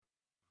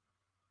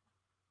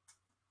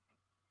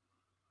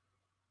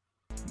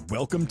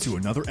Welcome to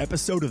another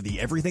episode of the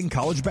Everything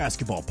College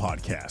Basketball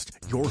Podcast,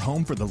 your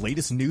home for the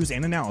latest news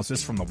and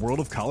analysis from the world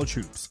of college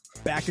hoops.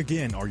 Back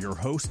again are your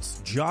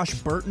hosts, Josh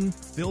Burton,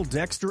 Phil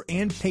Dexter,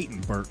 and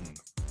Peyton Burton.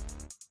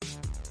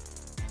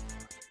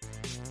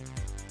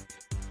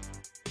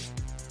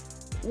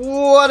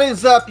 What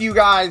is up, you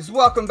guys?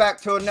 Welcome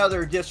back to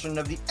another edition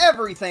of the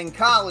Everything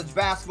College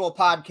Basketball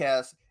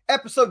Podcast,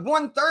 episode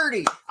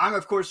 130. I'm,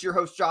 of course, your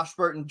host, Josh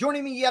Burton.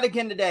 Joining me yet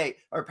again today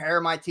are a pair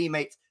of my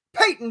teammates,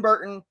 Peyton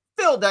Burton,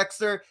 Phil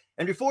Dexter,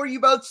 and before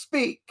you both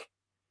speak,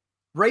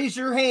 raise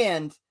your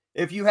hand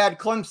if you had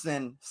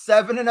Clemson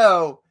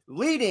 7-0,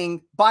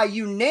 leading by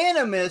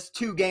unanimous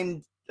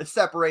two-game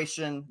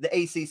separation the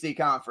ACC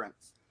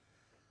conference.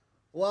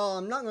 Well,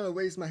 I'm not going to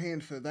raise my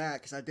hand for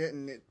that because I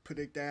didn't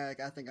predict that.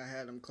 I think I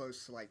had them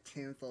close to like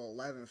 10th or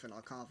 11th in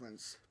our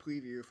conference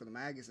preview for the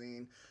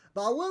magazine.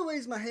 But I will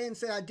raise my hand and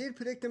say I did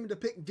predict them to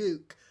pick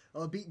Duke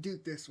or beat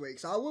Duke this week.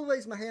 So I will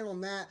raise my hand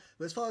on that.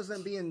 But as far as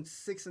them being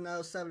 6-0,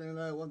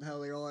 7-0, what the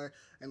hell they are,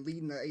 and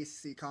leading the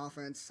ACC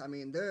conference, I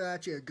mean, they're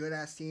actually a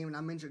good-ass team. And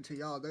I mentioned to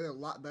y'all, they're a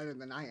lot better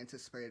than I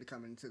anticipated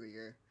coming into the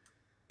year.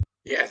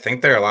 Yeah, I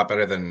think they're a lot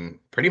better than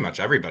pretty much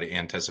everybody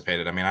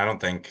anticipated. I mean, I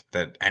don't think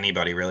that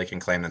anybody really can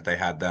claim that they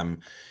had them,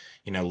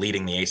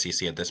 leading the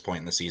ACC at this point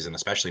in the season,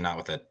 especially not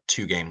with a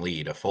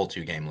full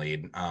two-game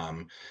lead.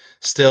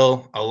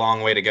 Still a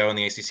long way to go in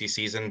the ACC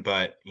season,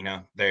 but,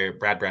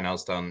 Brad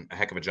Brownell's done a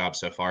heck of a job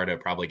so far to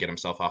probably get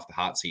himself off the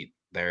hot seat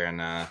there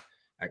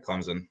at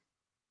Clemson.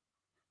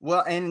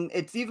 Well, and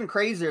it's even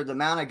crazier the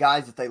amount of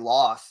guys that they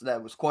lost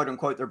that was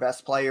quote-unquote their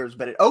best players,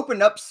 but it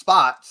opened up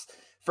spots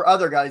for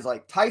other guys.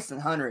 Like Tyson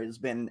Hunter has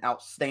been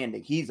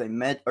outstanding. He's a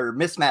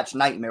mismatch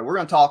nightmare. We're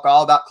going to talk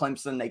all about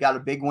Clemson. They got a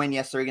big win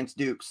yesterday against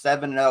Duke,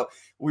 7-0.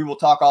 We will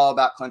talk all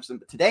about Clemson.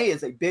 But today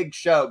is a big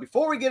show.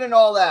 Before we get into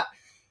all that,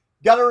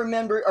 got to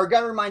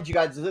remind you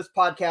guys that this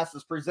podcast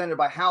is presented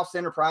by House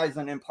Enterprise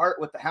and in part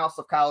with the House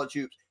of College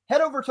Hoops.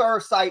 Head over to our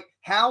site,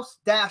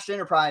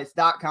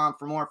 house-enterprise.com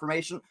for more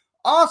information.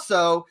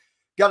 Also,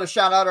 got to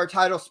shout out our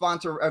title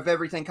sponsor of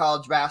Everything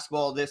College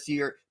Basketball this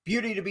year,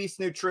 Beauty to Beast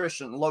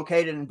Nutrition,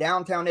 located in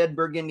downtown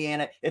Edinburgh,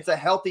 Indiana. It's a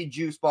healthy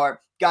juice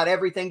bar. Got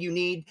everything you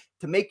need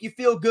to make you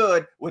feel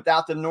good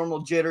without the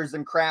normal jitters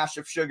and crash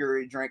of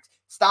sugary drinks.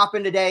 Stop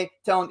in today.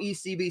 Tell them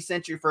ECB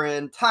sent you for an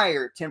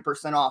entire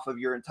 10% off of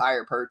your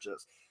entire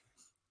purchase.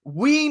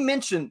 We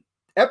mentioned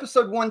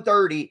episode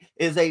 130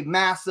 is a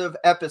massive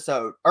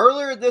episode.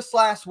 Earlier this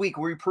last week,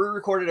 we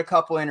pre-recorded a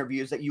couple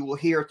interviews that you will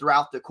hear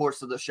throughout the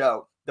course of the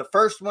show. The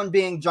first one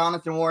being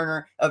Jonathan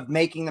Warner of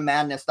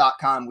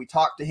MakingTheMadness.com. We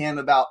talked to him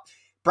about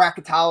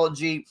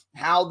bracketology,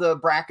 how the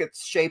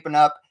bracket's shaping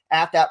up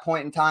at that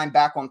point in time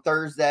back on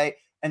Thursday.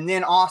 And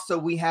then also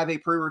we have a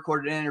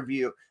pre-recorded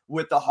interview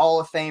with the Hall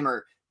of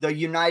Famer, the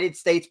United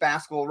States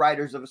Basketball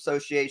Writers of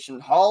Association,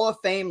 Hall of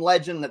Fame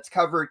legend that's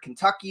covered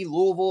Kentucky,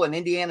 Louisville, and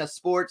Indiana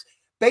sports,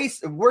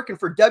 working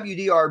for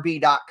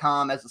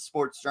WDRB.com as a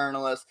sports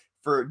journalist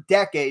for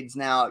decades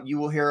now. You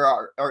will hear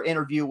our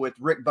interview with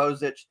Rick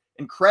Bozich.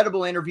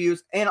 Incredible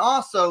interviews. And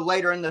also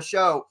later in the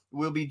show,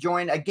 we'll be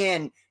joined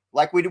again,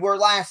 like we were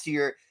last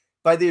year,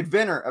 by the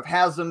inventor of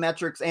Haslam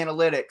Metrics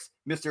Analytics,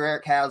 Mr.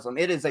 Eric Haslam.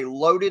 It is a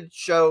loaded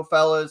show,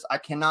 fellas. I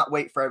cannot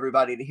wait for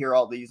everybody to hear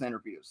all these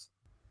interviews.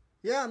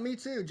 Yeah, me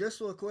too.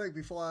 Just real quick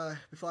before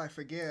I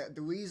forget,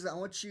 the reason I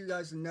want you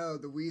guys to know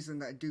the reason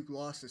that Duke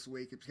lost this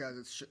week is because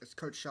it's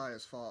Coach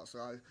Shire's fault.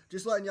 So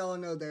just letting y'all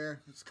know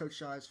there, it's Coach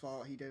Shire's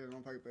fault. He did it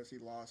on purpose. He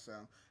lost,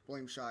 so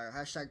blame Shire.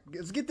 Hashtag,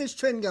 let's get this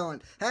trend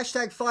going.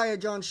 Hashtag fire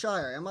John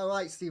Shire. Am I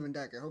right, Stephen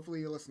Decker?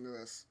 Hopefully you listen to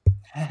this.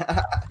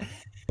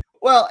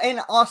 Well, and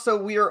also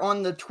we are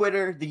on the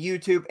Twitter, the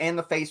YouTube, and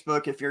the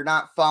Facebook. If you're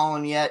not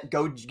following yet,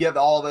 go give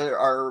all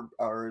of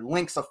our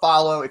links a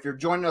follow. If you're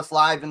joining us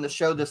live in the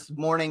show this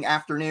morning,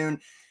 afternoon,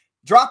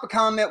 drop a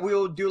comment.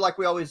 We'll do like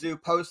we always do,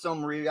 post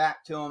them,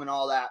 react to them, and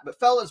all that. But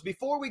fellas,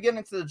 before we get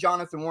into the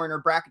Jonathan Warner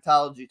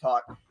bracketology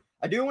talk,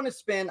 I do want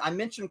to I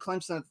mentioned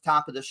Clemson at the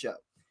top of the show.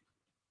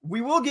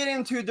 We will get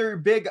into their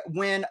big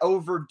win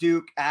over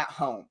Duke at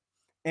home,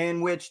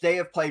 in which they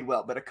have played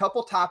well. But a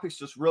couple topics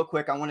just real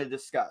quick I want to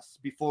discuss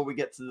before we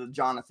get to the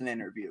Jonathan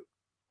interview.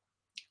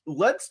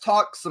 Let's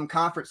talk some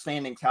conference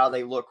standings, how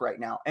they look right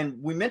now.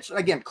 And we mentioned,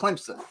 again,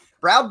 Clemson.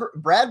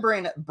 Brad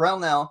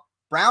Brownell,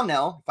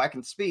 if I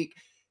can speak,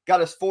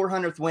 got his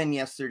 400th win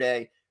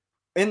yesterday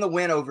in the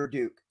win over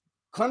Duke.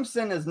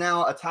 Clemson is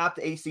now atop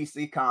the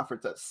ACC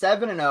conference at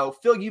 7-0.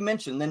 Phil, you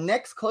mentioned the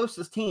next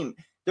closest team.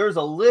 There's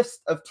a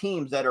list of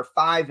teams that are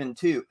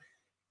 5-2.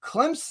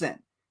 Clemson,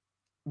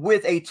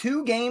 with a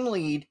 2-game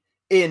lead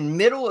in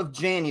middle of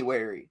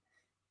January,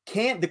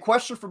 the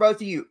question for both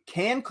of you,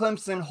 can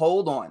Clemson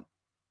hold on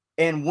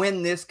and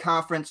win this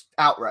conference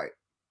outright?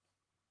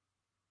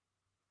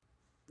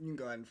 You can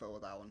go ahead and fill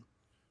with that one.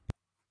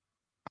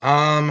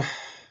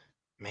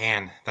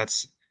 Man,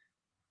 that's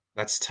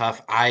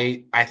tough.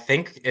 I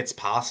think it's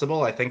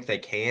possible. I think they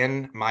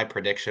can. My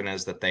prediction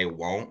is that they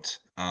won't.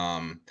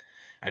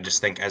 I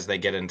just think as they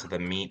get into the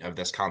meat of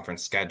this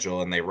conference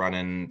schedule and they run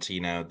into,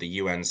 the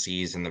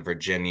UNCs and the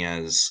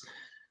Virginias,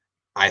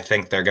 I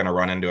think they're going to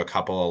run into a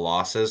couple of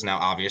losses. Now,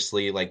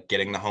 obviously, like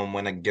getting the home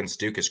win against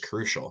Duke is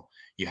crucial.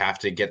 You have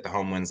to get the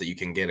home wins that you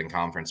can get in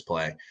conference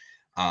play.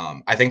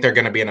 I think they're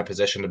going to be in a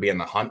position to be in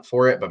the hunt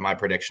for it, but my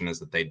prediction is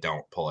that they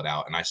don't pull it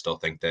out. And I still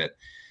think that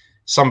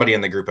somebody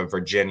in the group of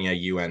Virginia,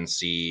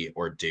 UNC,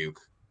 or Duke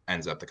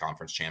ends up the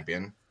conference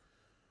champion.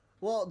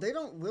 Well, they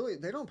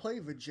don't play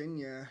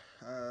Virginia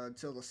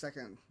until the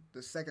second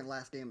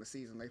last game of the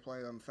season. They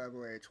play them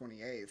February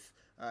 28th.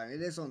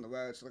 It is on the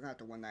road, so they're going to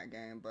have to win that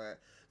game. But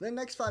the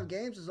next 5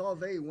 games is all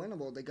very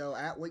winnable. They go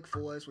at Wake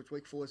Forest, which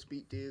Wake Forest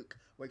beat Duke.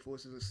 Wake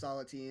Forest is a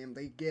solid team.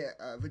 They get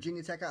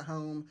Virginia Tech at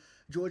home,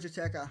 Georgia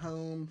Tech at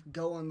home,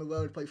 go on the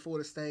road to play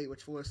Florida State,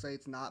 which Florida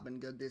State's not been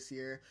good this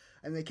year.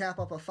 And they cap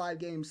up a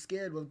 5-game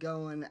skid with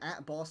going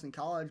at Boston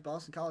College.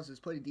 Boston College is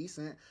pretty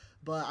decent,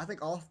 but I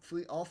think all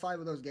 5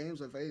 of those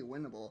games are very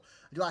winnable.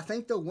 Do I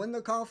think they'll win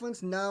the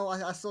conference? No,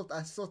 I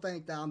still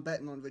think that I'm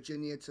betting on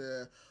Virginia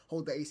to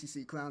hold the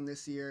ACC crown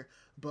this year,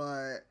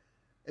 but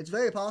it's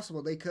very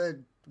possible they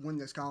could win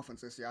this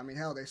conference this year. I mean,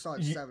 hell, they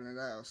started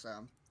 7-0,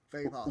 so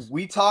very possible.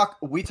 We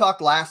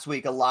talked last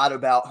week a lot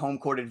about home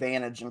court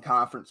advantage in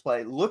conference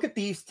play. Look at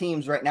these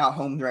teams right now,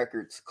 home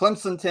records.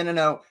 Clemson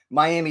 10-0,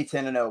 Miami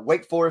 10-0,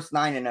 Wake Forest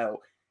 9-0.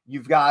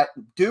 You've got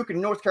Duke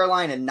and North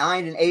Carolina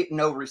 9 and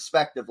 8-0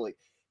 respectively.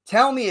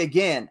 Tell me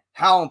again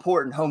how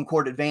important home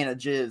court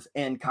advantage is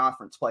in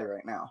conference play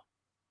right now.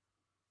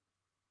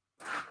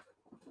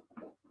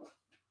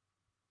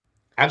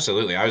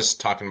 Absolutely. I was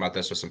talking about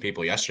this with some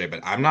people yesterday,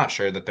 but I'm not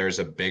sure that there's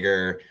a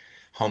bigger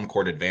home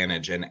court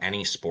advantage in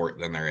any sport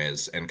than there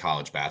is in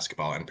college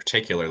basketball, and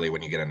particularly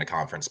when you get into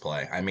conference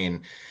play. I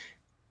mean,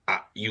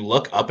 you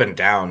look up and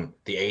down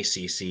the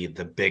ACC,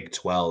 the Big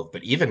 12,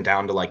 but even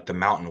down to like the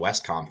Mountain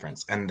West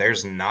Conference, and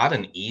there's not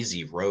an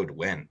easy road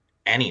win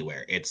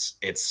anywhere.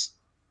 It's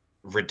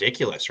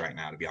ridiculous right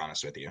now, to be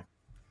honest with you.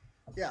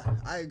 Yeah,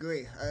 I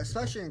agree,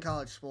 especially in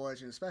college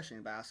sports and especially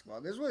in basketball.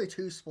 There's really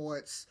 2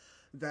 sports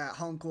that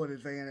home court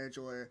advantage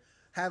or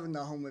having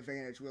the home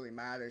advantage really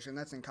matters, and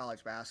that's in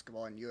college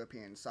basketball and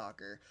European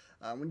soccer.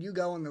 When you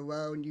go on the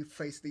road and you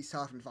face these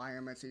tough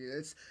environments,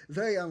 it's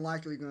very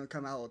unlikely you're going to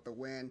come out with the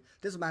win.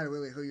 Doesn't matter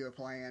really who you're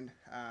playing,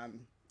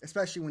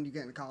 especially when you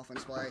get into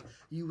conference play.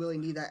 You really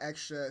need that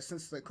extra,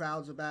 since the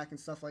crowds are back and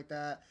stuff like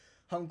that.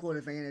 Home court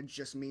advantage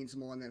just means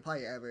more than it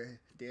probably ever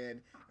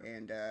did,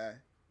 and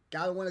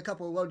got to win a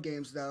couple of road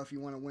games, though, if you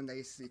want to win the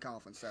ACC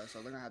conference, though, so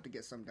they're going to have to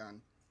get some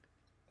done.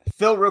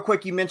 Phil, real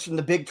quick, you mentioned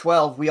the Big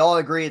 12. We all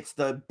agree it's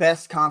the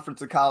best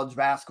conference of college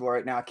basketball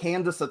right now.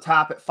 Kansas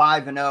atop at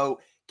 5-0.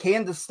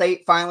 Kansas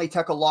State finally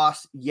took a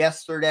loss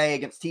yesterday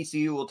against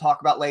TCU. We'll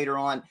talk about later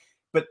on.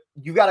 But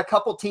you got a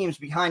couple teams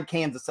behind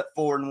Kansas at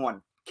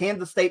 4-1.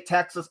 Kansas State,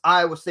 Texas,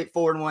 Iowa State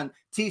 4-1.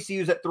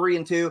 TCU's at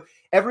 3-2.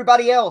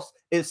 Everybody else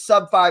is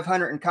sub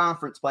 500 in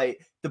conference play.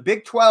 The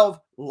Big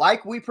 12,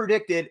 like we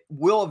predicted,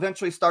 will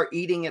eventually start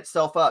eating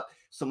itself up.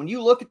 So when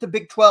you look at the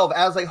Big 12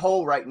 as a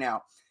whole right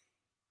now,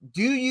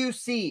 do you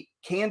see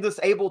Kansas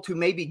able to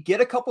maybe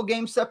get a couple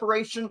game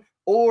separation,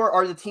 or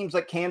are the teams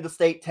like Kansas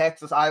State,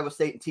 Texas, Iowa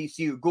State, and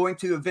TCU going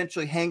to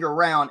eventually hang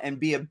around and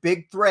be a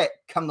big threat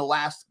come the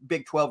last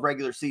Big 12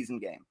 regular season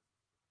game?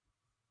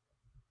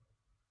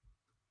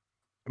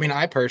 I mean,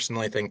 I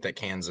personally think that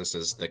Kansas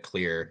is the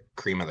clear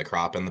cream of the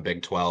crop in the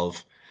Big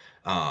 12.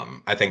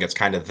 I think it's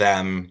kind of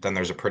them. Then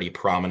there's a pretty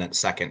prominent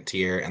second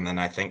tier. And then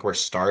I think we're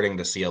starting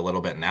to see a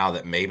little bit now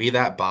that maybe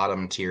that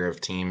bottom tier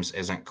of teams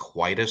isn't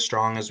quite as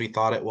strong as we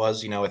thought it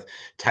was, with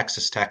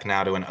Texas Tech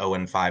now to an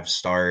 0-5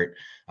 start.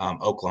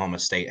 Oklahoma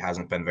State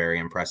hasn't been very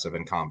impressive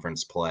in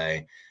conference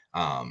play.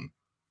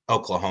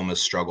 Oklahoma's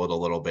struggled a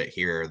little bit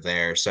here or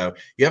there. So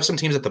you have some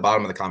teams at the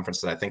bottom of the conference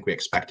that I think we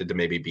expected to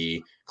maybe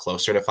be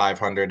closer to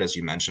 500, as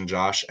you mentioned,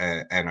 Josh,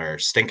 and are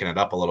stinking it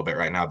up a little bit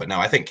right now. But no,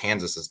 I think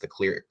Kansas is the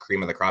clear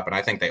cream of the crop, and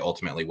I think they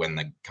ultimately win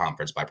the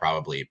conference by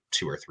probably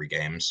 2 or 3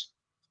 games.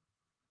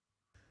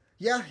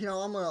 Yeah,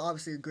 I'm going to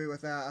obviously agree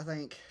with that. I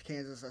think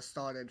Kansas has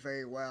started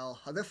very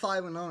well. They're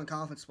 5-0 in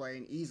conference play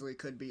and easily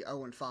could be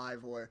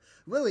 0-5 or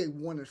really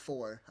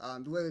 1-4.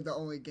 Really the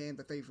only game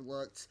that they've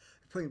looked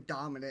pretty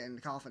dominant in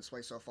the conference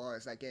play so far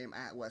is that game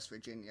at West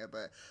Virginia.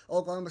 But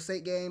Oklahoma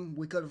State game,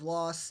 we could have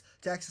lost.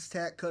 Texas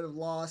Tech could have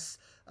lost.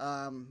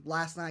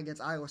 Last night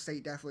against Iowa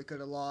State definitely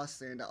could have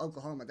lost. And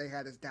Oklahoma, they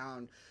had us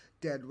down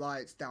dead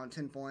rights, down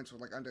 10 points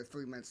with like under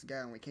 3 minutes to go,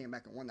 and we came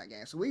back and won that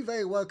game. So we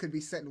very well could be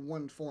sitting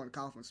 1-4 in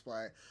conference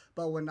play,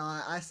 but we're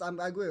not. I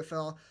agree with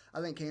Phil. I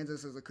think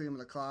Kansas is the cream of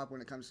the crop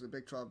when it comes to the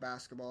Big 12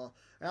 basketball,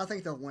 and I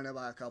think they'll win it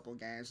by a couple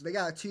games. They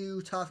got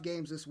 2 tough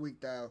games this week,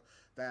 though,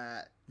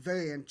 that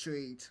very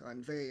intrigued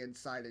and very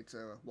excited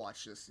to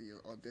watch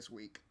this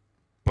week.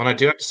 Well, I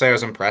do have to say I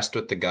was impressed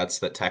with the guts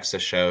that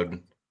Texas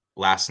showed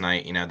last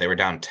night. They were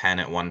down 10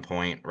 at one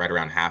point, right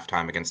around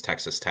halftime against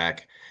Texas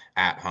Tech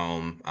at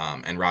home,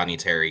 and Rodney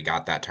Terry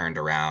got that turned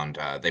around.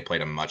 They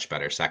played a much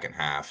better second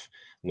half,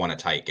 won a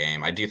tight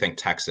game. I do think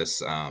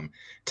Texas,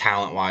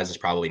 talent-wise, is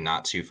probably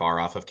not too far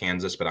off of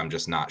Kansas, but I'm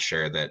just not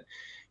sure that,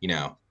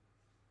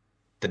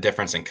 the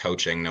difference in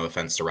coaching, no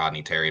offense to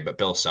Rodney Terry, but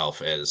Bill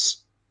Self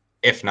is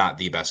if not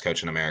the best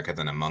coach in America,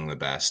 then among the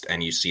best.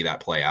 And you see that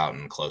play out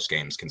in close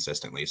games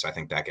consistently. So I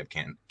think that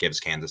gives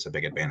Kansas a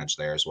big advantage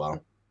there as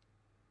well.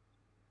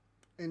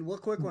 And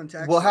what quick one,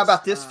 Texas. Well, how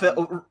about this,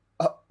 Phil?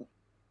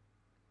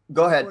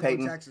 Go ahead,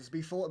 Peyton. Texas.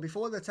 Before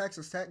the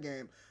Texas Tech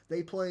game,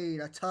 they played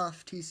a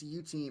tough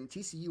TCU team.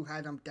 TCU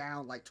had them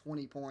down like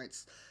 20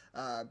 points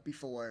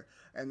before,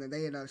 and then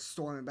they ended up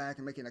storming back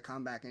and making a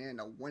comeback and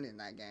ended up winning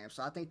that game.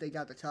 So I think they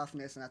got the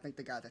toughness, and I think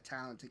they got the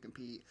talent to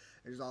compete.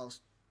 It all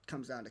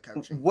comes down to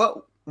coaching.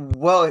 Well,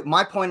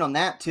 my point on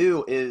that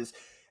too is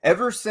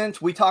ever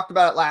since we talked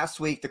about it last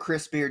week, the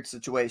Chris Beard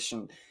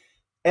situation,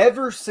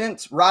 ever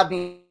since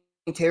Rodney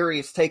Terry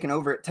has taken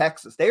over at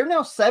Texas, they are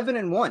now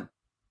 7-1.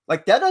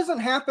 Like, that doesn't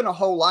happen a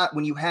whole lot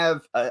when you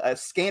have a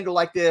scandal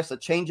like this, a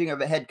changing of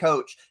a head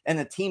coach, and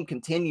the team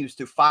continues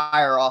to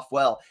fire off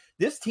well.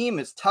 This team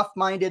is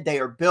tough-minded. They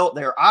are built.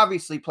 They're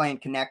obviously playing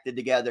connected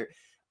together.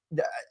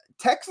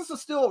 Texas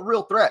is still a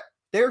real threat.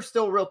 They're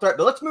still a real threat.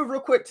 But let's move real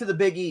quick to the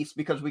Big East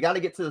because we got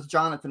to get to this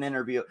Jonathan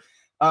interview.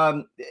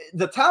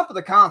 The top of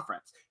the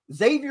conference,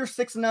 Xavier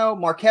 6-0,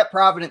 Marquette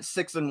Providence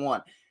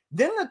 6-1.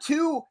 Then the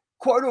two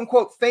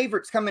quote-unquote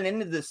favorites coming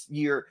into this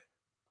year,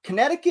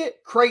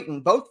 Connecticut,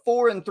 Creighton, both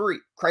 4-3.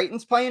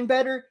 Creighton's playing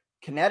better.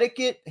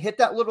 Connecticut hit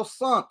that little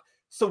slump.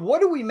 So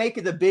what do we make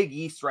of the Big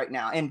East right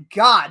now? And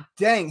God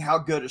dang, how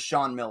good is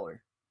Sean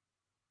Miller?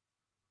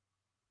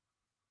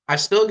 I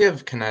still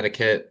give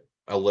Connecticut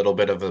a little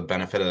bit of a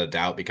benefit of the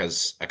doubt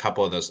because a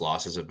couple of those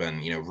losses have been,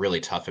 really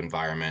tough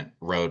environment,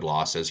 road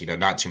losses.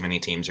 Not too many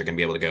teams are going to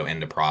be able to go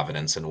into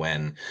Providence and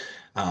win.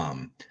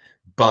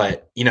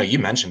 But, you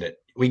mentioned it.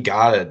 We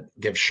got to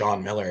give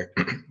Sean Miller,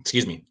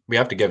 we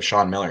have to give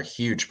Sean Miller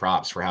huge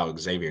props for how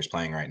Xavier's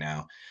playing right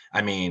now.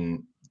 I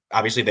mean,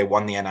 obviously they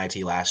won the NIT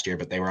last year,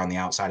 but they were on the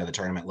outside of the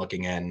tournament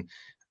looking in,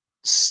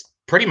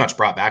 pretty much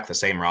brought back the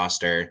same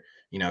roster,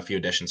 a few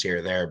additions here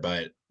or there,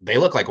 but they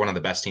look like one of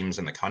the best teams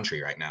in the country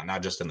right now,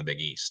 not just in the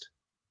Big East.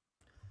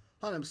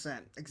 100%.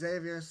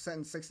 Xavier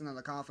sitting 6th in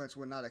the conference,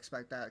 would not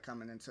expect that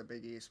coming into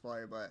Big East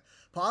play, but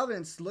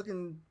Providence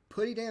looking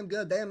pretty damn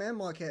good. Them and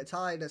Marquette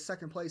tied at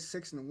second place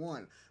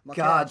 6-1.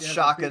 God,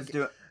 Shaka's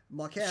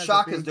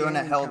doing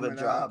a hell of a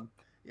job.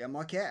 Yeah,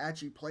 Marquette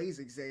actually plays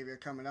Xavier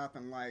coming up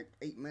in like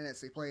 8 minutes.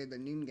 They play the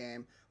noon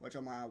game, which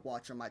I'm going to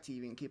watch on my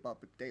TV and keep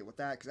up to date with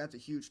that because that's a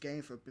huge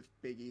game for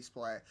Big East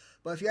play.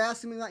 But if you're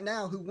asking me right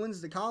now who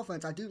wins the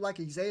conference, I do like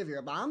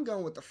Xavier, but I'm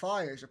going with the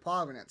Friars of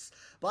Providence.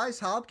 Bryce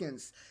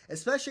Hopkins,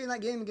 especially in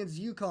that game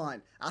against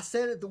UConn. I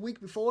said it the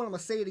week before and I'm going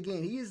to say it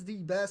again. He is the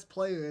best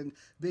player in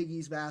Big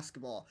East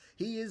basketball.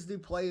 He is the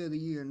player of the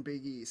year in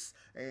Big East.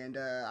 And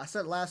I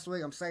said it last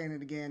week, I'm saying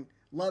it again.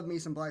 Love me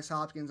some Bryce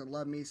Hopkins and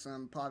love me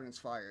some Providence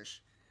Friars.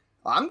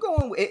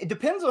 It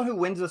depends on who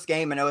wins this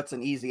game. I know it's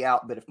an easy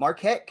out, but if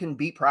Marquette can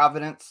beat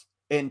Providence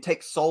and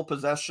take sole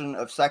possession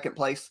of second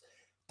place,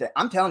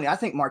 I'm telling you, I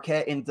think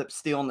Marquette ends up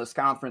stealing this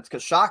conference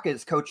because Shaka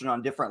is coaching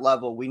on a different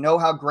level. We know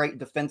how great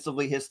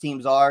defensively his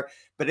teams are,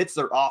 but it's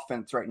their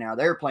offense right now.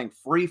 They're playing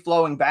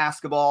free-flowing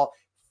basketball,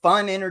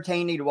 fun,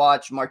 entertaining to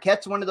watch.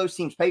 Marquette's one of those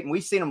teams, Peyton,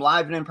 we've seen them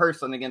live and in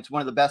person against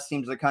one of the best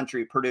teams in the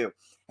country, Purdue,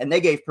 and they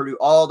gave Purdue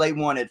all they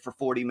wanted for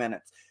 40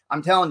 minutes.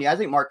 I'm telling you, I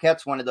think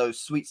Marquette's one of those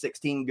Sweet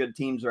 16 good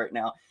teams right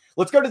now.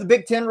 Let's go to the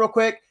Big Ten real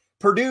quick.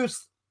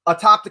 Purdue's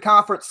atop the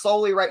conference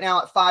solely right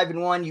now at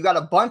 5-1. You got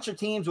a bunch of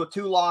teams with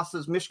 2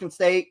 losses. Michigan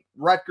State,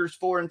 Rutgers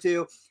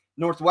 4-2,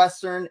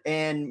 Northwestern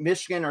and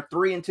Michigan are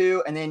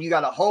 3-2, and then you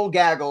got a whole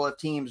gaggle of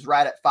teams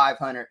right at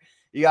 500.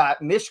 You got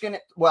Michigan.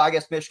 Well, I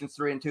guess Michigan's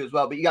 3-2 as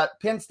well, but you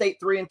got Penn State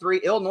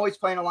 3-3. Illinois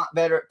playing a lot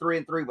better at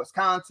 3-3.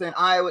 Wisconsin,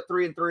 Iowa at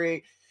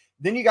 3-3.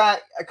 Then you got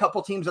a couple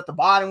teams at the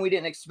bottom we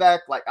didn't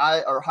expect, like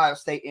Ohio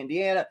State,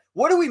 Indiana.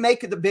 What do we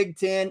make of the Big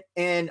Ten,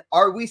 and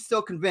are we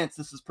still convinced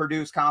this is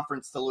Purdue's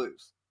conference to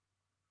lose?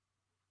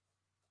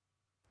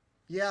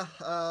 Yeah,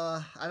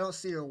 I don't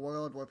see a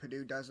world where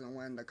Purdue doesn't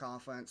win the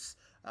conference.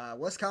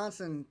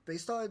 Wisconsin, they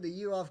started the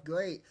year off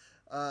great.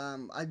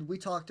 We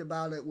talked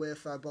about it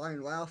with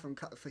Brian Rao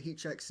for Heat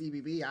Check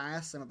CBB. I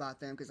asked him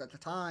about them because at the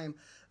time,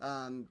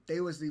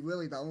 they was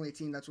really the only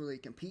team that's really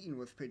competing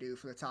with Purdue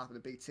for the top of the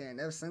Big Ten.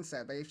 Ever since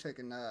that, they've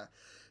taken a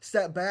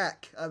step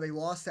back. They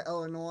lost to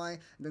Illinois,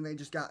 and then they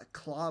just got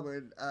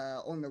clobbered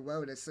on the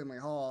road at Assembly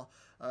Hall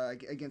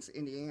against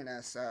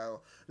Indiana.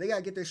 So they got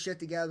to get their shit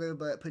together,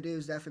 but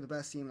Purdue's definitely the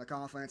best team in the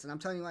conference. And I'm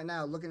telling you right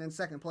now, looking in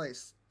second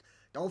place,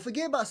 don't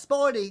forget about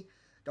Sparty.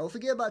 Don't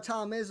forget about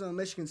Tom Izzo and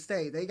Michigan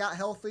State. They got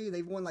healthy.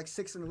 They've won like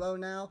 6 in a row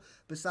now,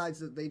 besides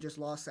that they just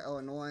lost to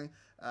Illinois.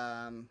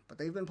 But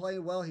they've been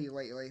playing well here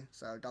lately,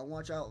 so don't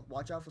watch out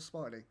for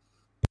Sparty.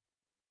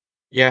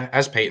 Yeah,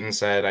 as Peyton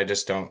said, I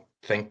just don't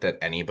think that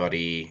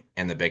anybody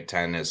in the Big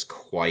Ten is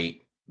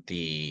quite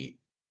the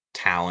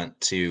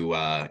talent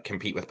to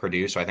compete with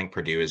Purdue, so I think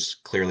Purdue is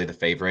clearly the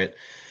favorite.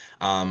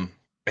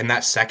 In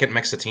that second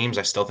mix of teams,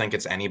 I still think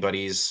it's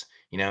anybody's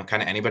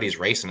kind of anybody's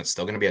race, and it's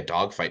still going to be a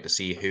dogfight to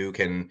see who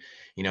can,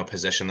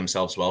 position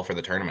themselves well for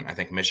the tournament. I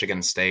think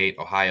Michigan State,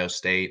 Ohio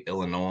State,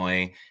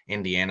 Illinois,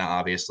 Indiana,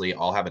 obviously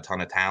all have a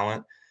ton of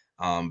talent.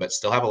 but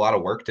still have a lot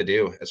of work to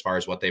do as far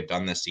as what they've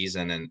done this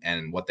season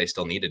and what they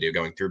still need to do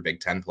going through Big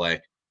Ten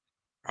play.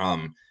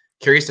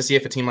 Curious to see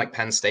if a team like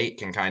Penn State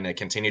can kind of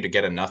continue to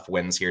get enough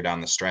wins here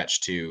down the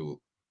stretch to,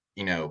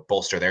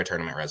 bolster their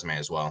tournament resume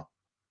as well.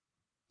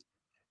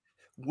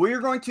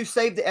 We're going to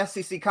save the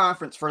SEC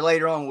conference for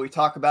later on when we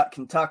talk about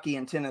Kentucky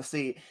and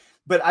Tennessee.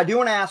 But I do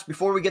want to ask,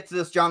 before we get to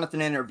this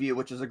Jonathan interview,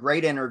 which is a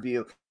great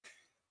interview,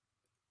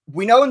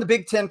 we know in the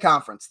Big Ten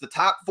Conference, the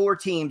top 4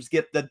 teams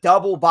get the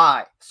double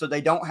bye, so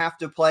they don't have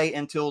to play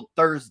until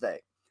Thursday.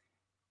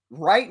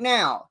 Right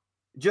now,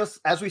 just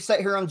as we sit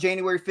here on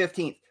January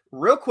 15th,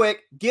 real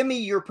quick, give me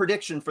your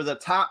prediction for the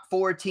top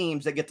 4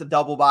 teams that get the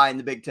double bye in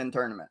the Big Ten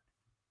tournament.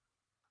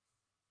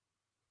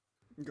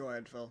 Go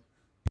ahead, Phil.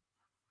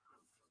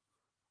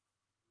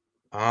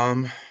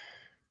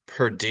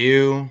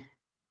 Purdue,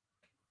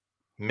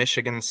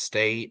 Michigan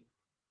State,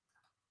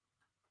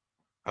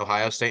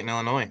 Ohio State, and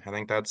Illinois. I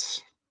think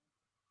that's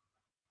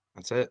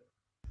it.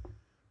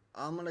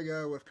 I'm going to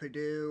go with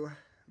Purdue,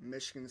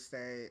 Michigan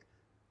State,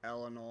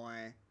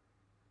 Illinois,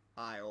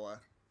 Iowa.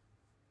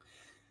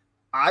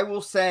 I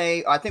will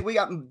say, I think we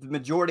got the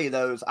majority of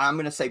those. I'm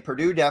going to say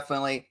Purdue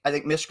definitely. I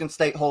think Michigan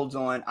State holds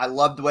on. I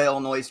love the way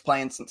Illinois is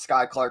playing since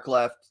Sky Clark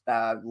left.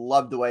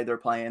 Love the way they're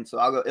playing. So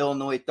I'll go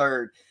Illinois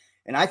third.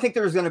 And I think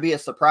there's going to be a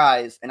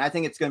surprise, and I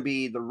think it's going to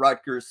be the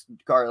Rutgers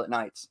Scarlet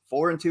Knights.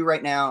 4-2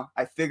 right now.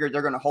 I figured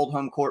they're going to hold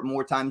home court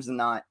more times than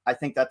not. I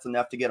think that's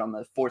enough to get on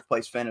the 4th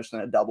place finish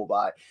and a double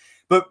bye.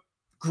 But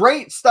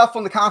great stuff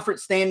on the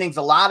conference standings.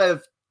 A lot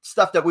of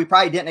stuff that we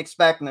probably didn't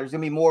expect, and there's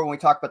going to be more when we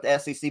talk about the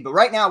SEC. But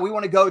right now, we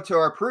want to go to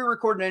our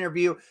pre-recorded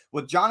interview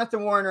with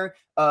Jonathan Warner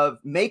of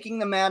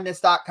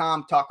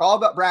MakingTheMadness.com. Talk all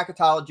about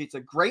bracketology. It's a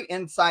great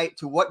insight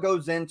to what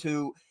goes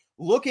into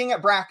looking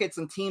at brackets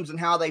and teams and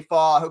how they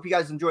fall. I hope you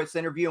guys enjoy this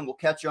interview, and we'll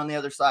catch you on the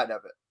other side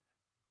of it.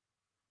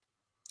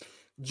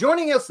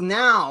 Joining us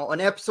now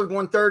on episode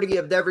 130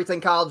 of the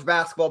Everything College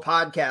Basketball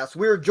Podcast,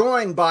 we're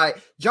joined by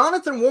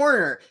Jonathan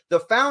Warner,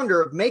 the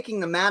founder of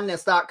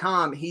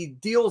MakingTheMadness.com. He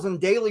deals in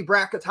daily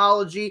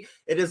bracketology.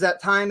 It is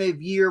that time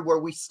of year where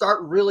we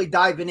start really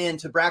diving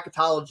into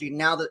bracketology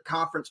now that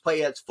conference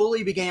play has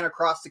fully began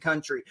across the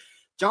country.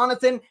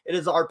 Jonathan, it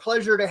is our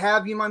pleasure to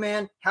have you, my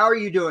man. How are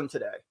you doing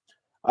today?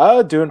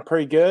 Doing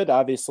pretty good.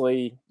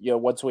 Obviously,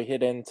 once we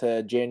hit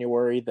into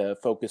January, the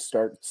focus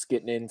starts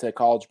getting into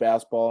college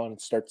basketball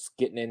and starts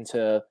getting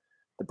into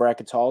the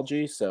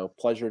bracketology. So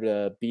pleasure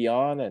to be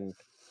on and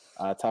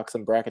talk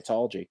some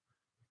bracketology.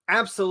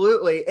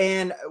 Absolutely.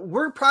 And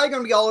we're probably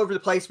going to be all over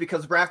the place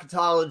because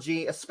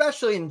bracketology,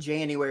 especially in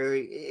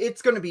January,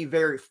 it's going to be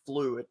very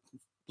fluid.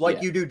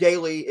 You do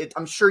daily.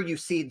 I'm sure you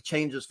see the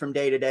changes from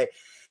day to day.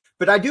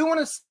 But I do want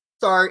to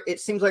start, it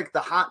seems like the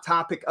hot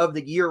topic of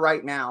the year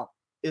right now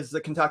is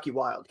the Kentucky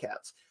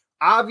Wildcats.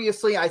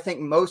 Obviously, I think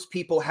most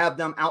people have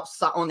them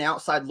outside on the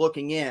outside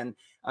looking in.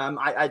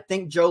 I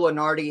think Joe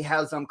Lunardi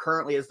has them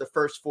currently as the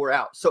first 4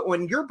 out. So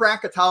when your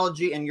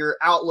bracketology and your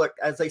outlook,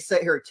 as they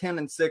sit here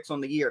 10-6 on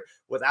the year,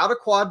 without a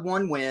quad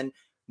 1 win,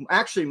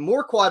 actually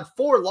more quad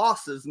 4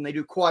 losses than they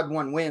do quad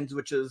 1 wins,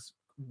 which is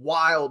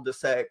wild to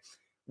say.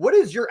 What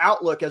is your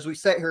outlook as we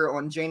sit here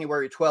on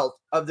January 12th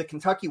of the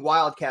Kentucky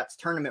Wildcats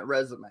tournament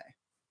resume?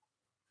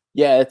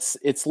 Yeah,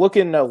 it's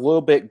looking a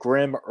little bit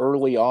grim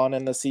early on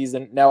in the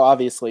season. Now,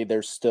 obviously,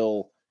 there's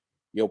still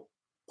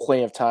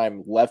plenty of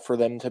time left for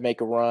them to make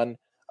a run.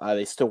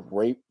 They still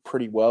rate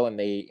pretty well in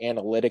the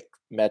analytic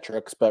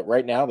metrics, but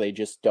right now they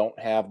just don't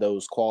have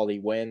those quality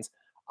wins.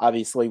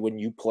 Obviously, when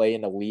you play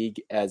in a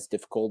league as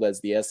difficult as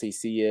the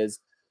SEC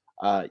is,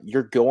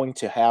 you're going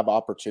to have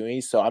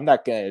opportunities. So I'm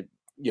not going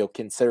to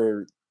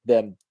consider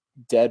them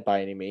dead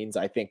by any means.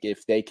 I think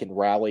if they can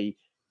rally,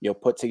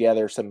 put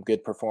together some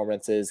good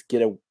performances,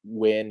 get a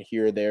win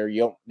here or there. You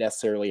don't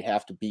necessarily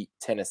have to beat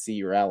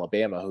Tennessee or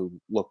Alabama, who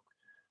look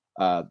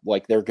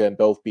like they're going to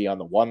both be on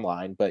the 1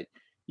 line. But,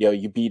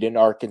 you beat an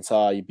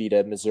Arkansas, you beat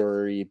a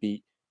Missouri, you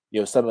beat,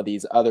 some of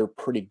these other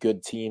pretty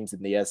good teams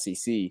in the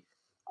SEC.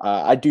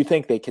 I do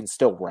think they can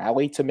still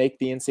rally to make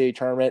the NCAA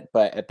tournament.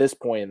 But at this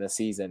point in the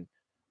season,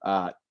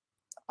 I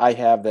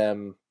have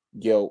them,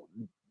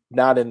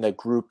 not in the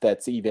group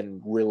that's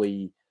even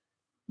really,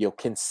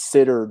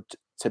 considered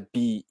to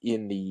be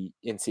in the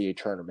NCAA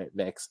tournament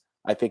mix.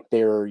 I think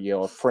they're,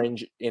 a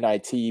fringe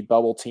NIT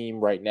bubble team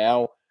right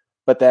now,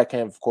 but that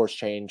can of course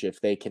change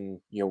if they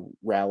can,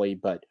 rally.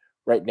 But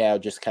right now,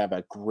 just kind of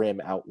a grim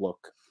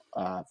outlook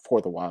for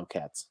the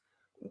Wildcats.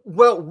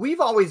 Well, we've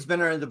always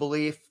been under the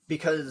belief,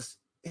 because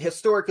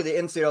historically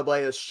the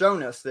NCAA has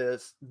shown us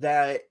this,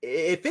 that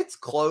if it's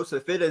close,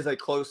 if it is a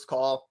close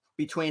call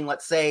between,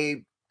 let's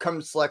say,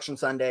 come Selection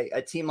Sunday,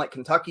 a team like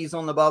Kentucky's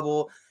on the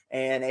bubble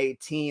and a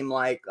team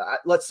like,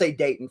 let's say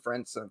Dayton, for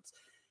instance,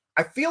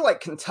 I feel like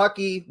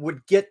Kentucky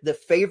would get the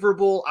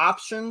favorable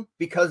option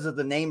because of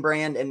the name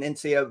brand, and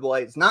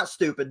NCAA is not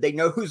stupid. They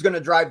know who's going to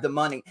drive the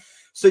money.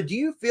 So do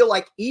you feel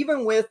like,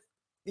 even with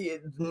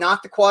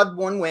not the quad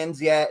 1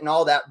 wins yet and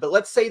all that, but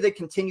let's say they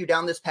continue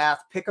down this path,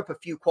 pick up a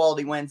few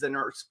quality wins and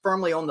are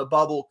firmly on the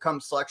bubble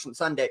come Selection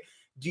Sunday,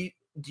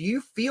 do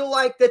you feel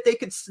like that they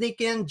could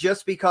sneak in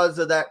just because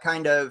of that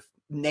kind of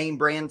name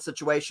brand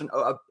situation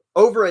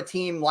over a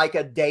team like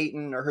a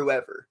Dayton or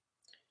whoever?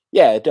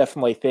 Yeah, I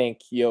definitely think,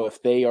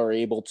 if they are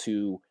able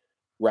to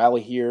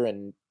rally here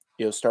and,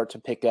 start to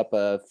pick up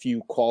a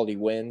few quality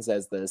wins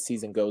as the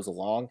season goes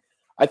along,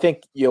 I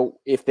think,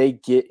 if they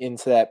get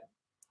into that,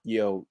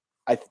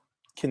 I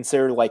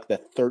consider like the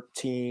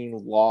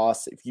 13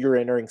 loss, if you're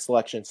entering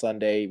Selection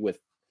Sunday with,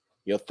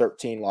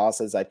 13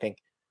 losses, I think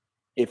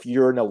if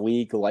you're in a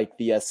league like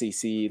the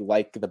SEC,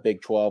 like the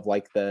Big 12,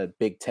 like the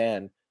Big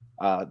 10,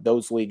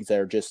 those leagues that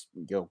are just,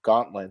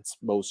 gauntlets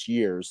most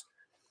years,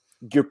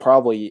 you're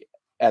probably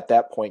at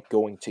that point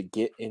going to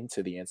get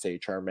into the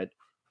NCAA tournament,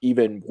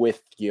 even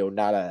with,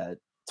 not a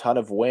ton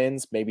of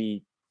wins.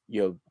 Maybe,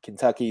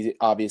 Kentucky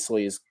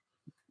obviously is,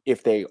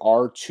 if they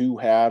are to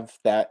have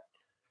that,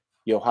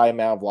 high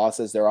amount of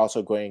losses, they're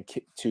also going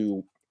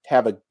to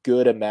have a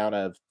good amount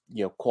of,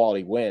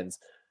 quality wins.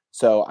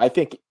 So I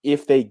think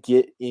if they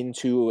get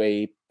into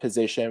a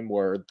position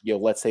where,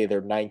 let's say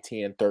they're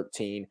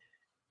 19-13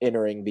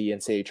 entering the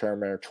NCAA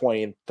tournament, or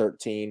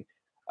 20-13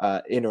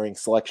 entering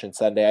Selection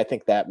Sunday, I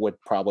think that would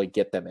probably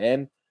get them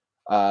in.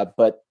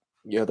 But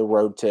the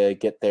road to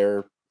get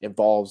there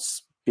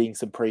involves being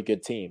some pretty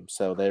good teams.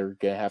 So they're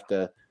going to have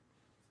to,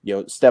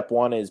 step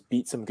one is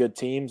beat some good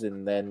teams,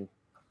 and then,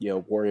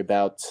 worry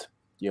about,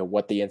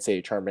 what the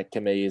NCAA tournament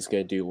committee is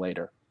going to do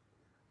later.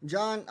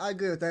 John, I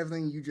agree with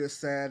everything you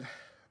just said,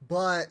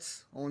 but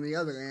on the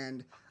other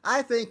end,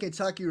 I think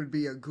Kentucky would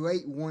be a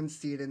great 1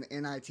 seed in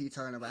the NIT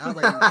tournament. How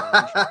about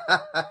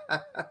you,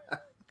 George?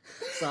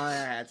 Sorry,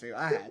 I had to.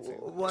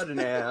 What an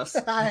ass.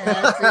 I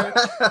had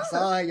to.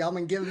 Sorry, y'all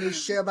been giving me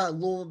shit about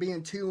Louisville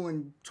being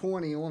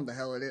 2-20, or what the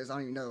hell it is. I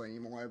don't even know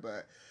anymore,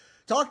 but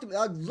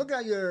look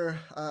at your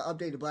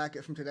updated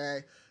bracket from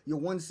today. Your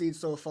 1 seed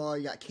so far,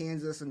 you got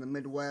Kansas in the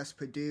Midwest,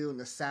 Purdue in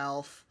the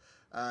South,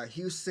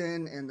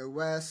 Houston in the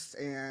West,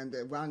 and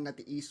rounding at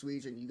the East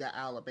region, you got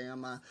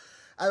Alabama.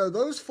 Out of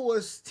those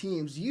 4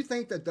 teams, do you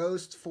think that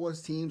those 4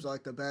 teams are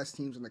like the best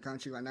teams in the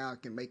country right now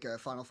and can make a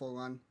Final Four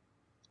run?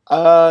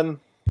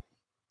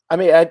 I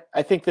mean,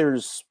 I think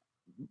there's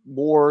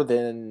more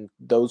than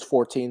those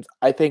 4 teams.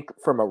 I think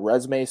from a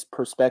resume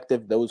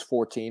perspective, those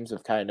 4 teams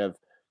have kind of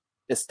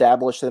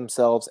established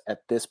themselves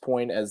at this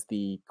point as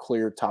the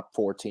clear top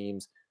 4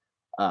 teams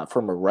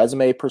from a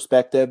resume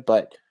perspective.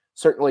 But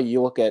certainly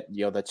you look at,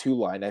 the 2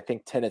 line, I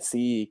think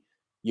Tennessee,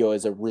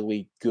 is a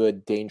really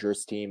good,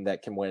 dangerous team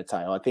that can win a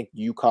title. I think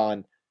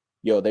UConn,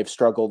 they've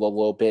struggled a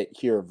little bit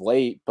here of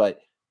late, but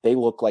they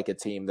look like a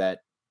team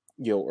that,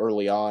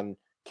 early on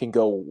can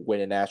go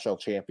win a national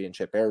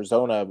championship.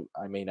 Arizona,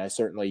 I mean, I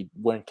certainly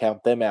wouldn't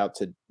count them out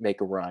to make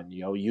a run.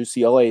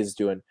 UCLA is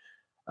doing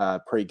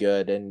pretty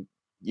good. And,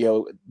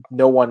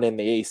 no one in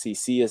the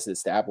ACC has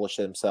established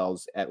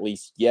themselves, at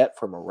least yet,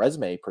 from a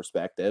resume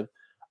perspective.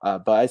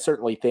 But I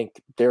certainly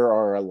think there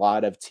are a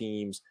lot of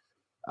teams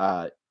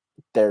that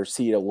are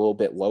seated a little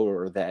bit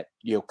lower that,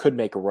 could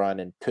make a run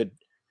and could,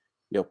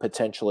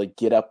 potentially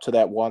get up to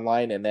that 1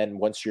 line. And then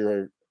once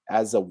you're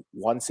as a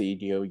 1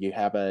 seed, you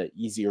have a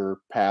easier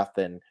path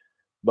than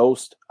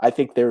most. I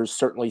think there's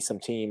certainly some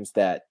teams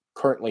that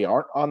currently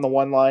aren't on the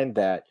 1 line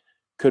that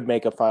could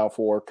make a Final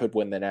Four, could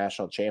win the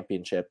national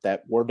championship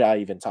that we're not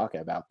even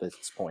talking about at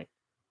this point.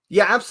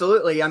 Yeah,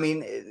 absolutely. I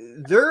mean,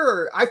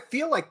 I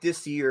feel like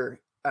this year,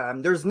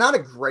 there's not a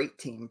great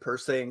team per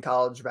se in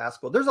college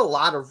basketball. There's a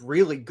lot of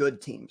really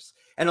good teams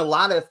and a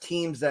lot of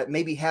teams that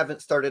maybe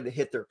haven't started to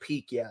hit their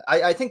peak yet.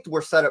 I think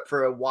we're set up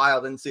for a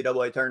wild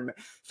NCAA tournament.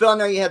 Phil, I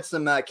know you had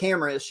some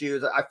camera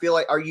issues. I feel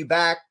like, are you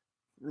back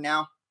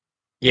now?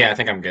 Yeah, I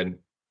think I'm good.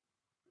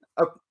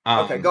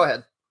 Okay, go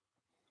ahead.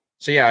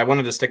 So yeah, I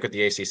wanted to stick with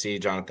the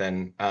ACC,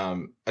 Jonathan.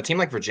 A team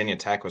like Virginia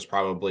Tech was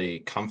probably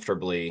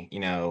comfortably,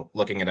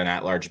 looking at an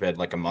at-large bid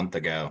like a month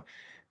ago.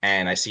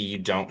 And I see you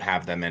don't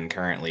have them in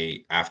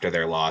currently after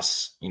their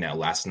loss,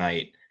 last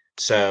night.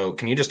 So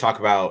can you just talk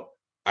about,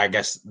 I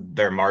guess,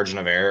 their margin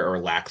of error or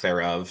lack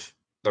thereof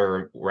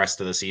the rest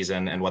of the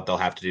season and what they'll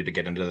have to do to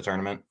get into the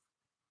tournament?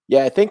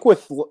 Yeah, I think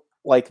with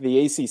like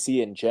the ACC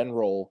in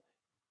general,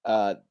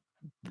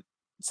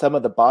 some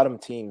of the bottom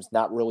teams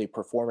not really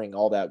performing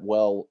all that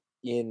well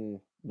in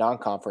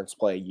non-conference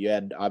play. You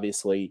had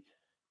obviously,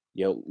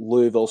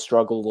 Louisville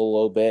struggled a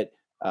little bit.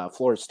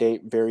 Florida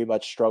State very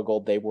much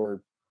struggled. They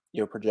were,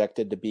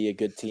 projected to be a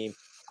good team.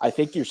 I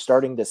think you're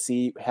starting to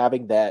see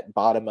having that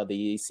bottom of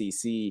the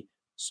ACC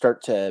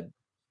start to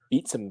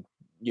beat some,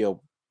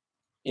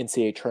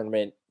 NCAA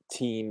tournament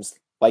teams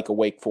like a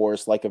Wake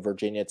Forest, like a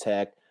Virginia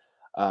Tech,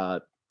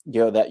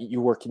 that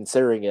you were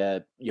considering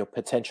a,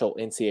 potential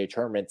NCAA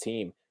tournament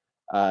team.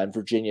 And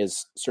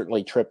Virginia's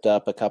certainly tripped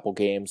up a couple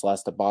games,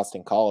 lost to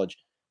Boston College.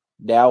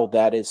 Now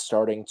that is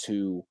starting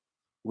to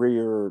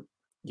rear,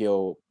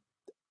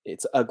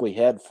 its ugly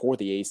head for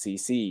the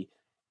ACC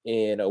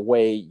in a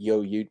way,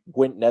 you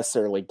wouldn't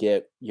necessarily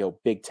get,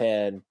 Big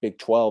 10, Big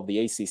 12, the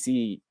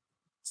ACC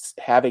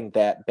having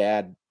that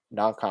bad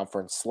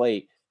non-conference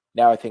slate.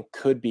 Now I think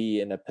could be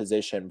in a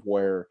position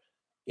where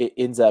it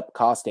ends up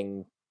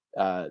costing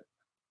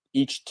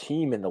each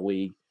team in the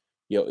league,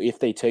 if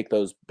they take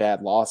those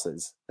bad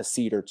losses, a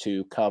seed or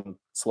two come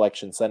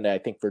Selection Sunday. I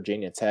think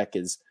Virginia Tech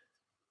is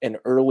an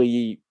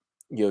early,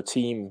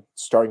 team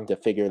starting to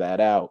figure that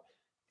out.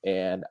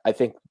 And I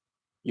think,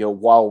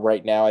 while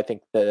right now I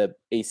think the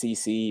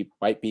ACC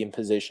might be in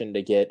position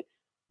to get,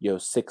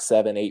 6,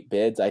 7, 8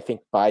 bids, I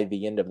think by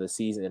the end of the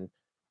season,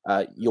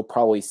 you'll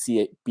probably see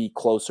it be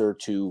closer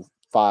to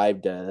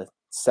 5 to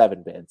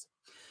 7 bids.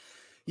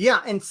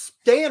 Yeah, and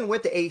staying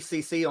with the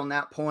ACC on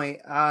that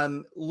point,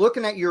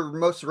 looking at your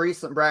most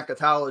recent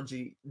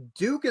bracketology,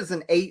 Duke is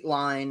an 8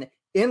 line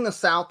in the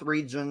South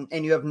region,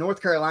 and you have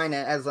North Carolina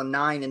as a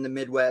 9 in the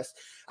Midwest.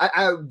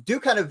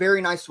 Duke had a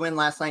very nice win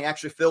last night.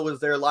 Actually, Phil was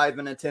there live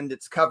in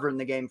attendance covering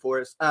the game for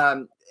us.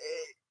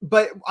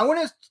 But I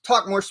want to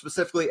talk more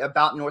specifically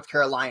about North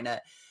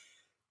Carolina.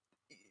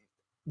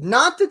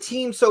 Not the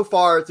team so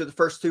far through the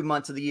first 2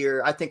 months of the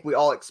year I think we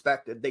all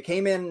expected. They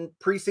came in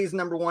preseason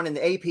number 1 in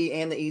the AP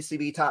and the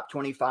ECB top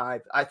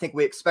 25. I think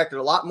we expected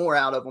a lot more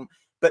out of them.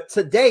 But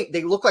to date,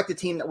 they look like the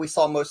team that we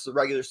saw most of the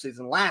regular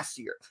season last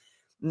year.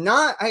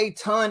 Not a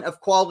ton of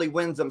quality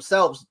wins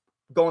themselves,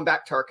 going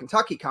back to our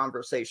Kentucky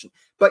conversation.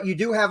 But you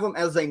do have them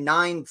as a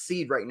 9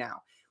 seed right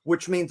now,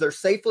 which means they're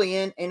safely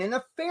in and in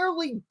a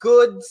fairly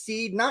good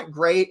seed, not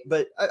great,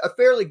 but a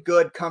fairly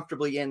good,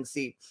 comfortably in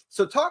seed.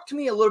 So talk to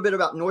me a little bit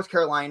about North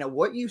Carolina,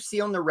 what you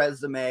see on the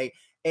resume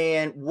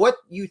and what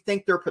you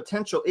think their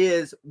potential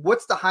is.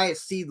 What's the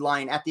highest seed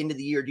line at the end of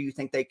the year do you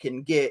think they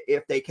can get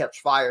if they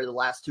catch fire the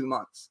last 2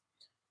 months?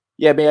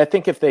 Yeah, I mean, I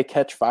think if they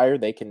catch fire,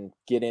 they can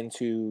get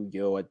into,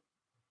 a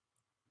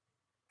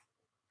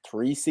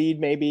 3 seed,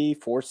 maybe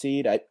 4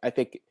 seed. I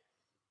think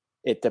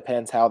it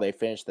depends how they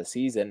finish the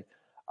season.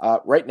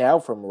 Right now,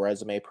 from a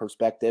resume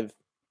perspective,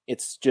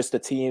 it's just a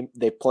team.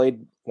 They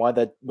played one of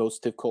the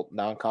most difficult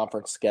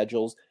non-conference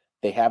schedules.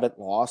 They haven't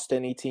lost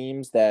any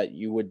teams that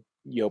you would,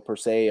 per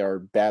se are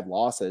bad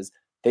losses.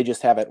 They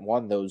just haven't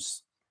won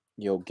those,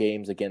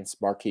 games against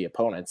marquee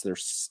opponents.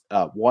 There's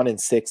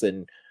 1-6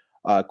 in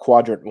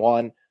quadrant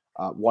 1,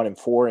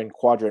 1-4 in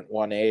quadrant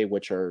 1A,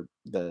 which are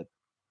the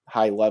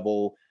high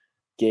level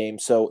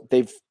games. So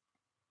they've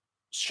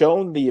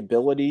shown the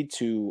ability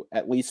to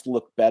at least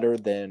look better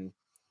than,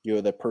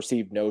 the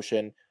perceived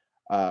notion.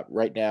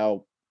 Right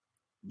now,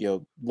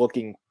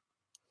 looking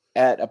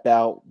at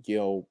about,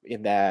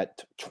 in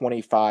that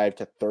 25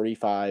 to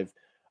 35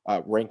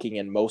 ranking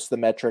in most of the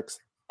metrics.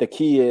 The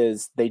key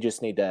is they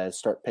just need to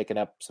start picking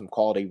up some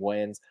quality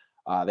wins.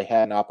 They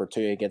had an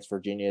opportunity against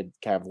Virginia,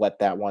 kind of let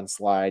that one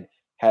slide,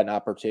 had an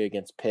opportunity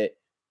against Pitt.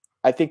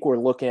 I think we're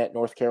looking at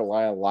North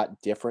Carolina a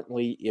lot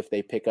differently if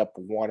they pick up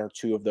 1 or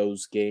 2 of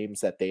those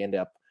games that they end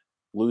up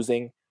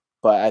losing.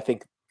 But I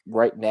think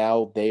right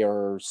now they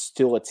are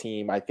still a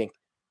team, I think,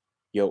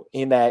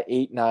 in that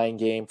 8-9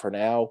 game for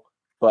now.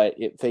 But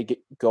if they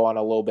go on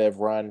a little bit of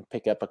run,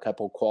 pick up a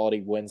couple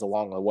quality wins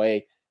along the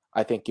way,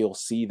 I think you'll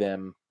see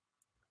them,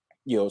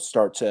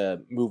 start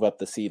to move up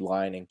the seed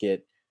line and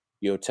get,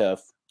 to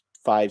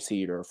 5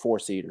 seed or 4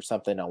 seed or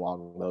something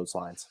along those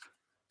lines.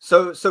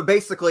 So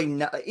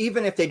basically,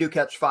 even if they do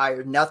catch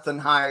fire, nothing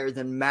higher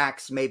than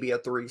max maybe a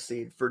 3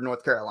 seed for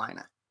North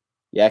Carolina.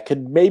 Yeah, I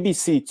could maybe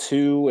see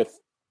 2 if,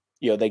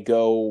 they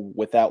go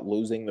without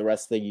losing the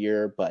rest of the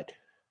year. But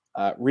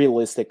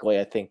realistically,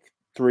 I think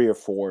 3 or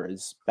 4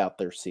 is about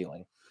their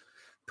ceiling.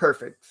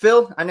 Perfect.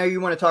 Phil, I know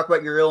you want to talk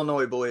about your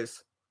Illinois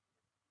boys.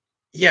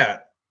 Yeah,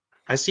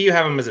 I see you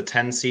have them as a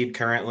 10 seed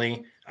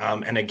currently.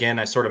 And again,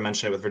 I sort of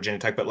mentioned it with Virginia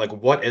Tech, but like,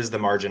 what is the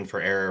margin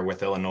for error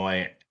with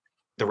Illinois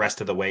the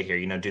rest of the way here?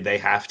 Do they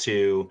have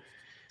to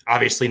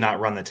obviously not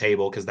run the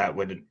table, because that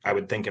would, I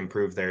would think,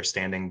 improve their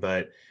standing,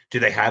 but do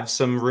they have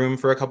some room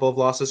for a couple of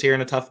losses here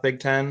in a tough Big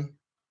Ten?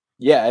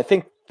 Yeah, I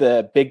think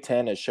the Big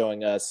Ten is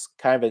showing us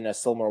kind of in a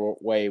similar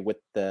way with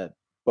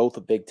both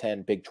the Big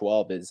Ten, Big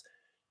 12 is,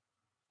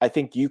 I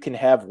think you can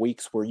have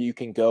weeks where you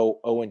can go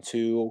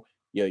 0-2,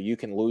 you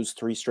can lose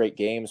 3 straight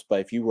games, but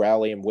if you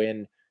rally and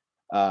win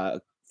a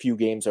few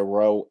games in a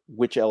row,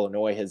 which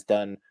Illinois has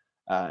done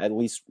at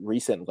least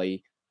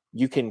recently,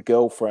 you can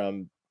go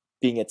from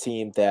being a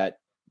team that,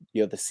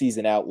 the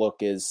season outlook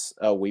is,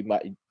 we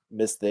might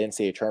miss the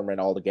NCAA tournament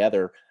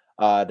altogether,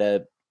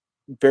 to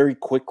very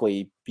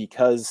quickly,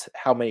 because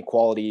how many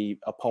quality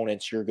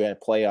opponents you're going to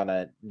play on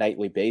a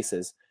nightly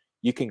basis,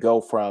 you can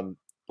go from,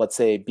 let's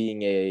say,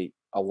 being a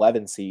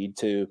 11 seed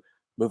to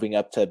moving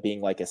up to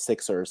being like a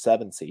 6 or a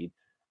 7 seed.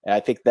 And I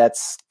think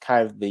that's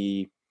kind of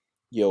the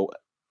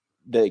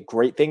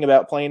great thing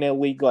about playing in a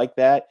league like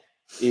that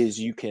is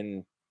you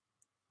can,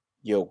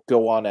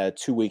 go on a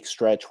 2-week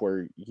stretch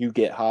where you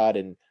get hot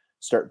and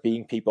start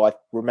beating people. I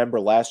remember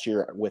last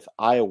year with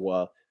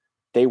Iowa,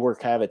 they were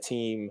kind of a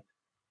team,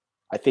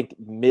 I think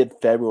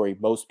mid-February,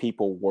 most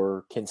people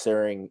were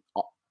considering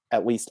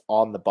at least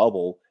on the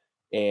bubble,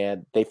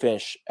 and they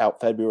finish out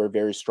February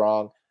very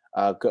strong,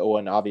 go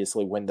and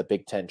obviously win the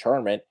Big Ten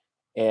tournament,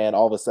 and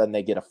all of a sudden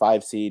they get a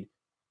 5 seed.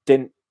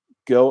 Didn't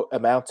go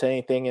amount to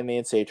anything in the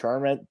NCAA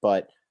tournament,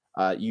 but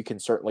you can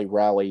certainly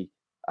rally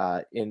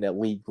in a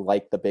league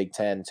like the Big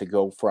Ten to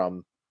go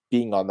from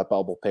being on the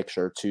bubble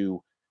picture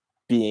to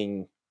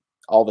being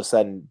all of a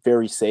sudden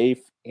very safe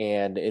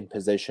and in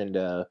position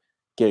to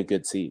get a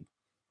good seed.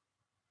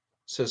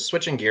 So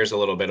switching gears a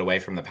little bit away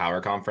from the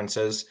power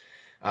conferences,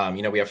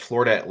 we have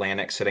Florida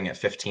Atlantic sitting at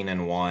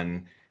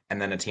 15-1,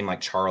 and then a team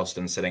like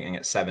Charleston sitting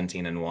at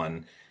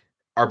 17-1.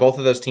 Are both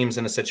of those teams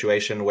in a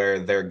situation where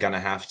they're going to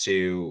have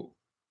to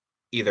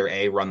either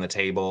A, run the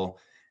table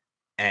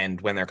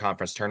and win their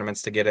conference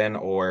tournaments to get in,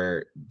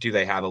 or do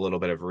they have a little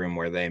bit of room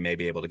where they may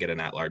be able to get an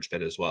at-large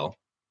bid as well?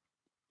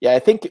 Yeah, I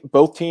think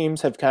both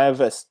teams have kind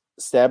of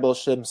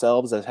established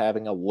themselves as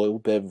having a little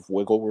bit of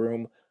wiggle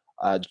room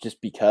just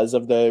because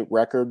of the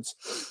records.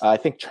 I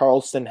think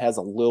Charleston has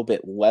a little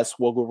bit less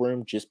wiggle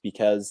room just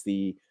because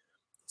the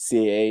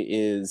CAA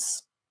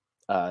is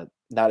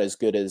not as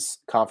good as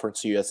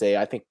Conference USA.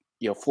 I think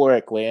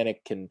Florida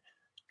Atlantic can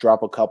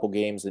drop a couple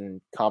games in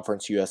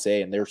Conference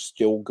USA, and they're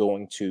still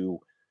going to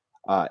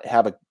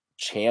have a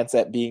chance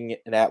at being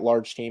an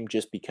at-large team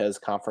just because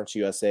Conference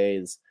USA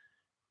is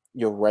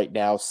right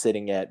now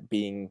sitting at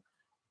being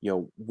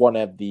one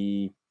of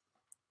the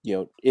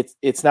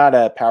it's not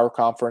a power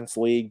conference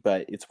league,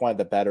 but it's one of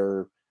the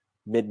better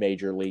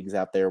mid-major leagues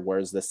out there,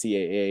 whereas the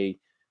CAA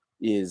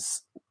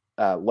is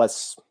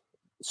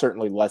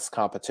certainly less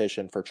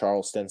competition for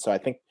Charleston. So I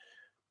think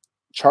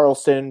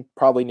Charleston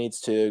probably needs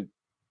to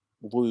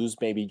lose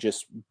maybe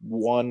just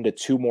 1 to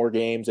 2 more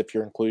games if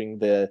you're including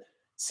the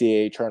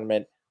CAA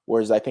tournament,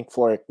 whereas I think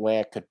Florida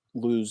Atlantic could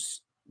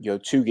lose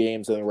 2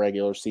 games in the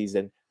regular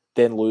season,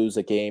 then lose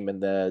a game in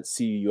the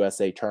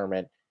CUSA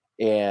tournament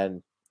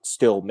and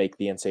still make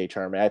the NCAA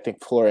tournament. I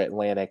think Florida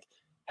Atlantic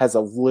has a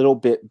little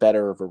bit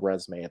better of a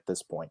resume at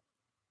this point.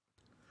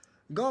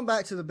 Going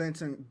back to the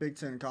Big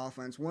Ten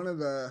Conference, one of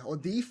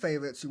the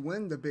favorites to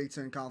win the Big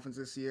Ten Conference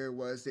this year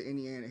was the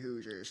Indiana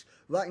Hoosiers.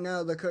 Right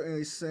now, they're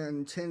currently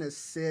sitting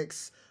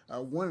 10-6,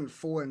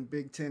 1-4 in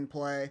Big Ten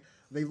play.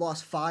 They've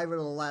lost 5 of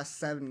the last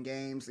 7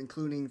 games,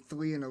 including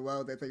 3 in a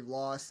row that they've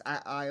lost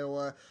at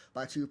Iowa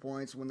by 2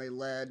 points when they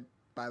led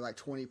by like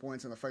 20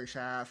 points in the first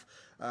half.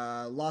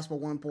 Lost by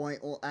 1 point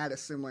at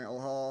Assembly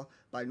Hall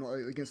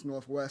against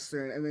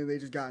Northwestern, and then they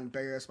just got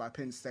embarrassed by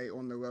Penn State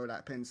on the road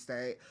at Penn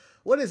State.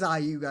 What does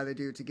IU got to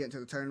do to get into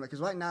the tournament?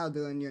 Because right now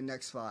they're in your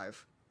next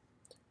 5.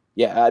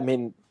 Yeah, I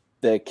mean,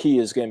 the key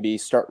is going to be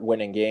start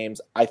winning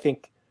games. I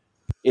think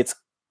it's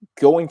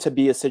going to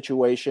be a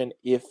situation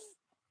if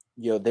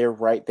they're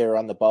right there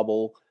on the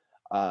bubble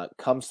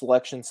come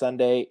Selection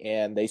Sunday,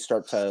 and they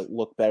start to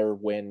look better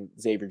when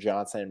Xavier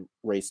Johnson and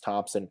Race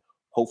Thompson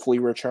hopefully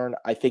return.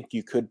 I think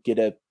you could get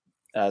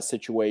a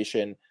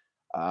situation.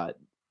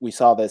 We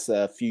saw this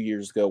a few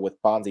years ago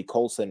with Bonzie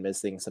Colson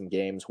missing some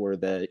games where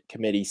the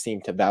committee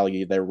seemed to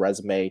value their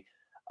resume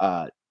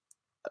a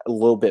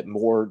little bit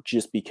more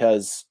just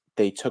because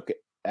they took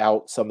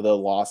out some of the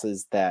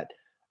losses that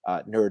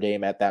Notre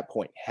Dame at that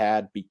point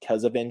had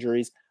because of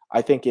injuries.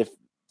 I think if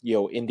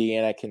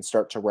Indiana can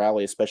start to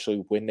rally,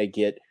 especially when they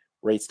get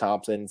Race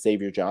Thompson,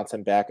 Xavier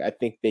Johnson back, I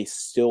think they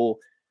still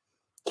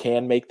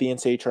can make the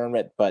NCAA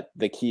tournament. But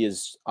the key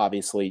is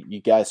obviously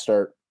you guys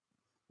start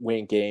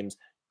winning games,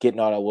 getting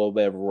on a little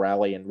bit of a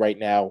rally. And right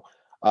now,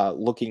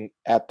 looking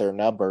at their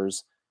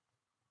numbers,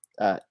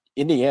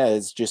 Indiana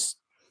is just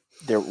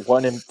they're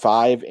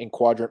 1-5 in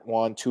quadrant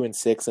 1,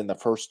 2-6 in the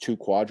first 2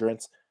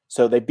 quadrants.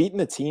 So they've beaten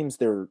the teams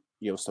they're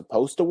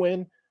supposed to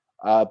win,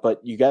 but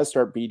you guys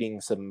start beating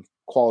some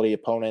quality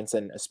opponents,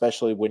 and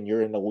especially when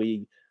you're in a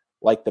league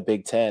like the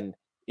Big Ten,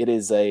 it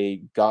is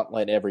a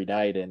gauntlet every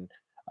night. And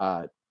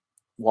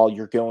while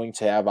you're going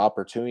to have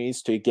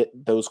opportunities to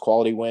get those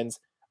quality wins,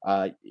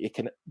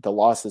 the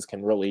losses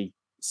can really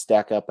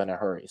stack up in a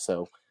hurry.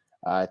 So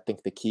I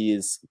think the key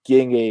is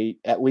getting a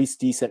at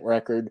least decent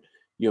record.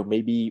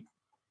 Maybe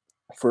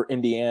for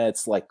Indiana,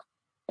 it's like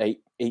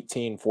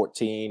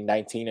 18-14,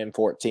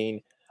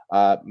 19-14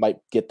 might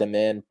get them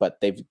in, but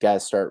they've got to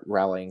start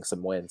rallying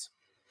some wins.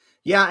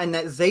 Yeah, and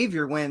that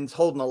Xavier win's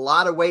holding a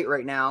lot of weight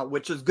right now,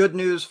 which is good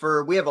news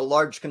we have a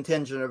large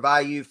contingent of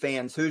IU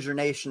fans. Hoosier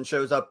Nation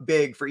shows up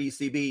big for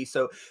ECB.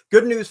 So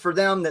good news for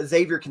them that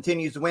Xavier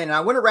continues to win. And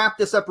I want to wrap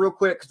this up real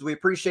quick because we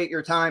appreciate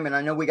your time, and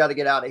I know we got to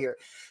get out of here.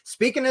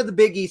 Speaking of the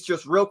Big East,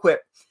 just real quick,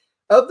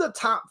 of the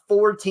top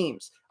 4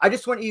 teams, I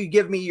just want you to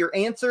give me your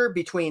answer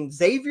between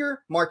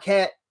Xavier,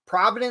 Marquette,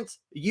 Providence,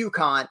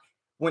 UConn.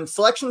 When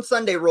Selection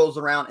Sunday rolls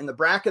around and the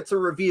brackets are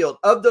revealed,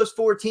 of those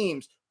 4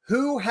 teams,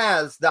 who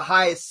has the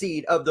highest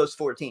seed of those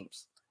 4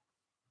 teams?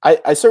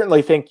 I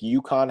certainly think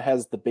UConn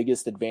has the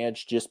biggest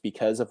advantage just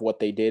because of what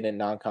they did in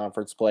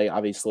non-conference play.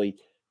 Obviously,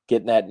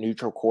 getting that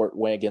neutral court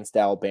win against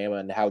Alabama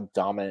and how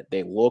dominant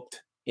they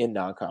looked in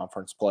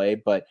non-conference play.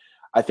 But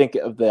I think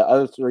of the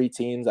other 3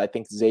 teams, I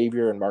think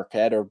Xavier and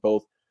Marquette are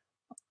both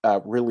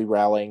really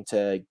rallying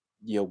to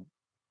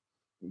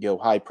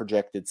high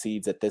projected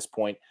seeds at this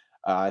point.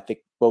 I think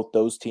both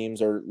those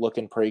teams are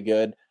looking pretty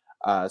good.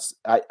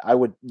 I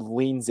would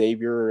lean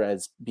Xavier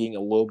as being a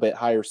little bit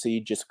higher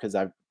seed just because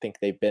I think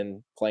they've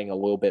been playing a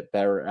little bit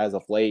better as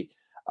of late.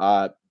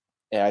 And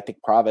I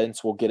think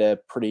Providence will get a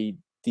pretty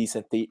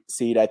decent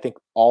seed. I think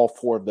all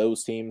 4 of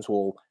those teams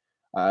will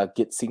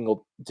get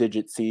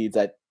single-digit seeds.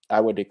 I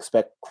would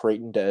expect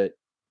Creighton to,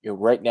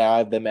 right now I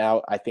have them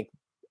out. I think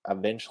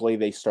eventually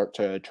they start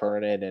to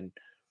turn in and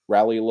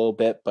rally a little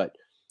bit. But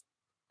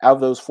out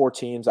of those 4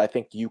 teams, I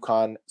think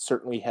UConn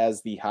certainly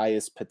has the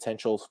highest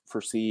potential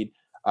for seed.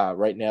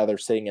 Right now they're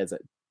sitting as a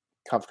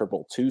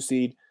comfortable 2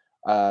 seed.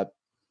 But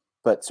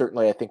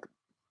certainly I think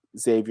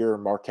Xavier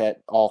and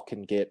Marquette all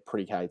can get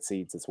pretty high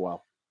seeds as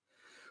well.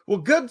 Well,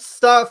 good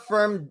stuff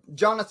from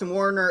Jonathan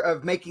Warner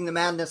of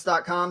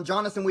MakingTheMadness.com.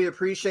 Jonathan, we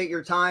appreciate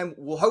your time.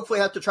 We'll hopefully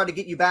have to try to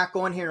get you back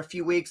on here in a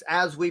few weeks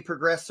as we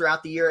progress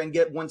throughout the year and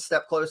get one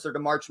step closer to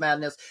March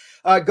Madness.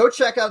 Go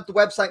check out the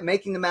website,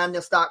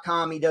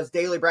 MakingTheMadness.com. He does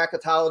daily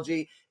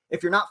bracketology.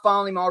 If you're not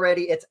following him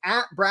already, it's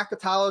at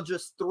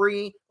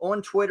Bracketologist3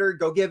 on Twitter.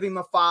 Go give him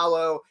a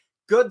follow.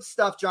 Good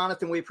stuff,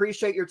 Jonathan. We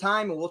appreciate your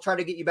time, and we'll try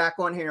to get you back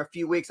on here in a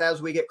few weeks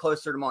as we get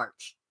closer to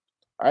March.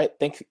 All right.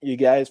 Thanks you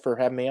guys for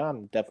having me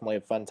on. Definitely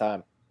a fun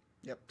time.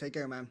 Yep. Take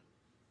care, man.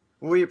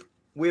 We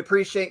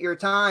appreciate your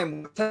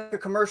time. We'll take a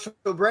commercial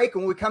break.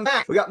 When we come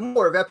back, we got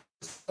more of episode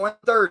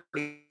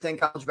 130 in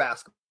college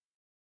basketball.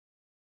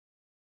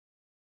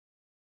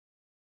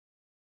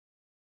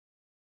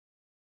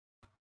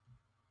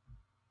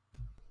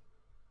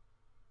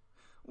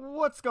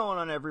 What's going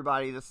on,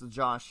 everybody? This is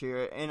Josh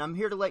here, and I'm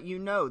here to let you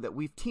know that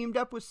we've teamed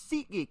up with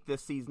SeatGeek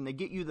this season to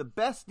get you the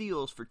best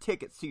deals for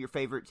tickets to your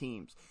favorite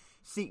teams.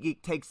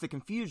 SeatGeek takes the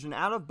confusion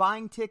out of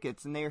buying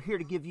tickets, and they are here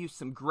to give you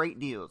some great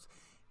deals.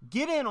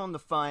 Get in on the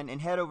fun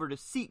and head over to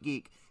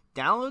SeatGeek,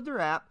 download their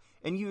app,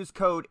 and use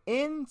code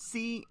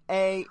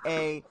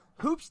NCAA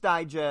Hoops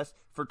Digest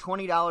for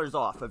 $20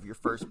 off of your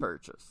first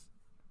purchase.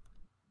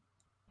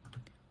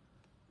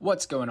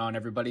 What's going on,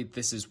 everybody?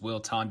 This is Will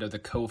Tondo, the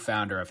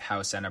co-founder of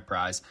House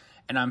Enterprise,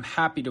 and I'm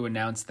happy to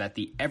announce that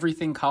the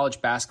Everything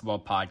College Basketball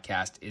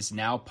podcast is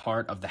now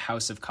part of the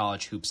House of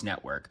College Hoops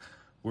Network.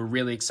 We're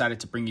really excited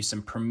to bring you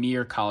some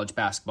premier college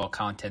basketball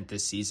content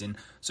this season,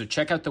 so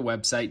check out the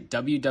website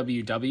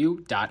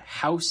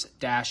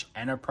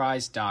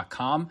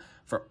www.house-enterprise.com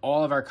for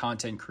all of our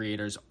content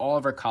creators, all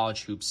of our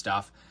college hoop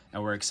stuff,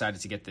 and we're excited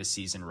to get this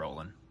season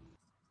rolling.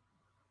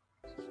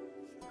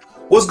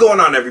 What's going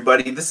on,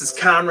 everybody? This is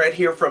Conrad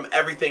here from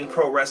Everything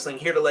Pro Wrestling,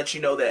 here to let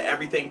you know that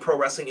Everything Pro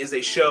Wrestling is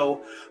a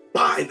show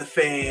by the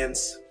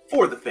fans,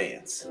 for the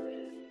fans.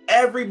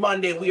 Every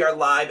Monday, we are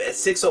live at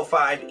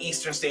 6:05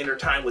 Eastern Standard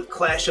Time with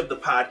Clash of the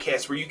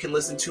Podcast, where you can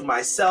listen to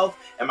myself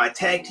and my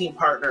tag team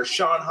partner,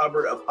 Sean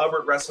Hubbard of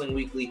Hubbard Wrestling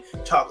Weekly,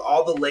 talk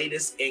all the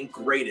latest and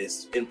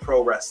greatest in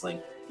pro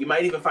wrestling. You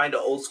might even find an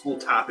old school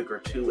topic or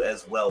two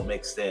as well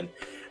mixed in.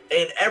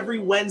 And every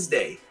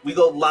Wednesday, we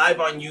go live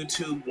on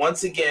YouTube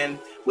once again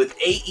with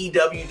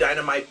AEW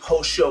Dynamite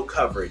post-show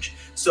coverage.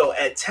 So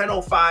at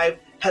 10:05,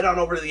 head on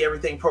over to the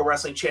Everything Pro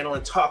Wrestling channel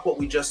and talk what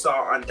we just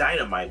saw on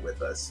Dynamite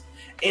with us.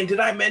 And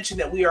did I mention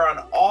that we are on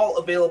all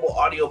available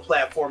audio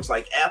platforms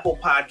like Apple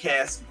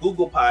Podcasts,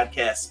 Google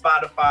Podcasts,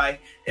 Spotify,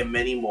 and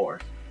many more.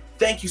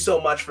 Thank you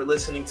so much for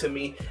listening to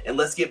me, and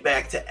let's get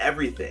back to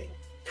everything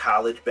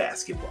college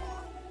basketball.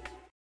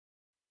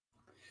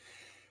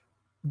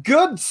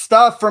 Good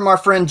stuff from our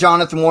friend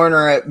Jonathan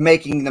Warner at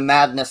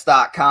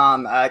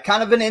MakingTheMadness.com.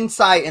 Kind of an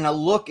insight and a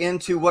look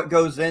into what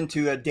goes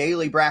into a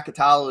daily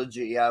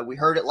bracketology. We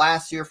heard it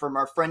last year from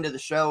our friend of the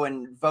show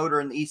and voter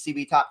in the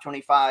ECB Top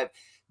 25,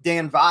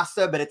 Dan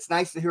Vasa, but it's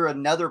nice to hear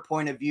another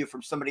point of view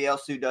from somebody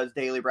else who does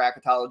daily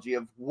bracketology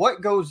of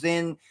what goes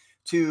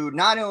into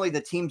not only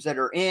the teams that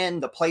are in,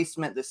 the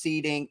placement, the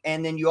seeding,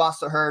 and then you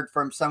also heard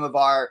from some of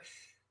our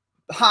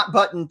hot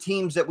button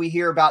teams that we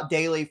hear about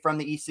daily from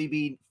the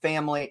ECB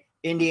family.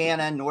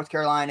 Indiana, North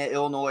Carolina,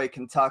 Illinois,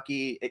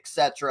 Kentucky,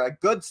 etc.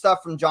 Good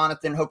stuff from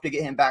Jonathan. Hope to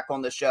get him back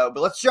on the show.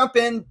 But let's jump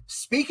in.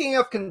 Speaking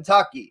of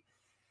Kentucky,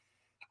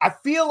 I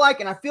feel like,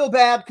 and I feel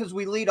bad because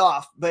we lead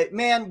off, but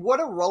man, what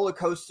a roller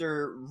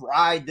coaster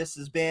ride this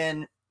has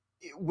been.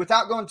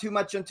 Without going too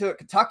much into it,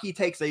 Kentucky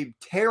takes a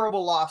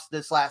terrible loss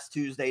this last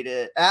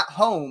Tuesday at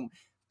home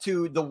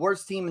to the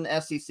worst team in the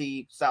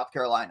SEC, South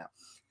Carolina.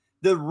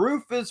 The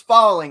roof is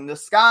falling. The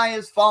sky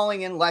is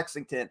falling in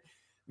Lexington.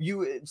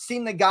 You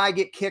seen the guy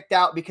get kicked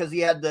out because he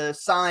had the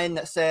sign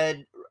that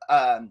said,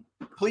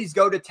 please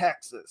go to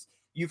Texas.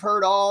 You've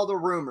heard all the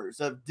rumors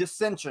of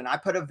dissension. I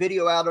put a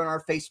video out on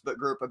our Facebook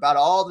group about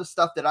all the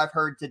stuff that I've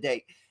heard to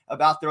date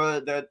about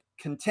the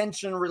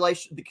contentious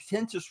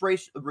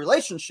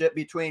relationship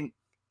between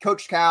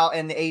Coach Cal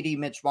and the AD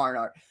Mitch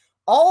Barnhart.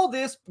 All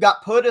this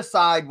got put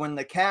aside when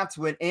the Cats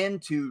went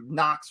into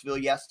Knoxville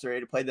yesterday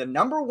to play the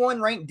number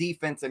 1 ranked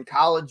defense in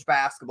college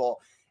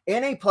basketball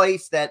in a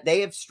place that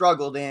they have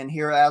struggled in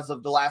here as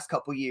of the last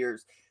couple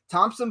years.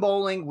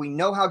 Thompson-Boling, we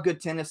know how good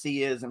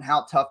Tennessee is and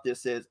how tough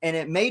this is. And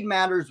it made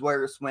matters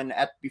worse when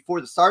before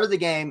the start of the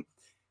game,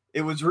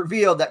 it was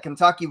revealed that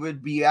Kentucky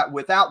would be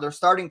without their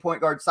starting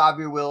point guard,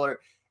 Xavier Wheeler,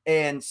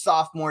 and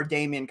sophomore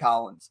Damian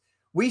Collins.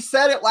 We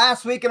said it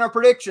last week in our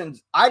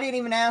predictions. I didn't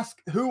even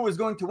ask who was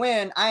going to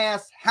win. I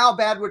asked how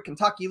bad would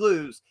Kentucky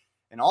lose?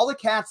 And all the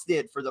Cats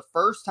did for the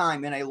first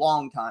time in a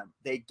long time,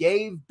 they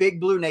gave Big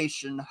Blue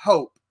Nation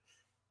hope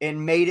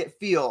and made it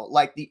feel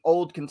like the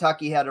old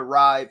Kentucky had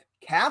arrived.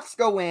 Cats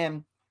go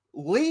in,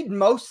 lead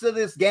most of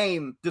this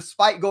game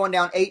despite going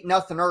down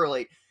 8-0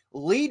 early,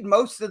 lead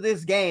most of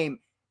this game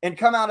and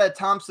come out of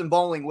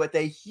Thompson-Boling with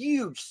a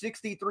huge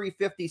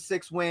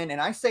 63-56 win. And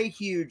I say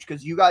huge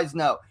because you guys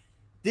know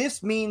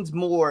this means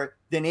more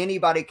than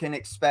anybody can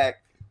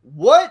expect.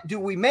 What do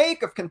we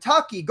make of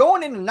Kentucky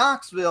going into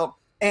Knoxville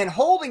and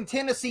holding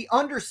Tennessee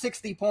under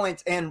 60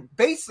 points and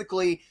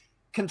basically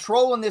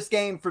controlling this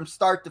game from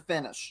start to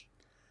finish?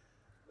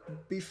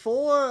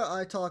 Before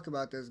I talk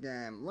about this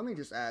game, let me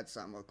just add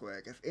something real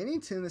quick. If any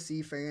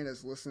Tennessee fan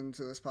is listening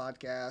to this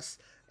podcast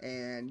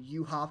and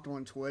you hopped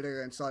on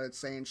Twitter and started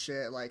saying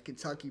shit like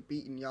Kentucky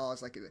beating y'all,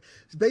 it's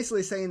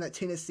basically saying that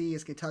Tennessee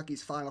is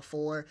Kentucky's Final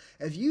Four.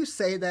 If you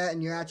say that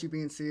and you're actually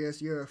being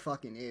serious, you're a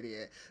fucking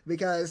idiot.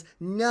 Because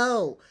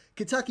no,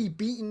 Kentucky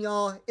beating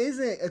y'all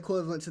isn't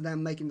equivalent to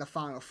them making the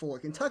Final Four.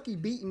 Kentucky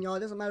beating y'all, it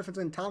doesn't matter if it's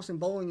in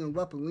Thompson-Boling or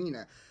Rupp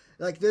Arena.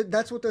 Like,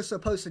 that's what they're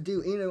supposed to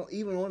do,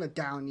 even on a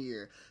down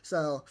year.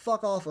 So,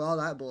 fuck off with all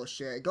that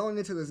bullshit. Going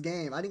into this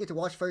game, I didn't get to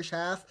watch first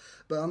half,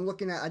 but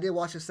I did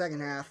watch the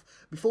second half.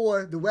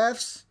 Before, the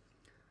refs,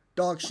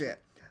 dog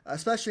shit.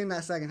 Especially in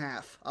that second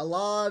half. A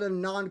lot of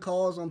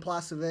non-calls on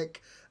Placevic.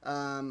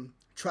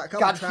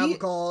 Travel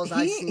calls.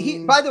 By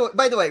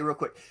the way, real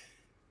quick.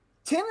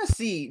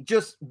 Tennessee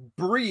just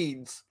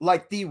breeds,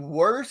 like, the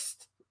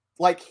worst,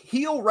 like,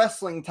 heel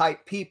wrestling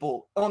type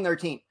people on their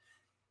team.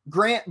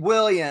 Grant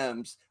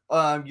Williams,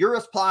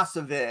 Uros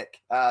Placevic,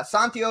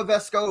 Santiago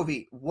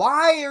Vescovi.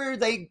 Why are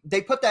they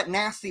put that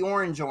nasty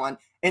orange on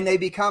and they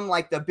become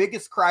like the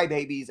biggest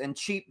crybabies and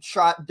cheap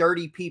shot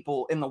dirty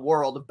people in the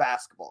world of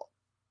basketball?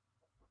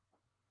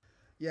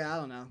 Yeah, I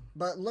don't know.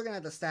 But looking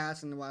at the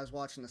stats and when I was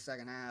watching the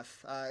second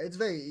half, it's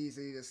very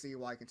easy to see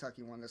why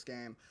Kentucky won this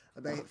game.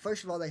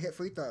 First of all, they hit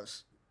free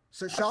throws.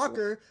 So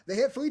shocker, they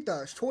hit free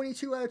throws.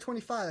 22 out of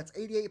 25. That's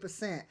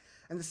 88%.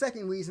 And the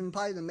second reason,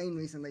 probably the main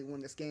reason they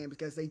won this game,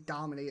 because they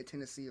dominated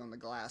Tennessee on the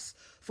glass.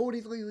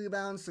 43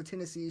 rebounds to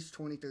Tennessee's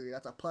 23.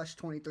 That's a plus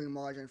 23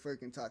 margin for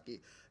Kentucky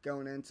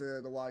going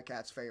into the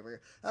Wildcats' favor.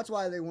 That's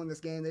why they won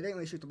this game. They didn't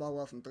really shoot the ball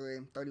well from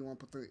three,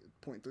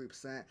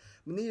 31.3%.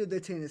 But neither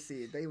did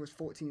Tennessee. They was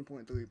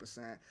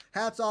 14.3%.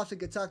 Hats off to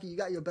Kentucky. You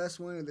got your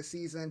best win of the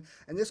season.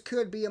 And this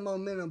could be a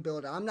momentum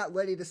builder. I'm not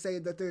ready to say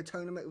that they're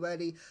tournament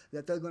ready,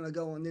 that they're going to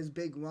go on this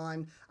big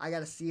run. I got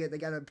to see it. They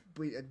got to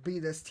be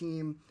this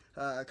team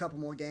a couple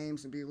more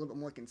games and be a little bit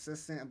more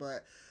consistent,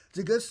 but it's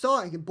a good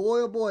start. And boy,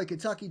 oh boy,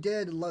 Kentucky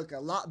did look a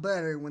lot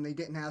better when they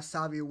didn't have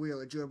Xavier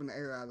Wheeler dribbling the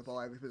air out of the ball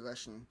every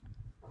possession.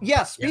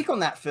 Yeah, speak on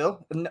that,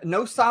 Phil.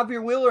 No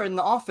Xavier Wheeler, and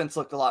the offense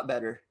looked a lot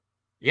better.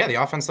 Yeah, the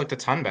offense looked a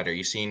ton better.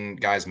 You've seen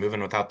guys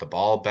moving without the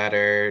ball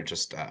better,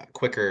 just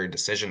quicker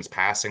decisions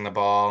passing the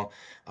ball.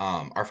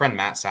 Our friend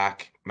Matt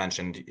Sack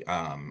mentioned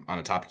on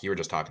a topic you were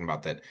just talking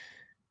about that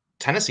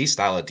Tennessee's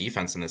style of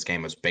defense in this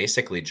game was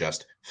basically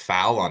just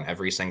foul on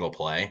every single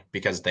play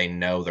because they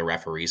know the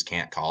referees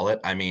can't call it.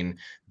 I mean,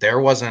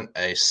 there wasn't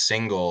a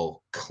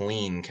single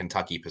clean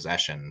Kentucky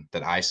possession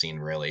that I seen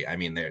really. I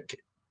mean,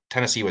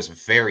 Tennessee was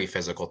very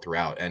physical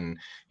throughout. And,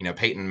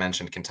 Peyton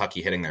mentioned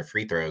Kentucky hitting their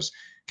free throws.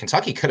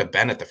 Kentucky could have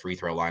been at the free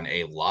throw line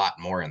a lot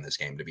more in this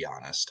game, to be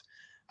honest.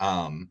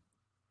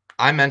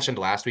 I mentioned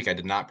last week I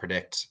did not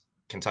predict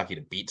Kentucky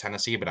to beat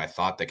Tennessee, but I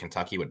thought that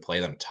Kentucky would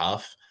play them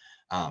tough.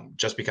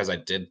 Just because I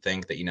did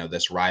think that,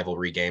 this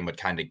rivalry game would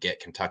kind of get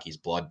Kentucky's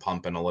blood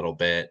pumping a little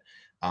bit.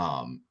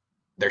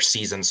 Their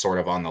season's sort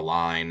of on the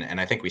line,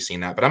 and I think we've seen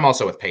that. But I'm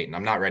also with Peyton.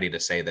 I'm not ready to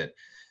say that,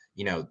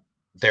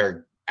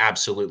 they're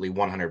absolutely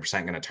 100%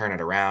 going to turn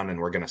it around and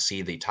we're going to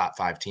see the top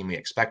 5 team we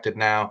expected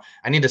now.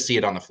 I need to see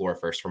it on the floor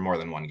first for more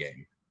than one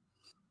game.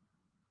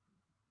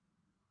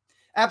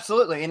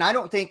 Absolutely. And I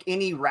don't think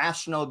any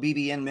rational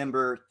BBN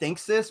member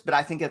thinks this, but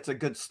I think it's a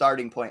good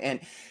starting point.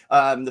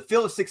 And the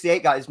Field of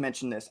 68 guys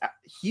mentioned this.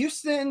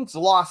 Houston's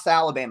lost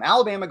Alabama.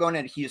 Alabama going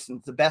into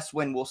Houston's the best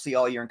win we'll see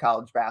all year in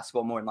college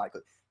basketball, more than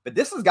likely. But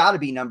this has got to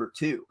be number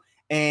 2.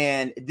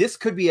 And this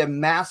could be a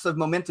massive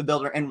momentum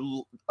builder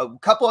and a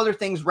couple other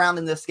things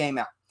rounding this game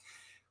out.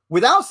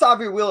 Without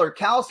Xavier Wheeler,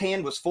 Cal's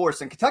hand was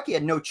forced, and Kentucky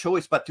had no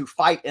choice but to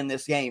fight in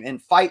this game, and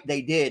fight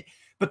they did.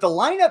 But the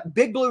lineup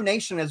Big Blue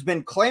Nation has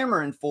been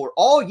clamoring for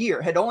all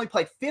year had only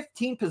played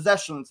 15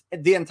 possessions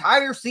the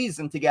entire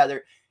season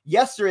together.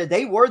 Yesterday,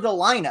 they were the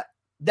lineup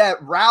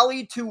that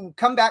rallied to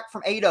come back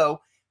from 8-0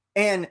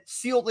 and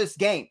seal this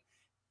game.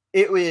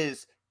 It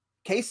was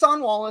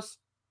Kason Wallace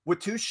with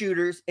 2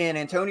 shooters and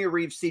Antonio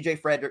Reeves, CJ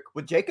Frederick,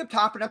 with Jacob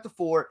Toppin at the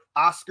 4,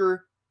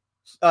 Oscar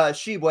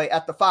Tshiebwe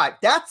at the 5.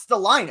 That's the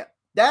lineup.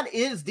 That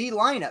is the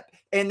lineup.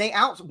 And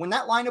when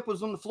that lineup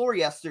was on the floor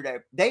yesterday,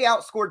 they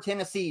outscored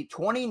Tennessee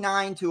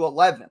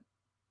 29-11.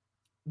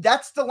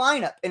 That's the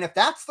lineup. And if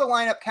that's the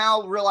lineup,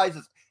 Cal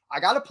realizes, I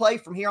got to play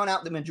from here on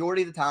out the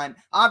majority of the time.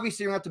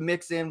 Obviously, you're going to have to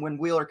mix in when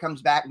Wheeler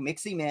comes back,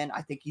 mix him in.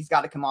 I think he's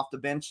got to come off the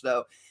bench,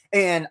 though.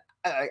 And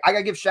I got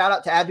to give shout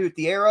out to Adu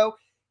Thiero.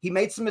 He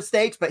made some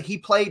mistakes, but he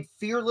played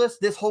fearless.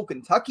 This whole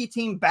Kentucky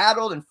team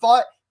battled and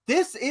fought.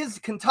 This is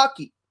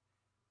Kentucky.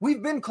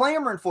 We've been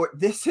clamoring for it.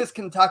 This is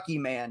Kentucky,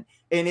 man.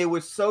 And it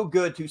was so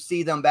good to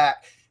see them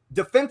back.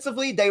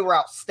 Defensively, they were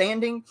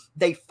outstanding.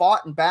 They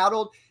fought and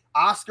battled.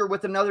 Oscar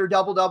with another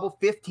double-double,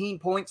 15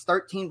 points,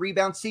 13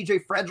 rebounds.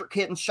 CJ Frederick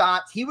hitting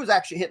shots. He was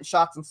actually hitting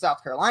shots in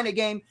South Carolina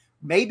game.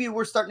 Maybe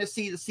we're starting to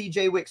see the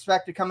CJ we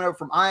expected coming over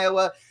from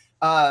Iowa.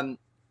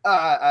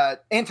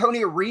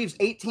 Antonio Reeves,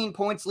 18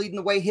 points, leading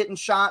the way, hitting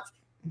shots.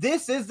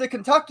 This is the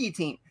Kentucky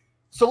team.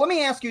 So let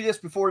me ask you this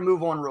before we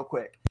move on real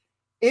quick.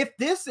 If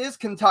this is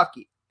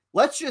Kentucky,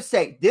 let's just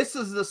say this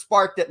is the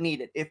spark that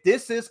needed. If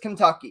this is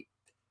Kentucky,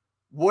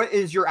 what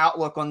is your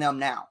outlook on them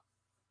now?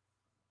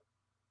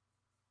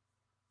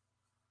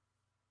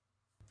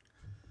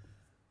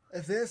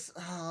 If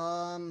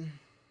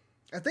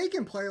they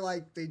can play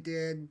like they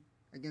did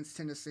against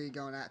Tennessee,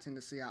 going at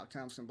Tennessee out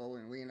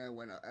Thompson-Boling Arena,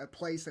 when a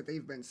place that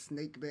they've been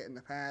snake bit in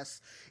the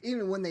past,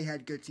 even when they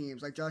had good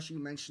teams. Like Josh, you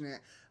mentioned it,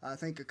 I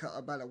think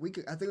about a week,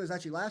 I think it was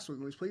actually last week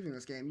when we was previewing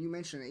this game, you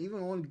mentioned it,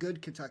 even on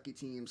good Kentucky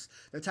teams,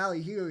 the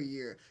Tally Hero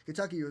year,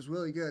 Kentucky was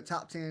really good,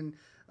 top 10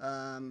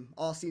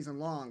 all season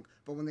long,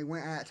 but when they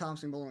went at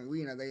Thompson-Boling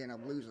Arena, they ended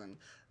up losing.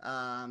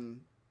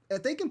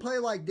 If they can play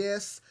like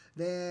this,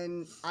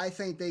 then I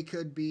think they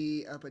could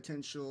be a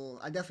potential.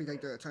 I definitely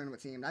think they're a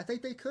tournament team. I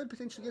think they could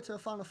potentially get to the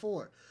Final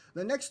Four.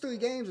 The next 3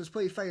 games is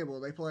pretty favorable.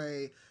 They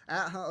play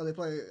at home. They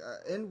play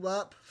in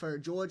Rupp for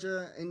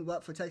Georgia, in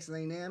Rupp for Texas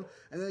A&M, and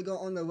then they go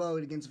on the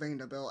road against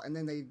Vanderbilt, and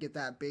then they get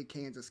that big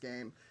Kansas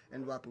game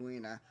in Rupp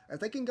Arena. If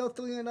they can go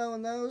 3-0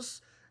 in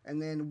those,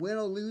 and then win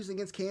or lose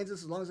against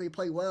Kansas as long as they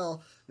play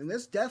well, then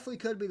this definitely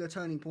could be the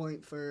turning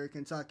point for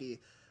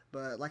Kentucky.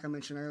 But like I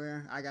mentioned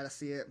earlier, I got to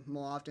see it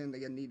more often.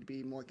 They need to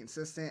be more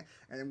consistent.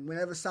 And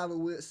whenever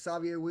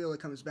Xavier Wheeler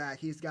comes back,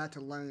 he's got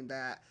to learn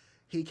that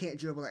he can't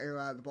dribble the air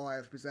out of the ball out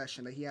of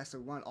possession, that he has to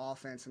run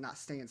offense and not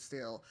stand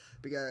still.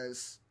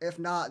 Because if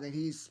not, then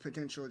he's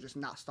potential just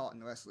not starting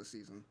the rest of the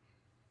season.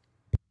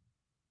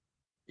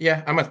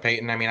 Yeah, I'm with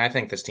Peyton. I mean, I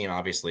think this team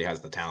obviously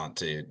has the talent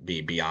to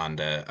be beyond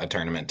a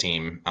tournament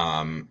team.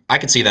 I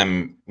could see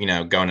them,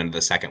 going into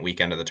the second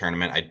weekend of the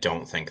tournament. I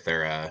don't think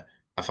they're a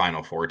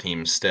Final Four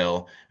team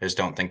still. I just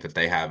don't think that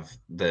they have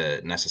the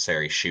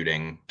necessary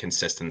shooting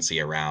consistency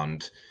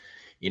around,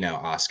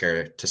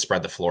 Oscar to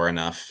spread the floor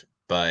enough.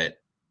 But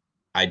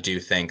I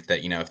do think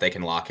that, if they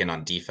can lock in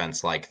on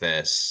defense like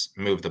this,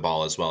 move the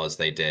ball as well as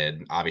they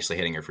did, obviously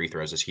hitting your free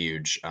throws is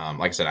huge.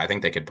 Like I said, I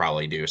think they could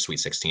probably do a Sweet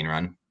 16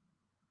 run.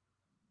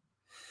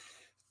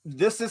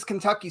 This is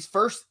Kentucky's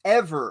first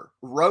ever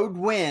road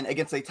win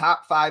against a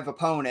top 5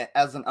 opponent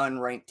as an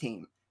unranked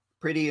team.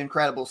 Pretty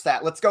incredible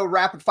stat. Let's go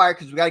rapid fire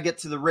because we got to get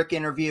to the Rick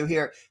interview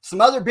here.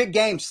 Some other big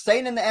games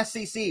staying in the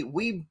SEC.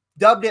 We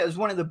dubbed it as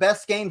one of the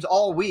best games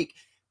all week.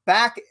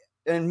 Back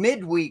in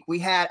midweek, we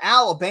had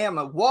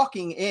Alabama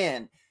walking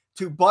in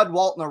to Bud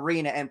Walton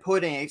Arena and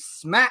putting a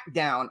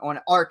smackdown on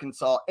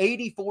Arkansas,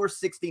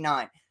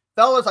 84-69.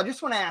 Fellas, I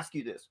just want to ask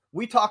you this.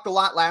 We talked a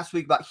lot last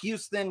week about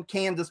Houston,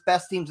 Kansas,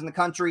 best teams in the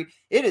country.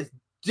 It is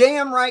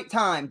damn right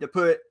time to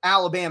put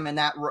Alabama in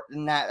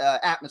that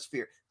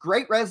atmosphere.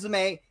 Great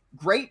resume.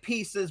 Great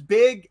pieces,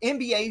 big,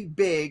 NBA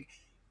big.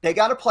 They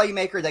got a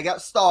playmaker. They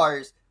got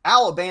stars.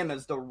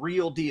 Alabama's the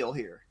real deal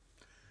here.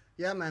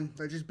 Yeah, man.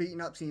 They're just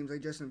beating up teams. They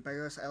just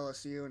embarrassed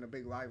LSU in a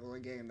big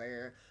rivalry game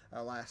there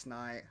last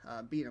night.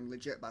 Beat them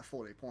legit by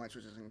 40 points,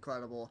 which is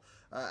incredible.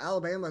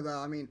 Alabama, though,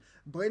 I mean,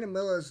 Braden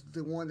Miller's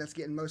the one that's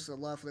getting most of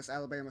the love for this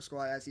Alabama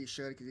squad, as he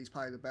should, because he's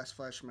probably the best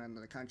freshman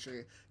in the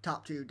country.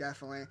 Top 2,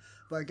 definitely.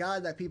 But a guy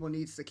that people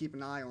need to keep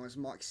an eye on is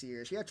Mark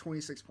Sears. He had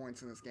 26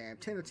 points in this game.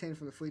 10 of 10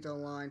 from the free throw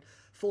line.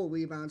 4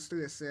 rebounds,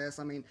 3 assists.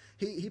 I mean,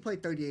 he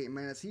played 38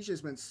 minutes. He's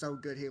just been so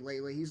good here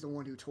lately. He's the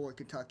one who tore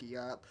Kentucky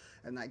up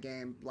in that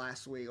game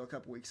last week or a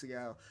couple weeks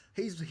ago.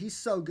 He's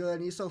so good,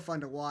 and he's so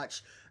fun to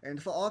watch.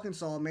 And for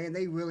Arkansas, man,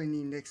 they really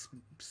need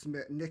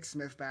Nick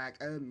Smith back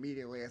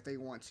immediately if they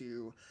want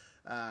to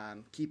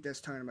keep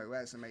this tournament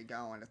resume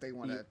going, if they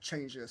want to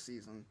change their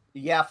season.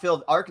 Yeah,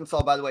 Phil,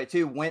 Arkansas, by the way,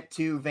 too, went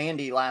to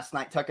Vandy last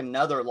night, took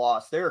another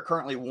loss. They're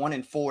currently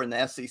 1-4 in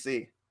the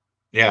SEC.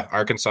 Yeah,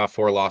 Arkansas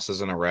 4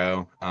 losses in a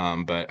row.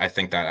 But I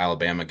think that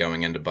Alabama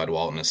going into Bud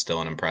Walton is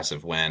still an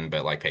impressive win.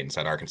 But like Peyton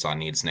said, Arkansas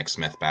needs Nick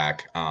Smith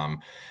back.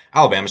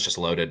 Alabama's just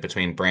loaded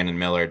between Brandon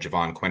Miller,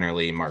 Javon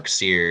Quinterly, Mark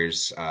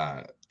Sears,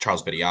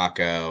 Charles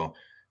Bediako,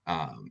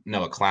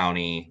 Noah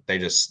Clowney.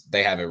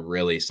 They have a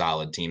really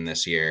solid team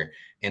this year,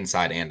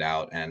 inside and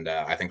out. And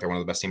I think they're one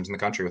of the best teams in the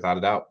country, without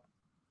a doubt.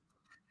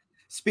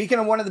 Speaking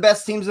of one of the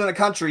best teams in the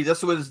country,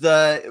 this was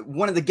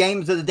one of the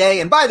games of the day.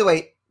 And by the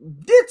way,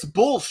 it's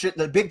bullshit.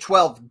 The Big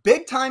 12,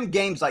 big time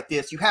games like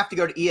this, you have to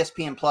go to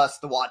ESPN Plus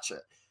to watch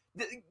it.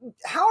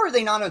 How are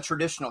they not on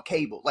traditional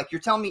cable? Like, you're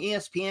telling me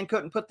ESPN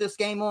couldn't put this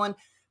game on?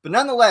 But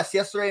nonetheless,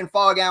 yesterday in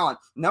Fog Allen,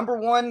 number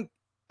 1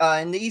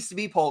 in the East to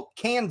be poll,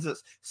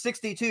 Kansas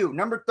 62,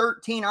 number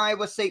 13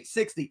 Iowa State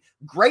 60.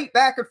 Great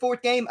back and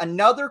forth game.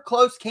 Another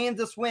close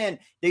Kansas win.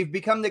 They've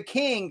become the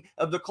king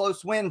of the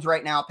close wins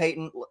right now.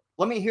 Peyton,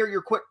 let me hear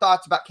your quick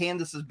thoughts about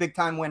Kansas's big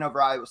time win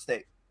over Iowa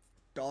State.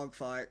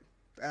 Dogfight.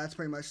 That's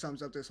pretty much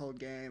sums up this whole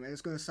game, and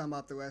it's going to sum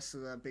up the rest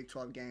of the Big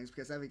 12 games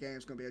because every game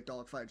is going to be a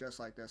dogfight just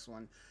like this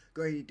one.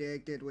 Grady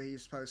Dick did what he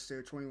was supposed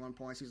to, 21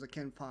 points. He was a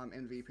Ken Palm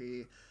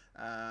MVP.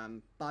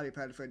 Bobby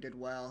Pettiford did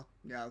well.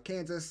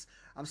 Kansas,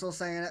 I'm still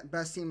saying it,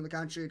 best team in the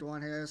country.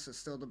 Dwan Harris is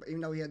still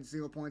even though he had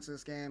 0 points in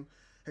this game,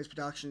 his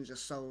production is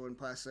just so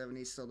impressive, and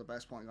he's still the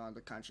best point guard in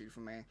the country for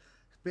me.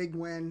 Big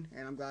win,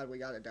 and I'm glad we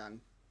got it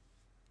done.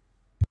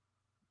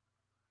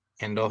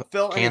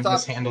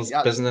 Kansas handles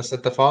business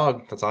at the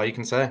Phog. That's all you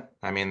can say.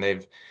 I mean,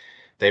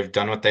 they've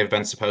done what they've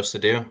been supposed to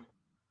do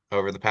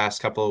over the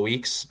past couple of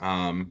weeks.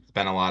 It's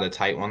been a lot of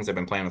tight ones. They've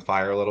been playing with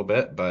fire a little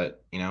bit,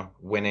 but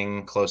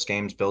winning close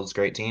games builds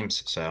great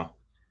teams. So,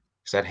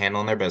 said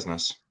handling their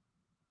business.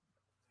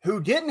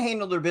 Who didn't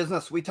handle their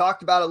business? We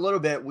talked about it a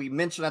little bit. We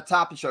mentioned at the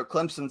top of the show,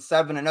 Clemson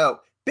 7-0,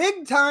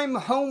 big time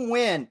home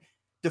win,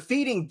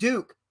 defeating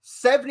Duke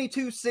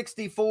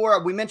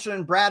 72-64. We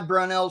mentioned Brad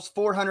Brownell's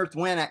 400th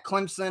win at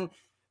Clemson.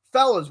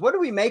 Fellas, what do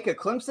we make of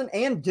Clemson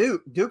and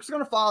Duke? Duke's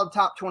going to follow the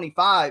top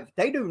 25.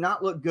 They do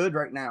not look good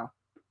right now.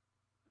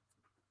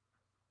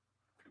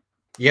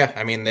 Yeah,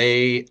 I mean,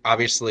 they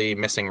obviously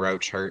missing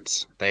Roach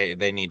hurts. They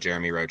need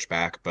Jeremy Roach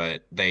back,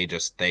 but they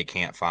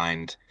can't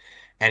find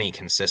any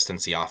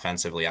consistency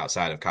offensively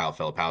outside of Kyle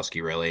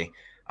Filipowski, really.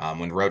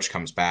 When Roach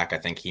comes back, I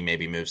think he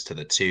maybe moves to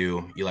the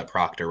 2. You let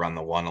Proctor run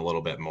the 1 a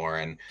little bit more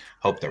and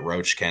hope that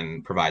Roach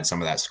can provide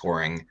some of that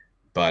scoring.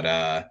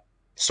 But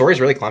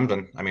story's really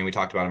Clemson. I mean, we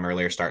talked about him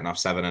earlier, starting off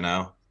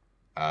 7-0.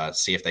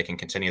 See if they can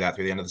continue that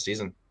through the end of the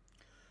season.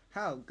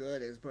 How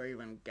good is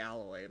Braven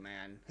Galloway,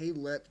 man? He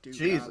lit Duke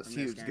Jesus, up in he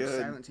this was game. good.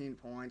 17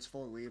 points,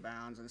 4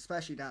 rebounds, and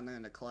especially down there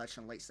in the clutch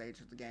and late stage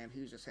of the game, he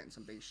was just hitting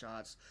some big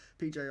shots.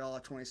 PJ All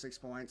at 26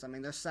 points. I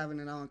mean, they're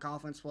 7-0 in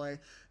conference play.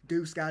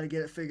 Duke's got to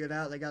get it figured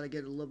out. They got to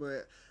get a little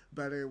bit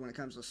better when it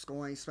comes to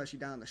scoring, especially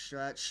down the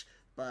stretch.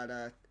 But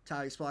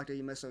Tyrese Proctor,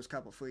 you missed those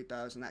couple free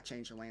throws, and that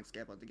changed the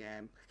landscape of the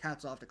game.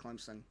 Hats off to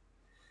Clemson.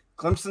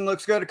 Clemson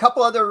looks good. A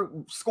couple other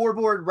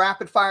scoreboard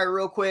rapid fire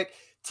real quick.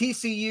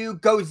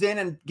 TCU goes in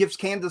and gives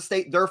Kansas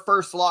State their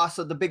first loss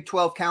of the Big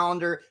 12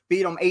 calendar,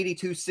 beat them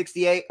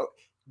 82-68.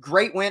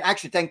 Great win. I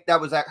actually think that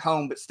was at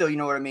home, but still, you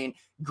know what I mean.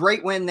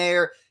 Great win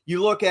there.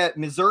 You look at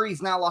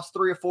Missouri's now lost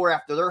 3 or 4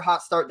 after their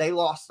hot start. They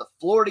lost to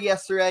Florida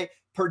yesterday.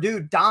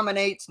 Purdue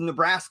dominates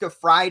Nebraska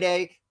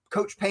Friday.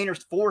 Coach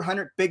Painter's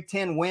 400th Big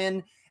Ten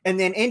win. And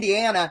then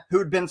Indiana, who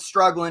had been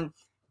struggling,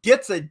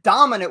 gets a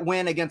dominant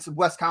win against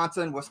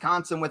Wisconsin.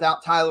 Wisconsin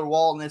without Tyler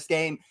Wall in this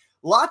game.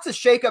 Lots of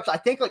shakeups. I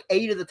think like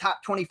 8 of the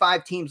top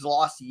 25 teams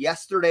lost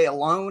yesterday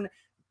alone.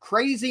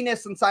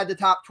 Craziness inside the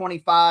top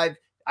 25.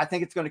 I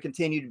think it's going to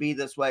continue to be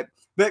this way.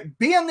 But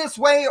being this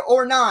way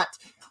or not,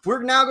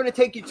 we're now going to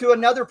take you to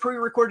another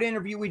pre-recorded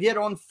interview we did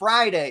on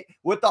Friday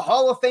with the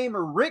Hall of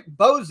Famer Rick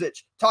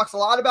Bozich. Talks a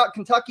lot about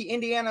Kentucky,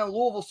 Indiana, and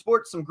Louisville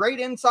sports. Some great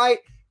insight.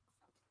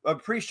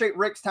 Appreciate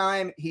Rick's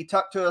time. He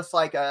talked to us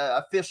like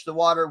a fish to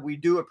water. We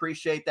do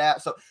appreciate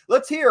that. So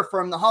let's hear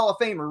from the Hall of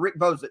Famer Rick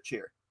Bozich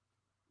here.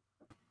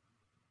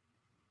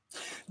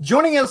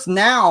 Joining us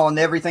now on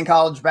the Everything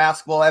College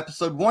Basketball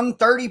episode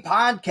 130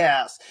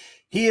 podcast.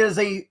 He is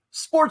a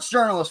sports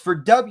journalist for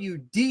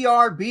WDRB.com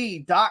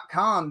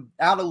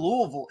out of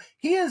Louisville.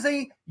 He is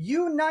a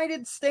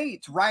United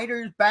States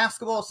Writers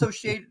Basketball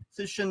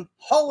Association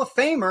Hall of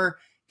Famer.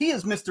 He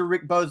is Mr.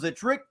 Rick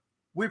Bozich. Rick,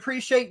 we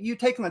appreciate you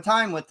taking the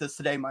time with us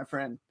today, my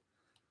friend.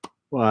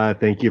 Well,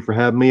 thank you for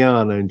having me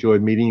on. I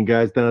enjoyed meeting you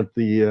guys down at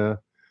the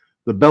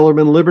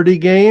Bellarmine Liberty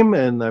game,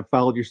 and I've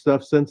followed your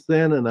stuff since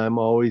then, and I'm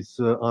always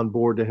on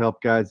board to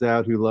help guys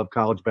out who love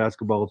college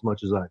basketball as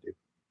much as I do.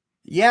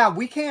 Yeah,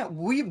 we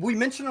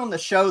mentioned on the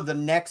show the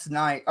next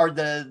night, or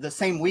the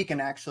same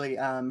weekend actually,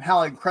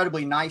 how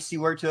incredibly nice you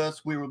were to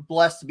us. We were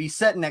blessed to be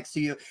sitting next to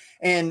you,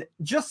 and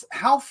just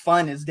how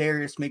fun is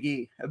Darius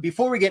McGee.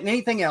 Before we get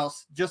anything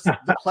else, just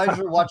the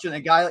pleasure of watching a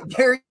guy like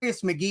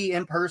Darius McGee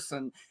in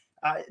person,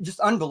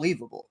 just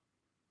unbelievable.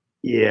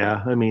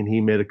 Yeah, I mean, he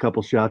made a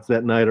couple shots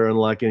that night are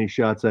unlike any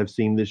shots I've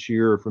seen this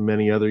year or from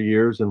many other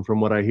years. And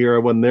from what I hear, I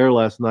wasn't there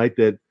last night,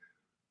 that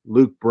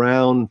Luke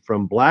Brown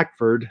from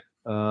Blackford,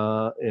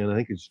 and I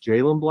think it's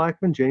James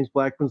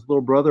Blackman's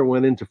little brother,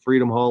 went into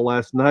Freedom Hall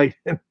last night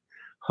and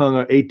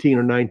hung 18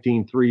 or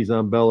 19 threes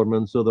on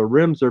Bellarmine. So the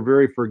rims are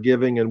very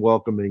forgiving and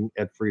welcoming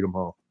at Freedom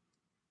Hall.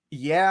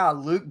 Yeah,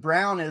 Luke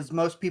Brown, as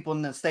most people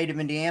in the state of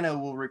Indiana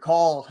will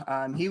recall,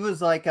 he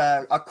was like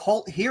a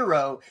cult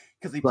hero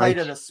because he played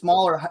at a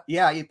smaller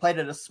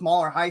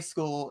high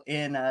school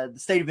in the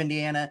state of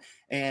Indiana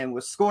and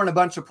was scoring a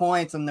bunch of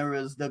points. And there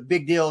was the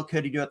big deal: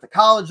 could he do it at the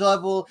college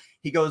level?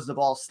 He goes to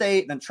Ball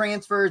State and then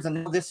transfers,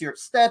 and this year at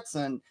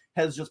Stetson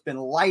has just been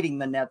lighting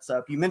the nets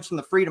up. You mentioned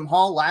the Freedom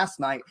Hall last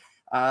night.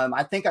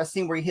 I think I've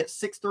seen where he hit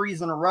 6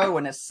 threes in a row,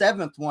 and his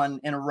 7th one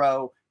in a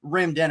row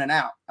rimmed in and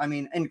out. I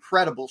mean,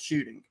 incredible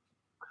shooting.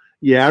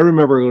 Yeah, I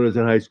remember when I was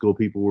in high school,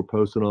 people were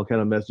posting all kind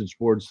of message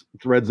boards,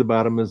 threads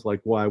about him, as like,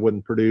 why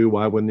wouldn't Purdue,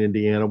 why wouldn't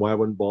Indiana, why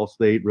wouldn't Ball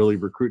State really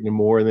recruiting him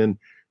more? And then,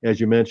 as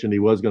you mentioned, he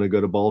was going to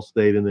go to Ball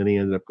State, and then he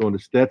ended up going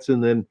to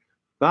Stetson. Then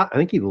I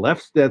think he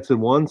left Stetson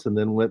once and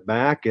then went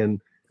back.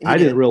 And I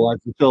didn't realize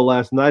until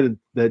last night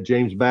that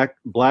James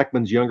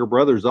Blackman's younger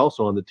brother is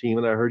also on the team,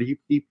 and I heard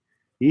he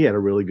had a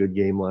really good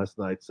game last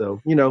night. So,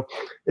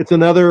 it's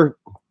another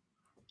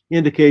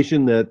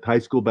indication that high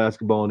school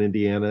basketball in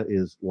Indiana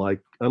is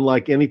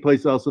unlike any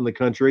place else in the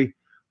country,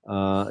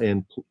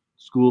 and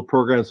school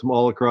programs from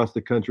all across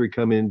the country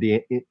come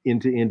into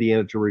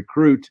Indiana to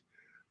recruit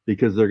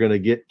because they're going to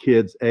get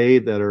kids, A,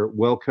 that are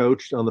well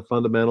coached on the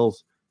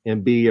fundamentals,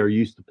 and B, are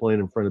used to playing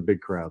in front of big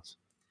crowds.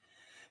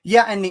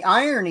 Yeah, and the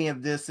irony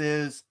of this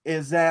is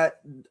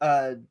that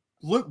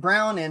Luke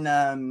Brown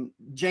and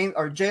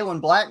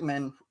Jalen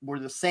Blackman were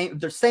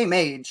they're same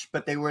age,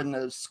 but they were in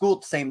the school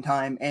at the same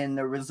time, and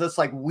there was this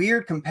like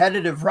weird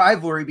competitive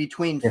rivalry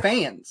between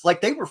fans.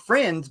 Like they were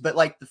friends, but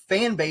like the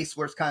fan base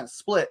was kind of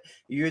split.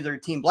 You're either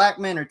Team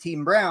Blackman or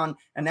Team Brown,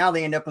 and now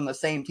they end up on the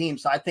same team.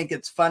 So I think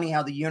it's funny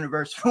how the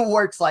universe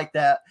works like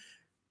that.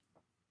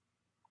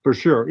 For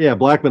sure. Yeah,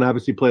 Blackman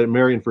obviously played at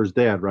Marion for his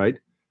dad, right?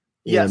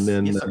 Yes. And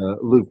then yes,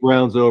 Luke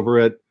Brown's over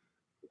at,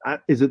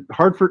 is it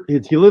Hartford?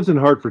 He lives in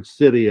Hartford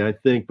City, I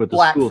think, but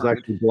the school is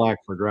actually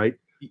Blackford, right?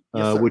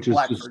 Yes, which is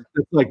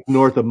it's like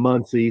north of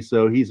Muncie.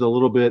 So he's a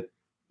little bit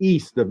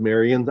east of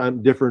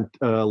Marion. Different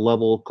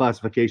level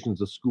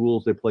classifications of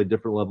schools. They play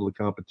different level of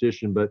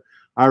competition. But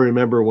I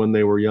remember when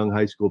they were young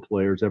high school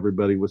players,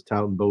 everybody was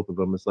touting both of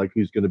them. It's like,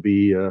 who's going to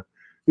be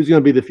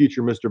the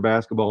future Mr.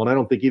 Basketball? And I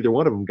don't think either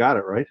one of them got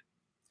it, right?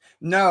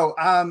 No,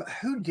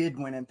 who did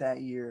win it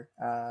that year?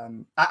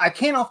 I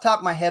can't off the top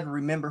of my head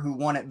remember who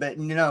won it, but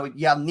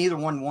neither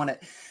one won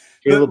it.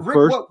 Caleb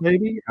first,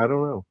 maybe? I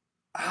don't know.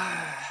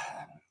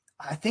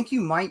 I think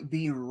you might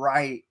be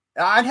right.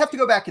 I'd have to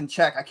go back and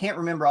check. I can't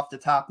remember off the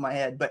top of my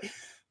head, but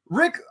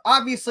Rick,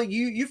 obviously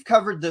you've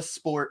covered this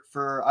sport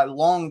for a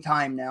long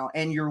time now,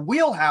 and your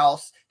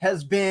wheelhouse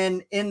has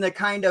been in the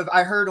kind of,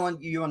 I heard on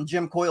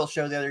Jim Coyle's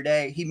show the other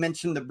day, he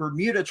mentioned the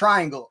Bermuda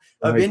Triangle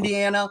of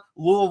Indiana,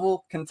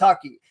 Louisville,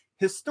 Kentucky.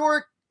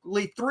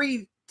 Historically,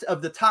 three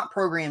of the top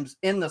programs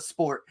in the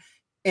sport.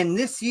 And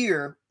this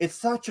year, it's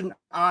such an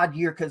odd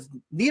year because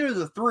neither of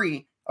the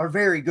three are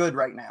very good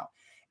right now.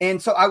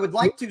 And so I would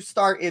like to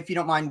start, if you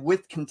don't mind,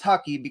 with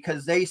Kentucky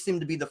because they seem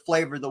to be the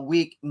flavor of the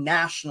week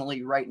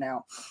nationally right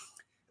now.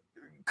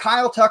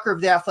 Kyle Tucker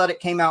of The Athletic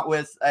came out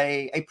with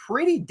a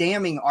pretty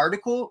damning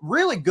article,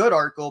 really good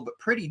article, but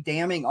pretty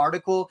damning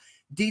article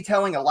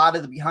detailing a lot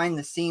of the behind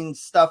the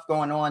scenes stuff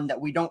going on that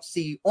we don't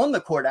see on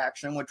the court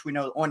action, which we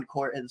know on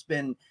court has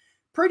been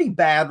pretty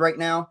bad right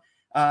now.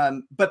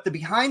 But the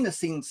behind the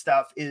scenes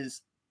stuff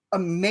is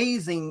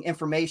amazing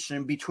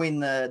information between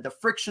the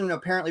friction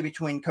apparently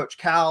between Coach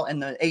Cal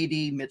and the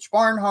AD Mitch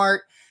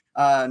Barnhart,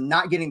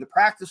 not getting the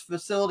practice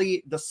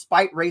facility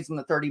despite raising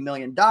the $30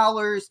 million.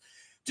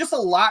 Just a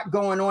lot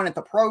going on at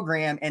the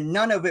program and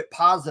none of it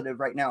positive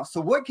right now. So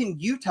what can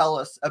you tell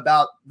us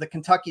about the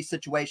Kentucky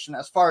situation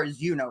as far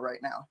as you know right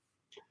now?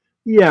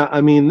 Yeah, I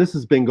mean, this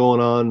has been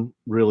going on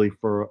really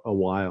for a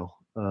while,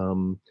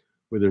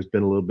 where there's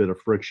been a little bit of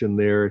friction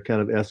there. It kind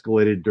of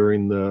escalated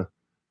during the,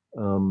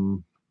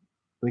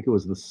 I think it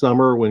was the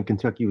summer when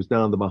Kentucky was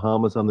down in the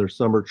Bahamas on their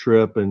summer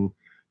trip, and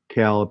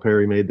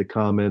Calipari made the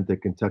comment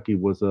that Kentucky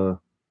was a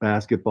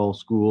basketball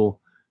school.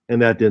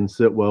 And that didn't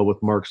sit well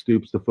with Mark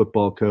Stoops, the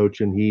football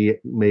coach, and he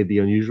made the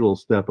unusual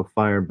step of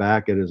firing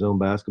back at his own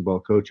basketball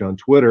coach on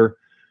Twitter.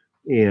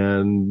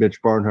 And Mitch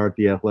Barnhart,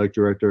 the athletic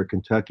director of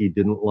Kentucky,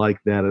 didn't like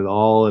that at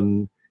all.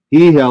 And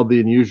he held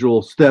the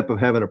unusual step of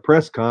having a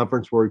press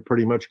conference where he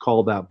pretty much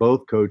called out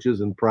both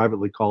coaches and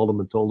privately called them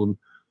and told them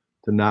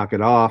to knock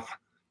it off.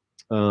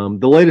 The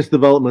latest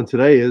development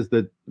today is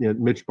that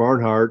Mitch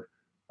Barnhart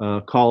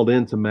called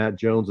into Matt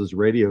Jones's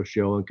radio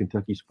show on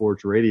Kentucky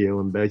Sports Radio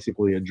and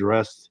basically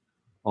addressed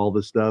all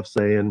this stuff,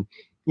 saying,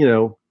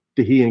 do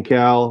he and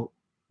Cal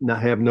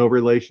not have no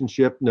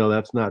relationship? No,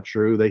 that's not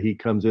true. That he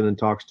comes in and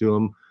talks to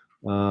him,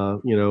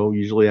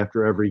 usually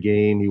after every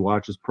game. He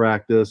watches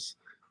practice.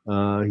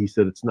 He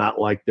said it's not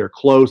like they're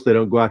close. They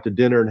don't go out to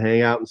dinner and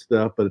hang out and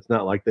stuff, but it's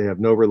not like they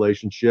have no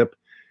relationship.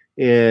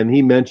 And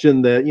he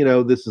mentioned that,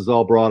 this is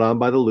all brought on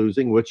by the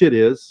losing, which it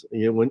is.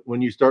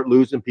 When you start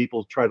losing,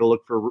 people try to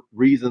look for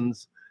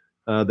reasons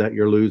that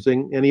you're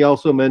losing. And he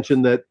also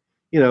mentioned that,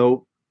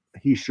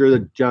 he's sure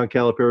that John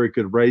Calipari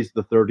could raise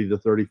the 30 to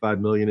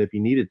 35 million if he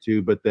needed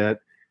to, but that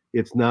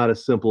it's not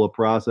as simple a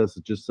process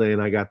as just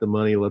saying, I got the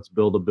money, let's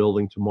build a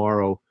building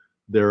tomorrow.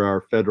 There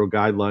are federal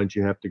guidelines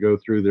you have to go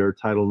through. There are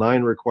Title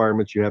IX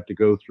requirements you have to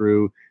go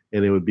through,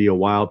 and it would be a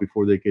while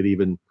before they could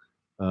even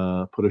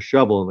put a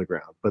shovel in the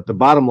ground. But the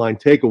bottom line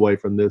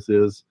takeaway from this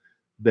is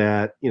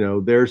that,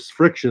 there's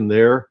friction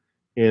there,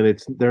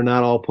 and they're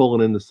not all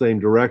pulling in the same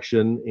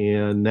direction.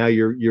 And now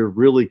you're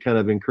really kind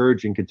of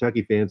encouraging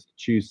Kentucky fans to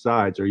choose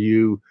sides. Are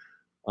you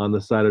on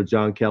the side of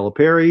John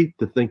Calipari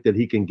to think that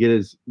he can get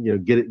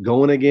it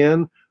going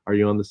again? Are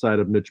you on the side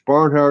of Mitch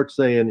Barnhart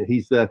saying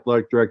he's the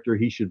athletic director,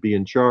 he should be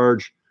in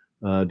charge?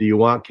 Do you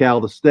want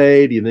Cal to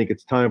stay? Do you think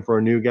it's time for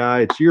a new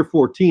guy? It's year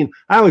 14.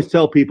 I always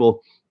tell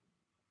people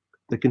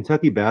the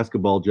Kentucky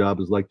basketball job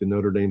is like the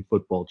Notre Dame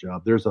football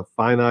job. There's a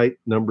finite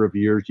number of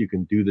years you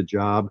can do the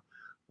job.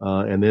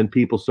 And then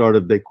people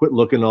they quit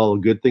looking at all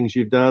the good things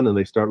you've done, and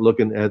they start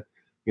looking at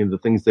the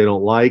things they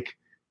don't like.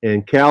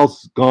 And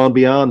Cal's gone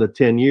beyond the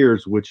 10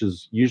 years, which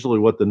is usually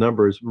what the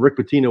number is. Rick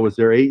Pitino was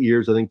there 8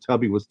 years. I think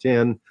Tubby was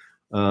 10.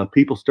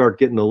 People start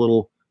getting a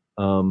little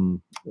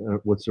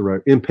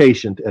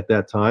impatient at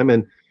that time,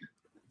 and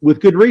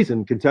with good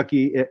reason.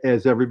 Kentucky,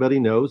 as everybody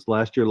knows,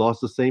 last year lost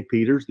to St.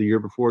 Peter's. The year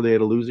before they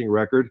had a losing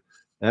record.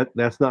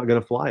 That's not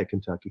going to fly at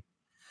Kentucky.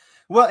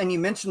 Well, and you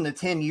mentioned the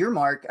 10-year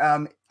mark.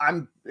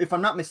 If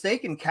I'm not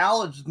mistaken,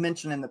 Cal has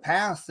mentioned in the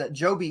past that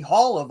Joe B.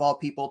 Hall, of all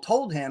people,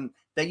 told him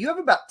that you have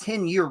about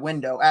 10-year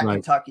window at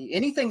Kentucky.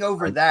 Anything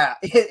over that,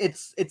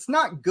 it's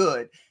not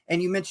good.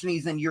 And you mentioned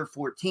he's in year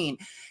 14.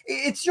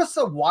 It's just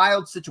a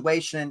wild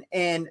situation.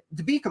 And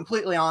to be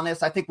completely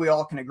honest, I think we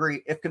all can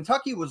agree, if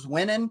Kentucky was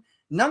winning,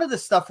 none of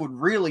this stuff would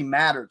really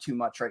matter too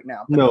much right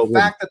now. But the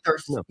fact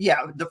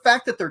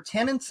that they're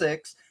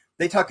 10-6,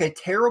 they took a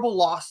terrible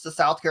loss to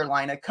South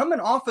Carolina, coming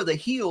off of the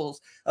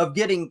heels of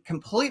getting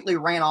completely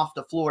ran off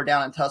the floor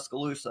down in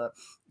Tuscaloosa.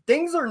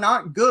 Things are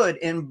not good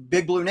in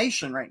Big Blue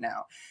Nation right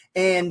now.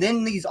 And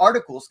then these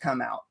articles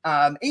come out,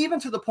 even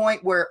to the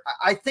point where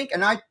I think,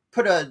 and I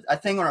put a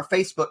thing on our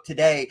Facebook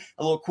today,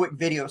 a little quick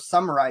video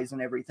summarizing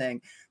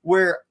everything,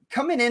 where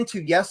coming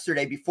into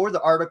yesterday before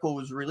the article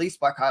was released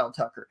by Kyle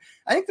Tucker,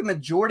 I think the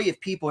majority of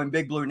people in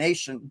Big Blue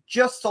Nation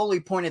just solely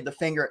pointed the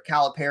finger at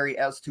Calipari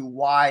as to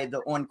why the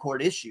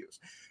on-court issues.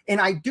 And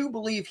I do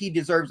believe he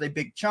deserves a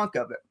big chunk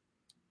of it.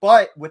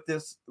 But with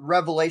this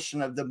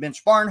revelation of the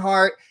Mitch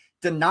Barnhart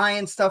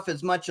denying stuff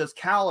as much as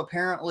Cal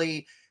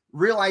apparently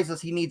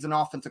realizes he needs an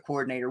offensive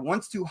coordinator,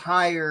 wants to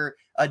hire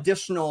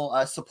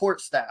additional support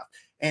staff.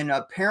 And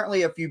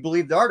apparently, if you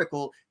believe the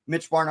article,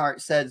 Mitch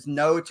Barnhart says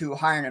no to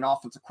hiring an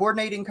offensive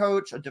coordinating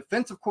coach, a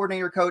defensive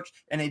coordinator coach,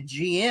 and a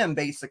GM,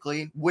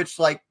 basically, which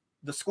like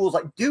the schools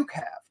like Duke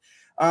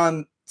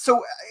have.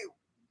 So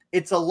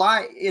it's a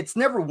lie. It's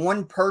never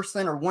one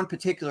person or one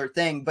particular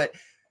thing. But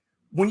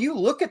when you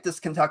look at this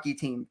Kentucky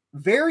team,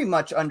 very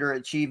much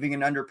underachieving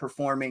and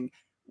underperforming,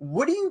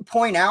 what do you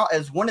point out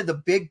as one of the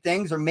big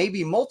things, or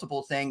maybe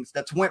multiple things,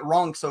 that's went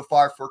wrong so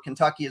far for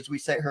Kentucky as we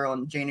sit here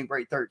on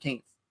January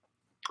 13th?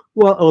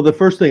 Well, the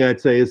first thing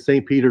I'd say is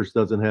St. Peter's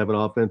doesn't have an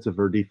offensive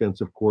or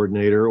defensive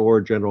coordinator or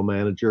a general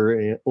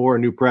manager or a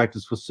new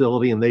practice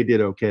facility, and they did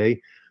okay.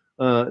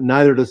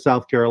 Neither does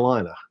South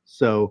Carolina.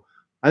 So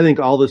I think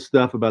all this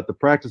stuff about the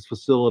practice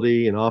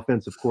facility and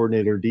offensive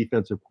coordinator,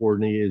 defensive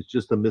coordinator is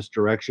just a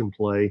misdirection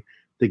play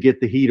to get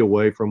the heat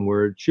away from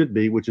where it should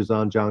be, which is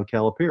on John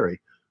Calipari.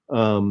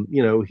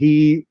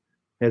 He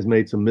has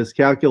made some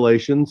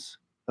miscalculations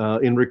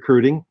in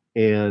recruiting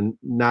and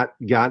not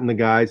gotten the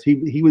guys.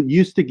 He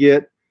used to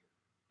get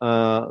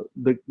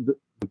the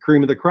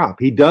cream of the crop.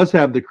 He does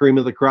have the cream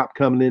of the crop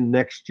coming in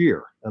next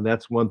year, and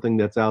that's one thing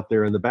that's out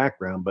there in the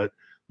background. But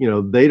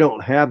they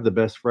don't have the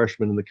best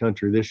freshman in the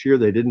country this year.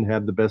 They didn't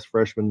have the best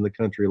freshman in the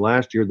country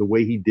last year the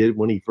way he did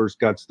when he first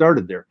got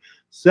started there.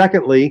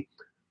 Secondly,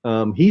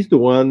 he's the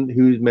one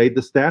who's made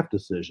the staff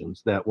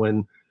decisions that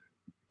when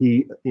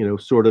he,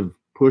 sort of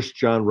pushed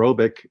John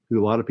Robick,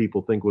 who a lot of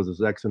people think was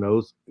his X and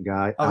O's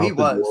guy. Oh, he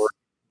was. Door.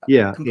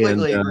 Yeah.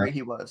 Completely agree.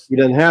 He was. He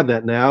doesn't have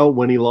that now.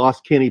 When he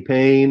lost Kenny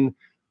Payne,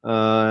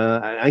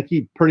 I think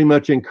he pretty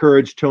much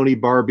encouraged Tony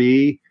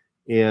Barbee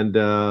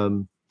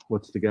and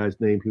what's the guy's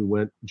name who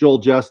went? Joel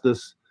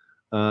Justice.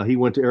 He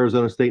went to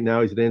Arizona State.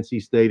 Now he's at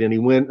NC State, and he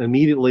went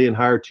immediately and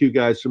hired two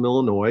guys from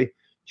Illinois,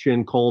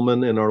 Chin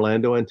Coleman and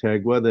Orlando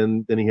Antigua.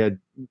 Then he had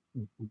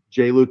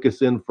Jay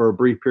Lucas in for a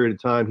brief period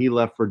of time. He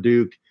left for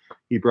Duke.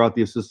 He brought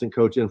the assistant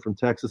coach in from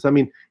Texas. I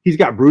mean, he's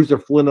got Bruiser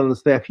Flynn on the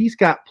staff. He's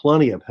got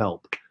plenty of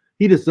help.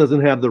 He just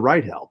doesn't have the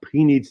right help.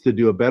 He needs to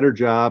do a better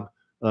job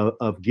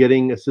of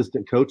getting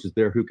assistant coaches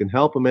there who can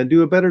help him and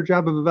do a better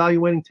job of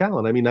evaluating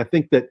talent. I mean, I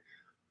think that,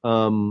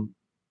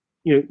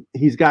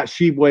 he's got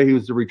Sheboy,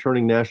 who's the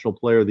returning National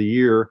Player of the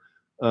Year.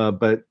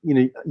 But,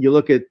 you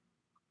look at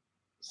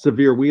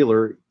Severe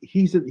Wheeler,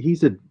 he's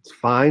a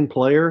fine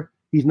player.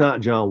 He's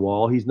not John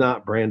Wall. He's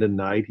not Brandon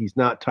Knight. He's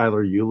not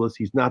Tyler Ulis.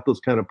 He's not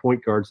those kind of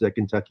point guards that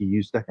Kentucky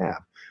used to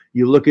have.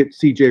 You look at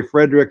C.J.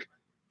 Frederick.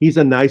 He's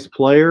a nice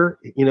player.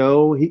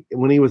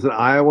 When he was at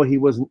Iowa, he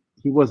wasn't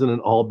an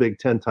all Big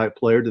Ten type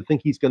player. To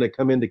think he's going to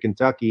come into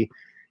Kentucky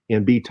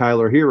and be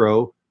Tyler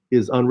Hero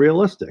is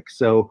unrealistic.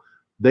 So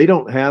they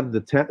don't have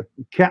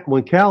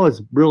when Cal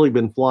has really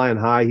been flying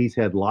high, he's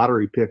had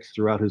lottery picks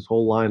throughout his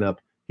whole lineup.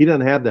 He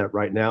doesn't have that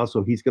right now,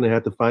 so he's going to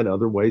have to find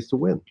other ways to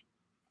win.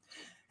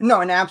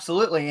 No, and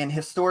absolutely. And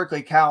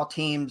historically, Cal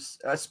teams,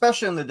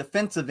 especially on the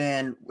defensive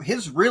end,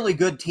 his really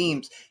good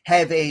teams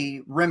have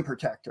a rim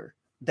protector.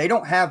 They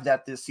don't have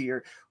that this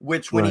year,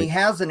 which when he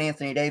has an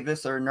Anthony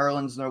Davis or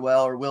Nerlens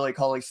Noel or Willie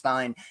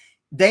Cauley-Stein,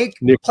 they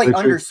play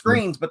under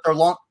screens, but they're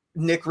long.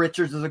 Nick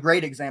Richards is a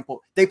great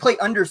example. They play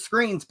under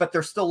screens, but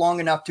they're still long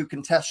enough to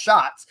contest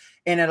shots,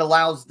 and it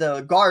allows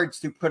the guards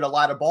to put a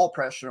lot of ball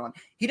pressure on.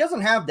 He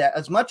doesn't have that.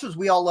 As much as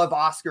we all love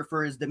Oscar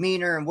for his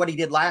demeanor and what he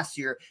did last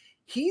year,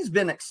 he's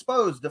been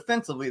exposed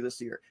defensively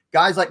this year.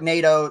 Guys like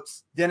Nate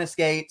Oates, Dennis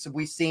Gates,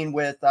 we've seen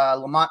with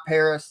Lamont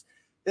Paris,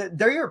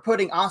 they are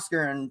putting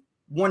Oscar in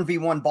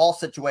 1v1 ball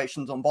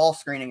situations on ball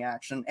screening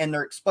action, and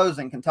they're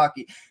exposing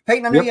Kentucky.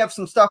 Peyton, I know you have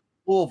some stuff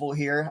with Louisville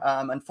here.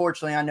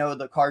 Unfortunately, I know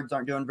the Cards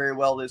aren't doing very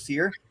well this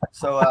year,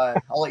 so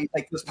I'll let you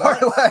take this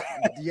part away.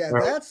 Yeah,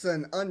 that's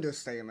an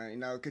understatement. You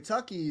know,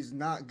 Kentucky's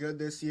not good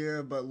this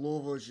year, but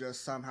Louisville's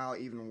just somehow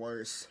even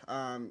worse.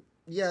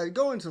 Yeah,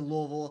 going to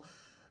Louisville,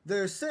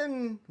 they're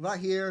sitting right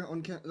here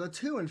on they're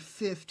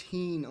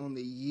 2-15 on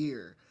the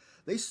year.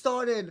 They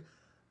started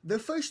the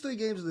first 3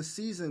 games of the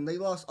season, they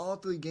lost all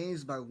 3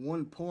 games by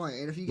 1 point.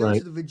 And if you go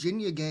to the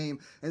Virginia game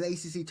in the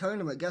ACC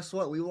tournament, guess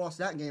what? We lost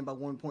that game by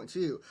 1 point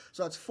too.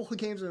 So that's 4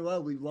 games in a row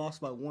we lost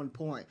by 1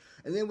 point.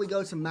 And then we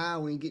go to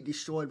Maui and get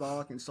destroyed by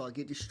Arkansas,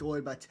 get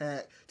destroyed by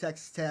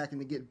Texas Tech, and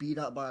then get beat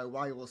up by our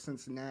rival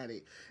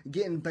Cincinnati.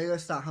 Get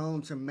embarrassed at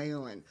home to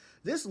Maryland.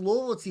 This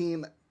Louisville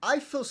team, I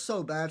feel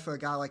so bad for a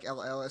guy like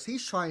El Ellis.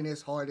 He's trying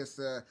his hardest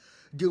to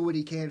do what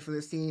he can for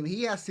this team.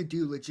 He has to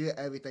do legit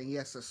everything. He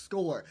has to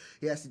score.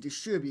 He has to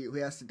distribute. He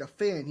has to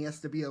defend. He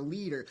has to be a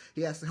leader.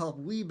 He has to help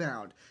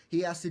rebound. He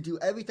has to do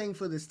everything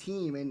for this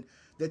team. And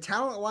the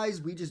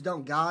talent-wise, we just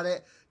don't got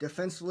it.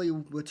 Defensively,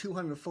 we're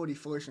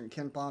 241st in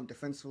KenPom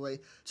defensively,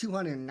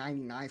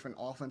 299th in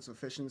offensive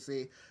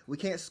efficiency. We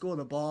can't score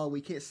the ball.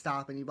 We can't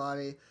stop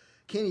anybody.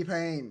 Kenny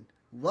Payne,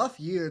 rough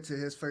year to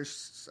his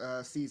first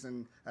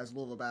season as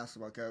Louisville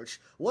basketball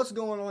coach. What's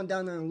going on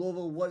down there in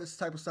Louisville? What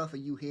type of stuff are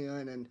you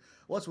hearing, and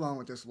what's wrong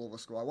with this Louisville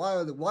squad?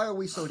 Why are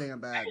we so damn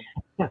bad?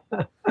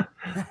 I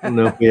don't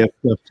know if we have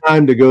enough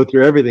time to go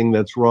through everything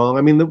that's wrong.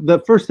 I mean,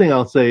 the first thing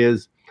I'll say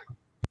is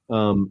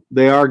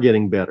they are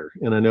getting better,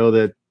 and I know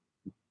that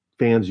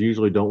fans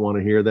usually don't want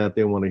to hear that.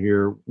 They want to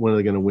hear, when are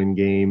they going to win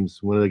games?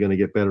 When are they going to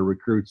get better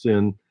recruits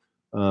in?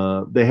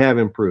 They have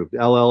improved.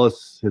 El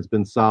Ellis has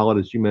been solid,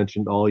 as you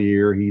mentioned, all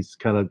year. He's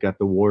kind of got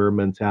the warrior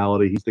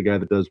mentality. He's the guy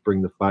that does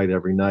bring the fight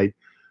every night.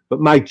 But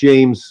Mike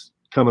James,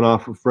 coming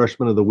off of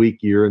Freshman of the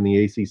Week year in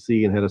the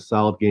ACC and had a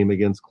solid game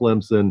against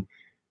Clemson,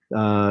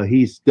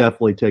 he's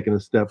definitely taken a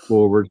step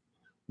forward.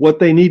 What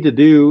they need to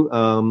do,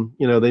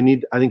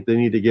 I think they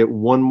need to get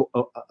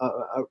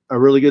a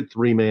really good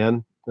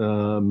 3-man.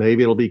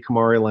 Maybe it'll be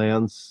Kamari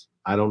Lands.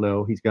 I don't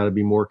know. He's got to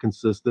be more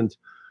consistent.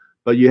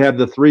 But you have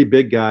the 3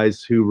 big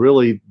guys who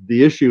really,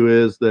 the issue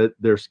is that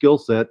their skill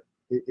set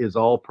is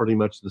all pretty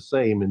much the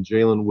same. And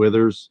Jalen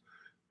Withers,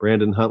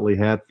 Brandon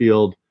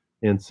Huntley-Hatfield,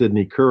 and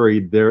Sidney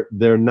Curry,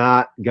 they're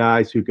not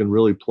guys who can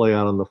really play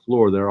out on the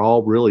floor. They're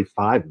all really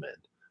 5 men.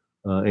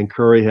 And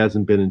Curry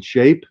hasn't been in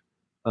shape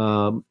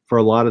for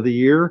a lot of the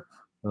year.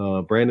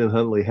 Brandon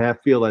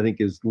Huntley-Hatfield, I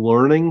think, is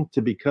learning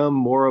to become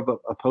more of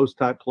a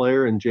post-type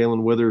player. And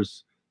Jalen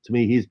Withers, to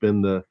me, he's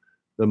been the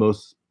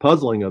most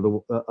puzzling of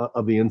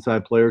the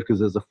inside players,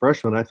 because as a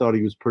freshman, I thought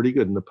he was pretty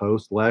good in the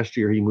post. Last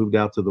year, he moved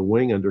out to the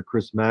wing under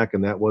Chris Mack,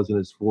 and that wasn't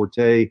his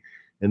forte.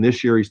 And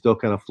this year, he still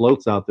kind of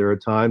floats out there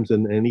at times.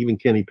 And even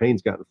Kenny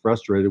Payne's gotten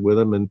frustrated with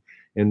him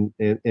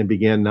and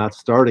began not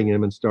starting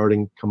him and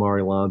starting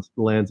Kamari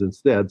Lands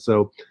instead.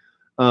 So,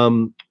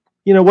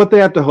 what they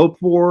have to hope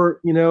for,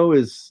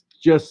 is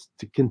just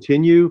to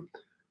continue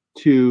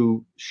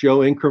to show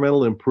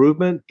incremental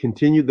improvement. I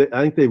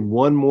think they've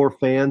won more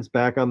fans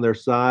back on their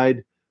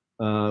side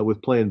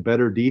with playing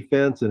better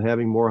defense and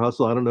having more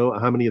hustle. I don't know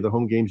how many of the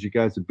home games you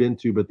guys have been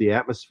to, but the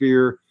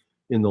atmosphere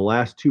in the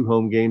last 2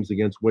 home games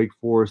against Wake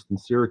Forest and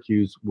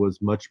Syracuse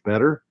was much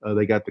better.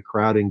 They got the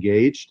crowd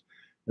engaged,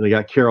 and they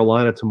got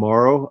Carolina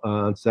tomorrow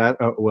on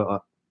Saturday.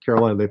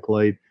 Carolina they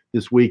played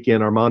this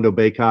weekend. Armando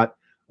Bacot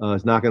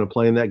is not going to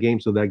play in that game,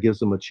 so that gives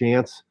them a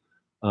chance.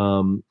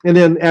 And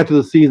then after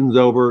the season's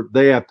over,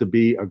 they have to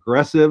be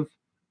aggressive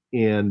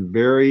and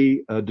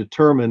very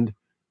determined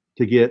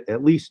to get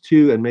at least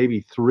 2 and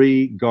maybe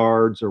 3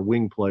 guards or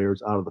wing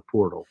players out of the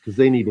portal, because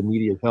they need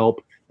immediate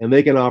help, and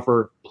they can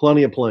offer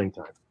plenty of playing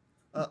time.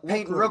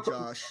 Real quick,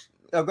 Josh.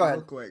 Oh, go ahead.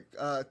 Real quick.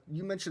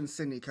 You mentioned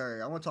Sidney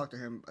Curry. I want to talk to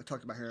him. I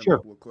talked about him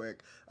Sure. real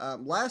quick.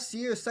 Last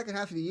year, second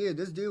half of the year,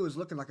 this dude was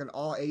looking like an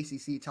all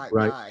ACC type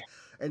Right. guy.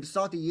 And to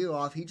start the year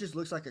off, he just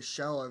looks like a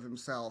shell of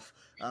himself.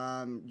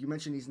 You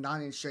mentioned he's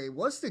not in shape.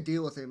 What's the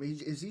deal with him?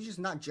 Is he just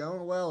not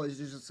gelling well? Or is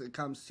it just it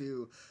comes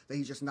to that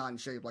he's just not in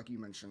shape, like you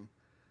mentioned?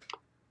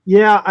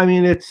 Yeah, I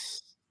mean,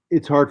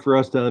 it's hard for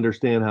us to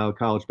understand how a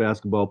college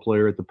basketball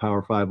player at the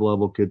Power 5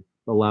 level could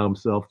allow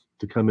himself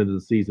to come into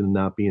the season and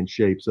not be in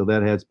shape. So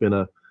that has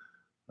been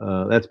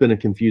that's been a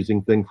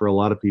confusing thing for a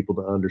lot of people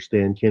to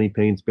understand. Kenny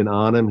Payne's been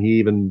on him. He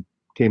even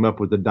came up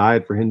with a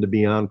diet for him to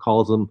be on,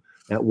 calls him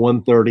at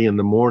 1:30 in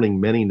the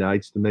morning many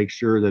nights to make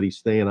sure that he's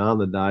staying on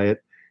the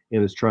diet,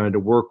 and is trying to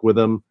work with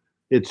him.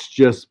 It's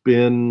just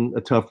been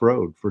a tough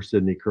road for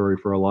Sidney Curry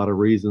for a lot of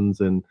reasons.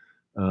 And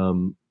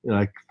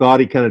I thought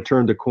he kind of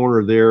turned the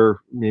corner there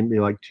maybe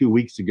like 2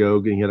 weeks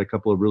ago. He had a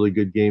couple of really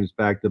good games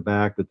back to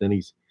back, but then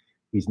he's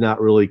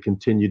not really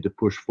continued to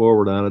push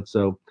forward on it.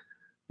 So,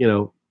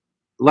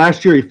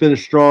 last year he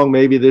finished strong.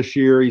 Maybe this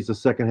year he's a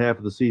second half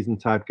of the season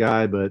type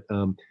guy, but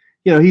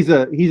he's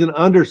an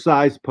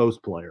undersized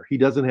post player. He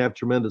doesn't have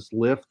tremendous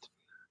lift,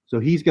 so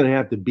he's going to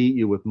have to beat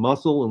you with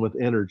muscle and with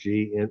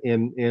energy.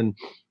 And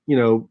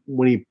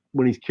when he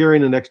when he's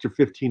carrying an extra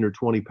 15 or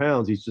 20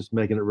 pounds, he's just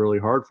making it really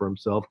hard for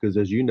himself because,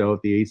 as you know,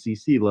 at the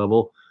ACC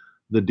level,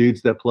 the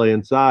dudes that play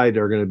inside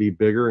are going to be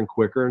bigger and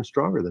quicker and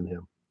stronger than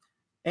him.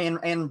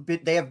 And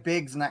they have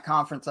bigs in that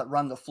conference that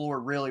run the floor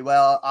really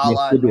well, a Yes,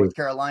 la they do. North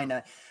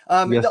Carolina.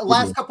 Yes, The they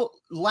do.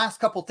 last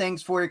couple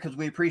things for you, because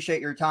we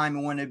appreciate your time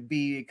and want to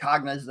be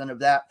cognizant of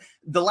that.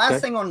 The last Okay.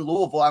 thing on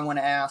Louisville I want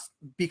to ask,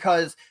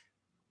 because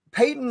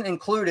Peyton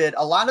included,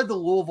 a lot of the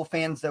Louisville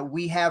fans that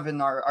we have in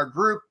our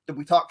group that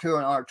we talk to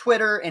on our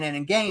Twitter and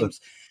in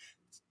games,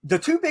 the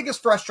two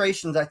biggest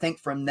frustrations I think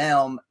from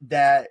them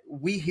that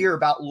we hear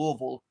about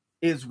Louisville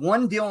is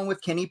one, dealing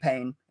with Kenny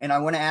Payne. And I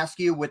want to ask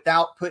you,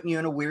 without putting you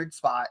in a weird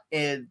spot,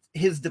 is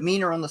his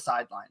demeanor on the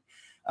sideline.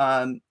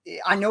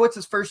 I know it's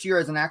his first year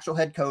as an actual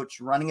head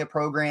coach running a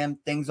program.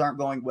 Things aren't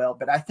going well,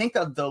 but I think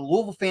of the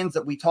Louisville fans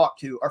that we talk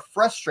to are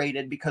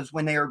frustrated because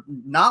when they are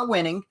not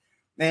winning,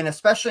 and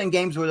especially in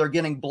games where they're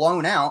getting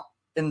blown out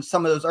in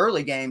some of those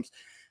early games,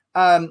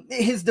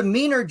 his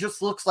demeanor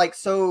just looks like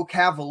so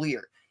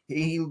cavalier.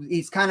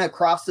 He's kind of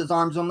crossed his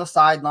arms on the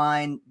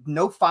sideline.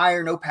 No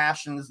fire, no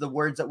passion is the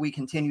words that we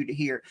continue to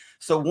hear.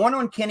 So one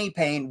on Kenny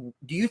Payne,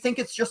 do you think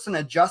it's just an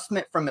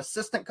adjustment from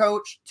assistant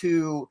coach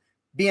to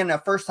being a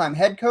first-time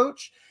head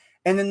coach?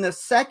 And then the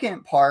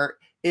second part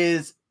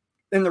is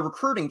in the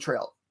recruiting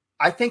trail.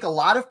 I think a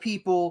lot of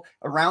people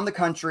around the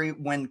country,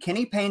 when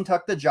Kenny Payne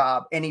took the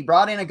job and he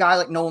brought in a guy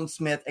like Nolan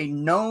Smith, a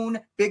known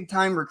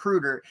big-time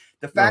recruiter,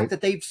 the fact that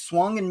they've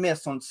swung and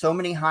missed on so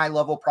many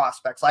high-level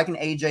prospects, like an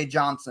A.J.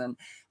 Johnson,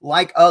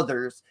 like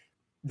others,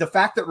 the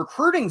fact that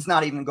recruiting's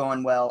not even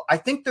going well, I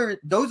think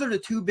those are the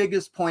two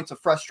biggest points of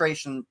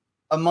frustration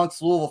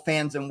amongst Louisville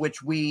fans in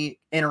which we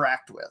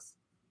interact with.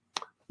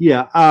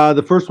 Yeah,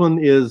 the first one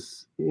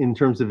is in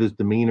terms of his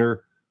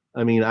demeanor.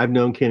 I mean, I've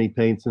known Kenny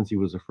Payne since he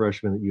was a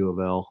freshman at U of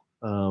L.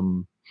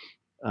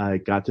 I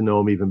got to know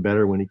him even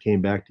better when he came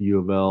back to U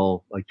of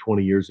L like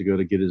 20 years ago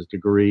to get his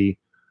degree.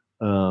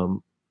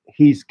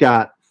 He's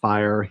got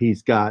fire.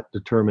 He's got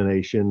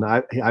determination.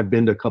 I've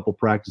been to a couple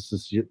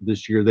practices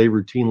this year. They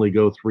routinely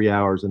go 3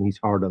 hours, and he's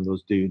hard on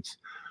those dudes.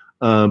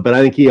 But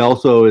I think he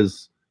also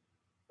is,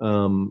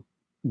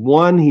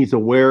 one, he's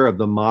aware of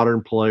the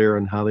modern player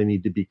and how they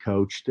need to be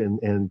coached,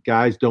 and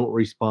guys don't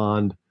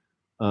respond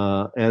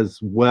as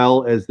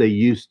well as they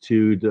used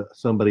to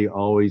somebody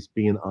always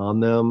being on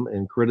them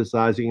and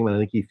criticizing him. And I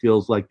think he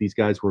feels like these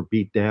guys were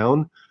beat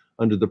down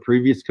under the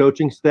previous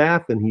coaching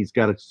staff, and he's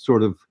got to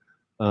sort of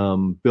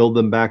build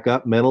them back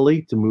up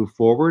mentally to move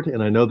forward.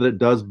 And I know that it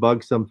does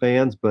bug some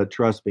fans, but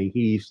trust me,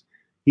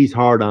 he's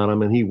hard on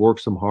them and he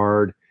works them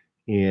hard.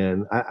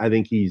 And I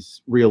think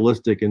he's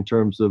realistic in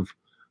terms of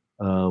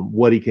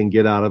what he can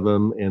get out of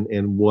them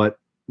and what,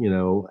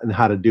 and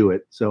how to do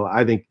it. So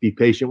I think be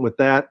patient with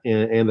that.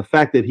 And the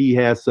fact that he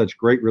has such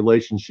great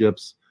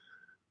relationships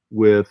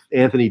with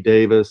Anthony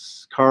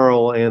Davis,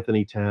 Carl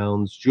Anthony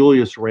Towns,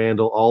 Julius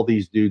Randle, all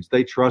these dudes,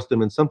 they trust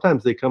him. And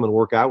sometimes they come and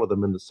work out with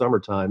him in the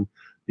summertime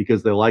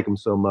because they like him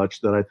so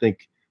much that I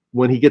think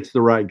when he gets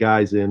the right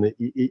guys in,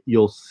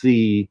 you'll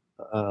see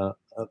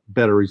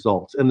better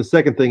results. And the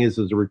second thing is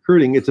the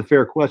recruiting. It's a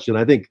fair question.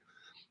 I think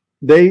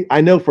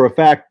I know for a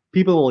fact,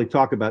 people only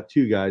talk about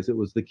two guys. It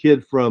was the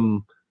kid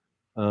from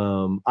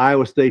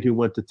Iowa State who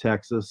went to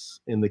Texas,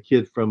 and the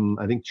kid from,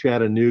 I think,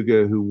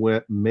 Chattanooga who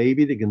went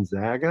maybe to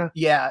Gonzaga.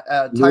 Yeah,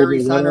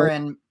 Tyrese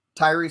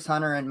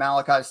Hunter and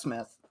Malachi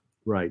Smith.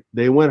 Right.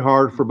 They went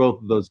hard for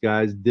both of those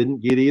guys, didn't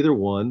get either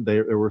one.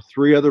 There were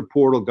three other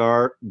portal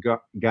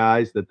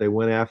guys that they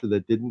went after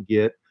that didn't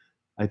get.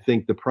 I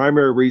think the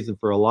primary reason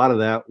for a lot of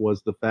that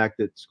was the fact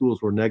that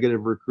schools were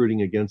negative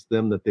recruiting against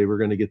them, that they were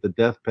going to get the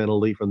death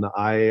penalty from the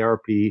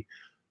IARP.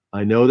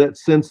 I know that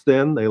since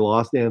then they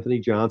lost Anthony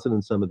Johnson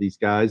and some of these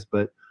guys,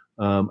 but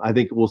I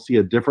think we'll see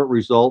a different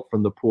result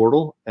from the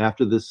portal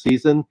after this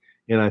season.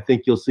 And I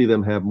think you'll see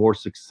them have more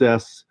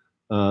success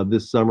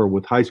this summer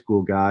with high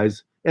school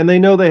guys. And they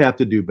know they have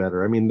to do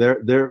better. I mean,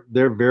 they're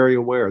very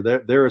aware.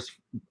 There's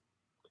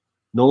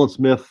Nolan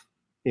Smith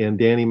and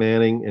Danny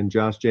Manning and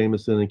Josh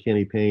Jameson and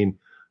Kenny Payne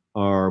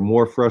are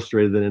more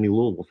frustrated than any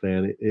Louisville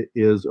fan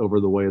is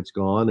over the way it's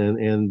gone.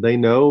 And they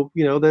know,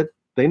 that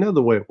they know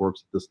the way it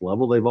works at this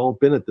level. They've all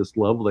been at this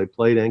level. They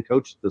played and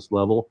coached at this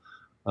level,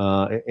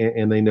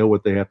 and they know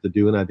what they have to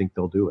do, and I think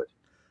they'll do it.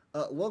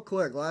 Real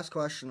quick, last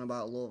question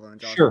about Louisville, and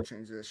Josh Sure. will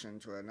transition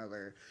to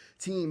another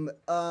team.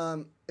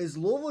 Is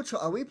Louisville?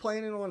 Are we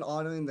planning on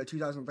honoring the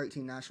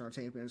 2013 National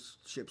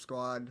Championship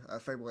squad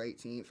February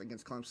 18th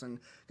against Clemson?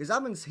 Because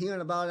I've been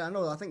hearing about it.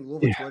 I think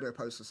Louisville Twitter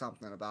posted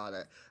something about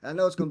it. And I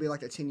know it's going to be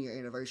like a 10-year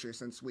anniversary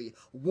since we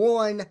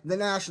won the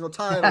national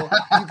title.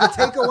 You can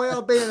take away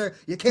our banner.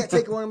 You can't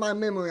take away my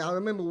memory. I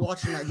remember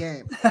watching that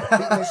game.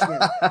 Beat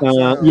Michigan.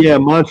 Yeah,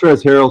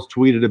 Montrezl Harrell's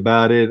tweeted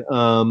about it.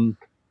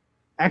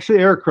 Actually,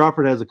 Eric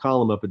Crawford has a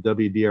column up at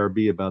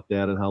WDRB about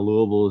that and how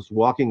Louisville is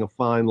walking a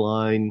fine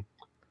line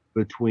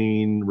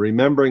between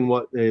remembering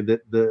what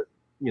the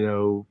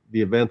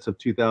events of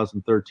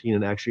 2013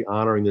 and actually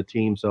honoring the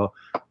team. So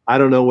I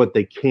don't know what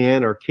they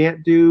can or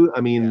can't do.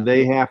 I mean,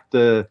 they have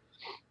to.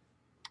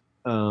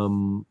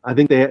 I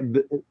think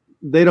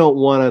they don't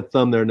want to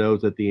thumb their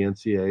nose at the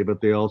NCAA, but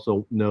they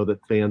also know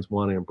that fans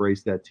want to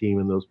embrace that team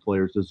and those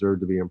players deserve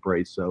to be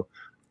embraced. So,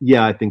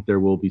 yeah, I think there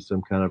will be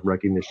some kind of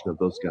recognition of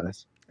those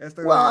guys.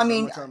 Well, I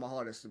mean, I'm trying my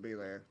hardest to be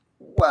there.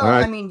 Well,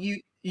 right. I mean,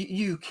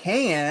 you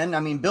can. I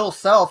mean, Bill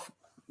Self,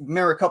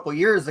 remember a couple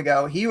years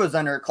ago, he was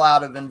under a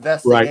cloud of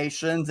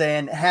investigations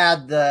and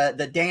had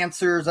the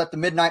dancers at the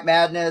Midnight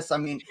Madness. I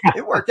mean,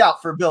 it worked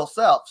out for Bill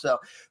Self. So,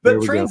 but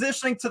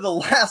transitioning to the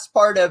last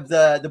part of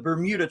the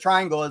Bermuda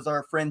Triangle, as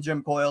our friend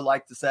Jim Coyle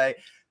liked to say,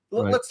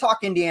 let's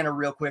talk Indiana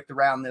real quick to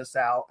round this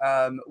out.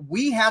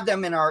 We had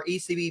them in our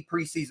ECB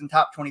preseason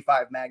top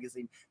 25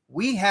 magazine.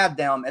 We had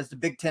them as the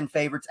Big Ten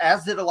favorites,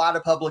 as did a lot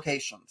of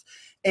publications.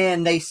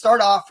 And they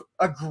start off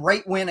a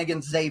great win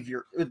against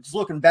Xavier. It's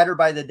looking better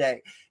by the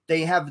day.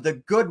 They have the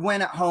good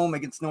win at home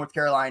against North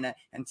Carolina.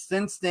 And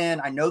since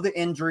then, I know the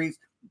injuries,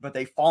 but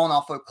they've fallen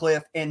off a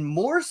cliff. And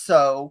more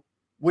so,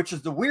 which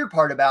is the weird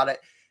part about it,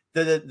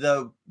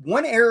 the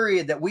one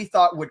area that we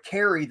thought would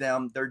carry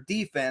them, their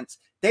defense,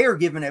 they are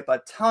giving up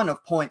a ton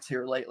of points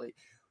here lately.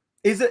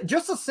 Is it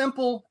just as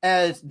simple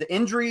as the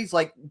injuries,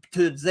 like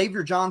to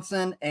Xavier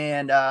Johnson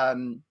and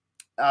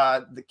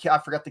I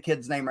forgot the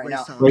kid's name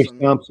now.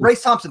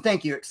 Race Thompson.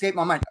 Thank you. Escaped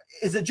my mind.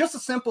 Is it just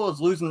as simple as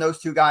losing those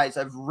two guys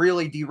have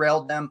really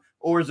derailed them,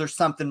 or is there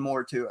something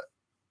more to it?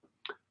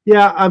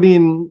 Yeah, I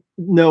mean,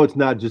 no, it's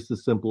not just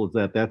as simple as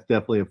that. That's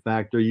definitely a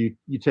factor. You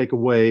take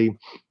away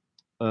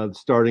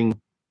starting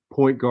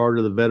point guard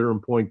or the veteran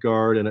point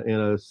guard and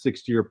a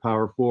sixth-year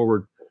power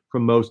forward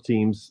from most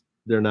teams,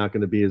 they're not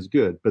going to be as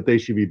good, but they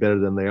should be better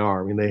than they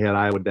are. I mean, they had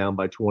Iowa down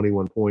by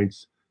 21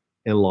 points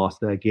and lost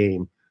that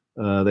game.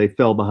 They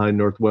fell behind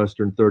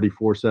Northwestern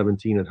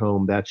 34-17 at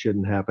home. That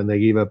shouldn't happen. They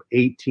gave up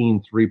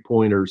 18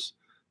 three-pointers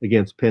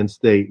against Penn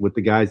State with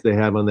the guys they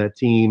have on that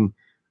team.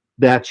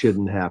 That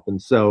shouldn't happen.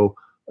 So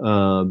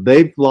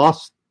they've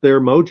lost their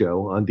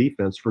mojo on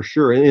defense for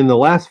sure. In the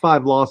last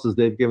 5 losses,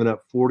 they've given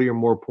up 40 or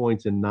more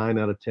points in 9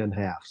 out of 10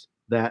 halves.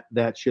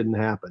 That shouldn't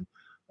happen.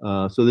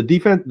 So the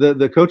defense,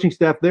 the coaching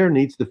staff there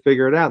needs to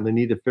figure it out, and they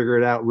need to figure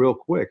it out real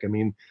quick. I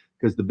mean,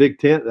 because the Big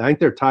Ten, I think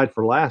they're tied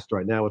for last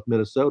right now with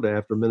Minnesota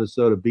after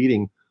Minnesota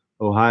beating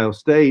Ohio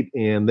State,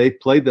 and they've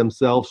played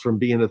themselves from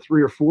being a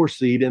 3 or 4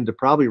 seed into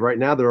probably right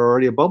now they're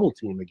already a bubble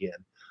team again.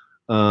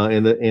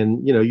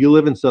 And you know, you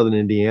live in Southern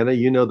Indiana,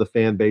 you know the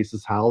fan base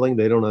is howling.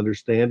 They don't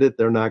understand it.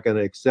 They're not going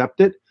to accept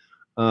it.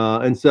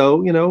 And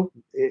so, you know,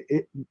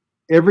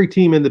 every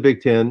team in the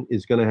Big Ten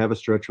is going to have a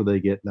stretch where they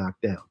get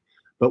knocked down.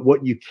 But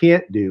what you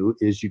can't do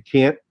is you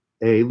can't,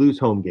 lose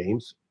home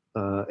games,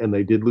 and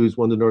they did lose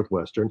one to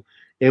Northwestern.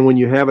 And when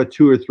you have a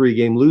 2 or 3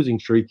 game losing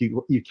streak,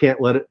 you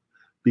can't let it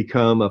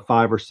become a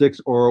 5 or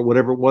 6 or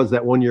whatever it was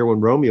that one year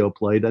when Romeo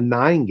played, a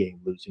 9 game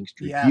losing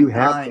streak. Yeah, you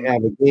have to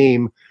have a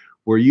game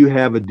where you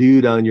have a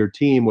dude on your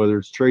team, whether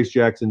it's Trace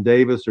Jackson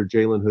Davis or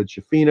Jalen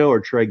Hood-Schifino or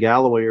Trey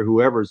Galloway or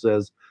whoever,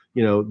 says,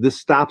 you know, this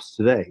stops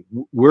today.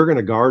 We're going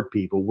to guard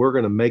people. We're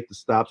going to make the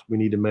stops we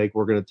need to make.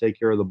 We're going to take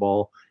care of the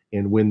ball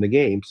and win the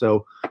game.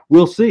 So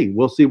we'll see.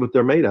 We'll see what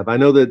they're made of. I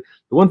know that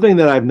the one thing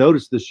that I've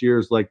noticed this year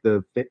is like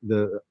the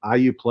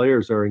IU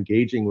players are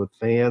engaging with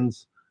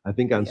fans. I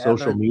think on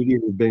social media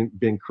have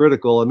been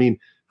critical. I mean,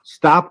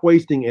 stop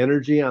wasting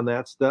energy on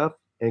that stuff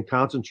and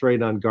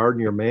concentrate on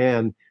guarding your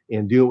man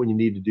and do what you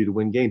need to do to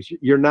win games.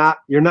 You're not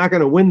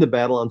going to win the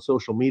battle on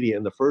social media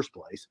in the first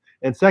place.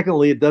 And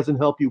secondly, it doesn't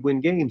help you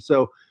win games.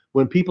 So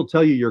when people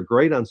tell you you're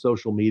great on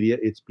social media,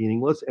 it's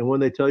meaningless. And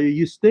when they tell you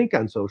you stink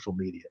on social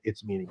media,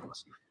 it's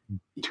meaningless.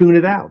 Tune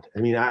it out.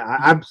 I mean,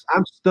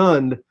 I'm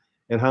stunned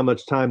at how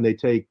much time they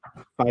take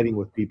fighting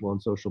with people on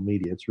social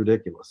media. It's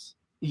ridiculous.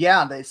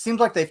 Yeah, it seems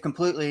like they've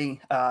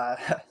completely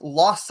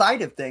lost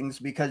sight of things,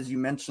 because you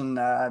mentioned,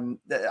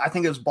 I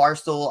think it was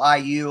Barstool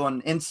IU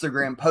on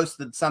Instagram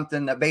posted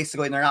something that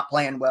basically they're not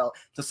playing well,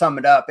 to sum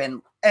it up.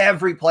 And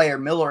every player,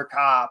 Miller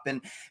Kopp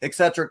and et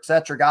cetera,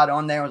 got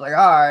on there and was like,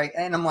 all right.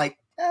 And I'm like,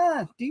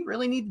 do you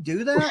really need to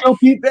do that? Well,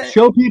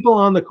 show people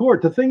on the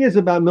court. The thing is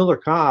about Miller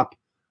Kopp,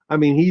 I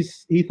mean,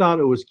 he thought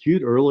it was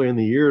cute earlier in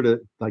the year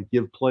to like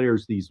give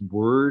players these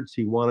words.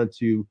 He wanted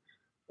to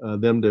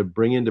them to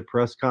bring into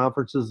press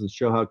conferences and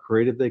show how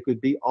creative they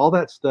could be. All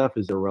that stuff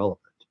is irrelevant.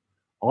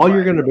 All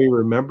you're going to be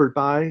remembered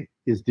by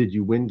is, did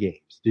you win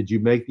games? Did you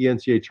make the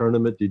NCAA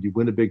tournament? Did you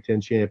win a Big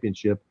Ten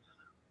championship?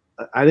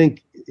 I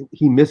think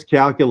he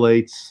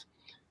miscalculates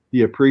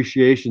the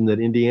appreciation that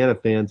Indiana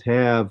fans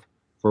have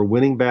for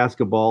winning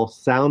basketball,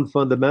 sound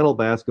fundamental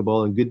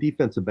basketball, and good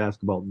defensive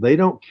basketball. They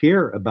don't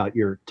care about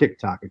your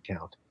TikTok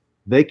account.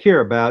 They care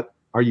about,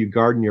 are you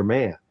guarding your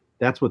man?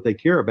 That's what they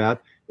care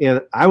about.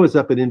 And I was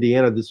up in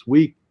Indiana this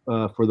week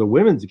for the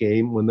women's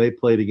game when they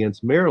played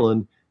against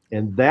Maryland,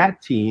 and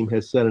that team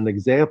has set an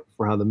example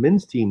for how the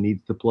men's team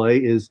needs to play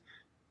is,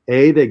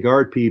 A, they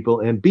guard people,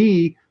 and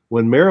B,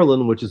 when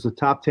Maryland, which is a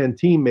top 10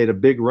 team, made a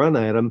big run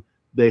at them,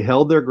 they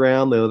held their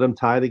ground. They let them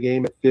tie the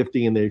game at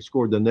 50, and they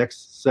scored the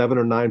next 7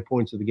 or 9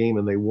 points of the game,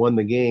 and they won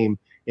the game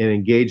and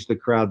engaged the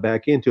crowd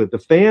back into it. The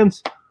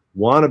fans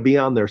want to be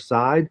on their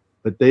side,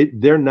 but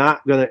they're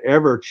not going to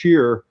ever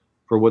cheer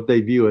for what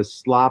they view as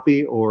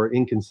sloppy or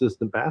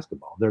inconsistent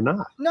basketball. They're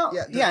not. No,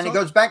 and it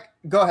goes back.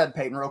 Go ahead,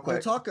 Peyton, real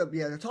quick.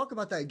 To talk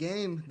about that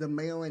game, the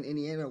Maryland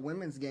Indiana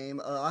women's game.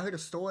 I heard a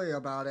story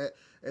about it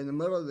in the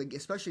middle of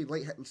especially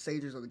late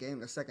stages of the game,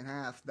 the second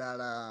half, that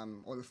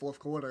or the fourth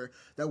quarter,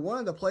 that one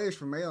of the players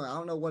from Maryland, I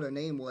don't know what her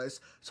name was,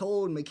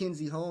 told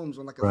Mackenzie Holmes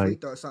on like a free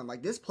throw or something,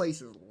 like, this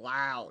place is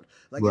loud.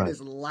 Like, it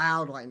is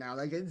loud right now.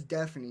 Like, it's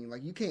deafening.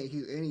 Like, you can't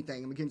hear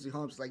anything. And Mackenzie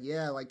Holmes is like,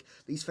 yeah, like,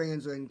 these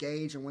fans are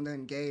engaged, and when they're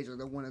engaged,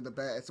 they're one of the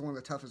best. It's one of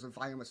the toughest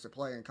environments to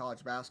play in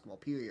college basketball,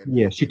 period.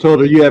 Yeah, she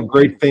told her, you have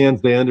great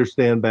fans. They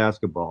understand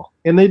basketball.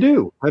 And they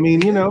do. I mean,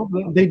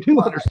 they do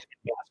understand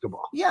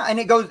basketball. Yeah, and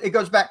it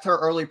goes back to our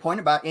earlier point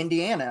about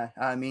Indiana.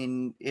 I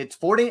mean, it's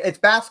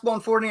basketball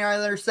in 49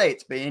 other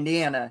states, but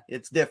Indiana,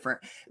 it's different.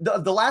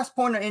 The last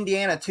point of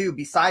Indiana, too,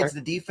 besides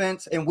the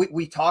defense, and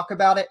we talk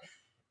about it,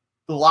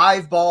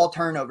 live ball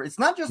turnover. It's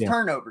not just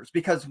turnovers,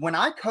 because when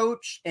I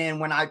coached and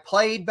when I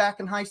played back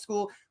in high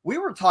school, we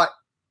were taught,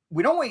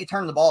 we don't want you to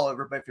turn the ball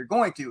over, but if you're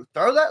going to,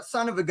 throw that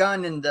son of a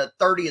gun in the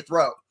 30th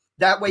row.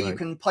 That way you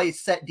can play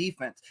set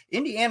defense.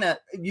 Indiana,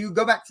 you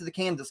go back to the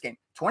Kansas game,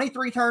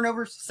 23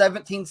 turnovers,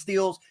 17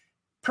 steals,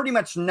 pretty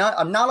much not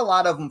a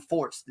lot of them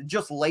forced,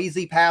 just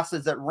lazy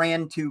passes that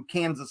ran to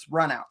Kansas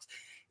runouts.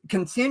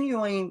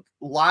 Continuing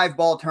live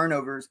ball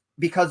turnovers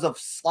because of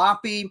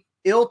sloppy,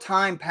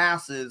 ill-timed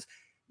passes.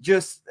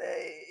 Just,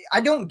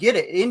 I don't get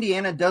it.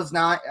 Indiana does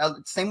not,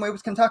 same way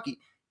with Kentucky.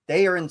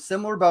 They are in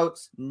similar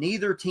boats.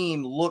 Neither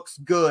team looks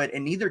good,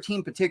 and neither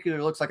team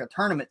particularly looks like a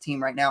tournament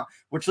team right now,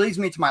 which leads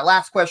me to my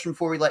last question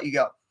before we let you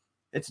go.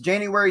 It's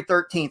January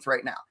 13th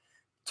right now.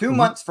 2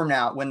 months from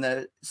now, when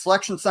the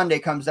Selection Sunday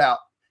comes out,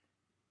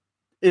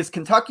 is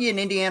Kentucky and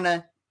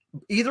Indiana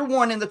either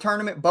one in the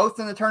tournament, both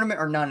in the tournament,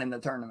 or none in the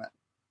tournament?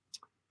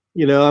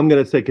 I'm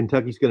going to say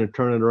Kentucky's going to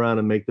turn it around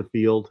and make the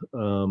field.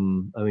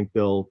 I think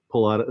they'll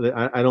pull out.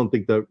 I don't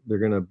think that they're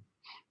going to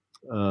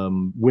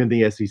win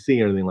the SEC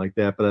or anything like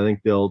that, but I think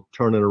they'll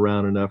turn it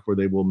around enough where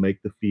they will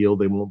make the field.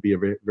 They won't be a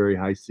very, very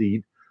high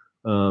seed.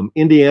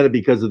 Indiana,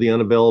 because of the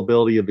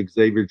unavailability of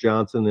Xavier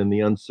Johnson and the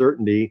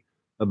uncertainty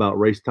about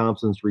Race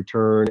Thompson's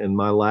return and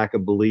my lack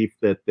of belief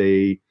that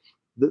the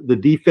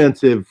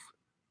defensive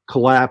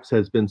collapse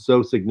has been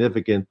so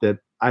significant that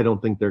I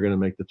don't think they're going to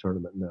make the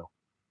tournament. No.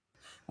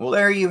 Well,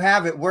 there you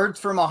have it. Words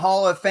from a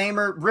Hall of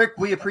Famer. Rick,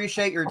 we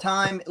appreciate your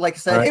time. Like I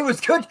said, It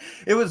was good.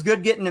 It was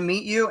good getting to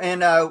meet you.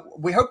 And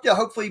we hope to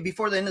hopefully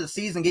before the end of the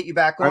season get you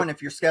back on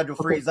if your schedule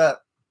frees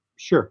up.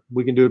 Sure.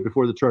 We can do it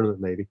before the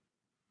tournament, maybe.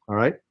 All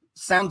right.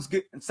 Sounds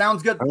good.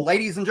 Sounds good. Right.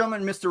 Ladies and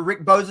gentlemen, Mr.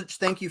 Rick Bozich,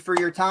 thank you for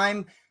your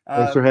time.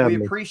 Thanks for having me.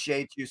 We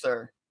appreciate you,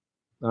 sir.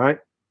 All right.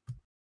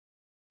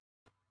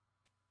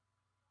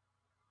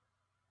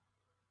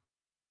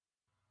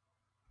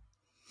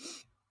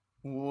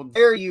 Well,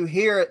 there you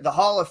hear it. The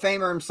Hall of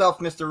Famer himself,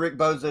 Mr. Rick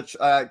Bozich.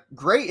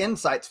 Great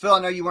insights. Phil, I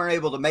know you weren't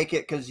able to make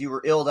it because you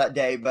were ill that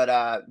day,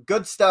 but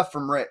good stuff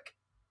from Rick.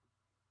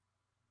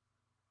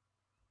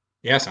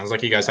 Yeah, sounds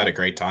like you guys had a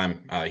great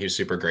time. He was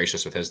super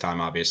gracious with his time,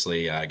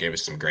 obviously. Gave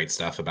us some great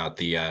stuff about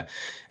the,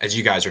 as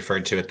you guys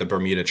referred to it, the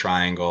Bermuda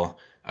Triangle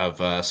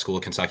of school,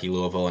 Kentucky,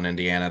 Louisville, and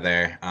Indiana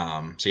there.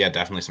 So, yeah,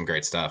 definitely some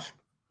great stuff.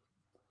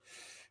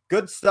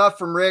 Good stuff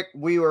from Rick.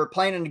 We were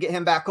planning to get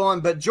him back on,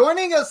 but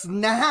joining us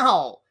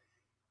now,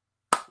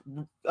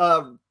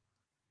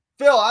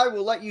 Phil, I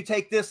will let you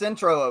take this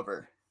intro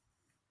over.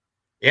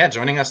 Yeah,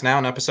 joining us now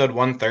in episode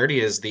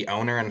 130 is the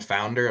owner and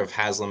founder of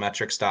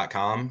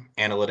Haslametrics.com,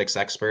 analytics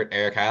expert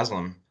Eric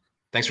Haslam.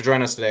 Thanks for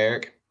joining us today,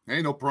 Eric.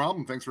 Hey, no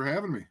problem. Thanks for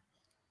having me.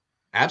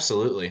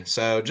 Absolutely.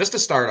 So just to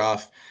start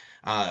off,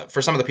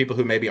 for some of the people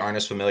who maybe aren't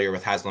as familiar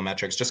with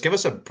Haslametrics, just give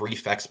us a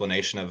brief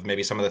explanation of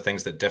maybe some of the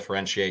things that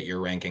differentiate your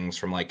rankings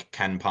from like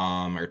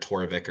KenPom or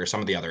Torvik or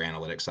some of the other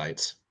analytic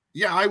sites.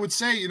 Yeah, I would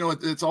say,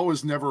 it's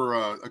always never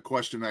a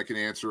question I can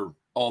answer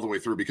all the way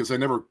through because I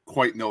never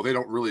quite know. They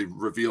don't really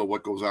reveal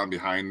what goes on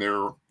behind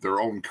their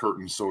own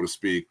curtain, so to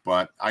speak.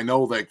 But I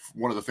know that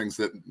one of the things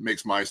that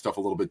makes my stuff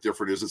a little bit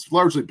different is it's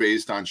largely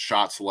based on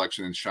shot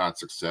selection and shot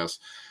success,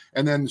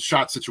 and then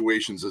shot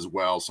situations as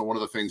well. So one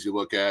of the things you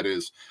look at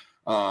is,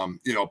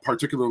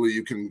 particularly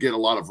you can get a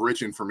lot of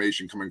rich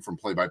information coming from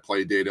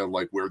play-by-play data,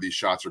 like where these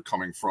shots are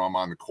coming from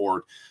on the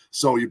court.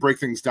 So you break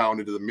things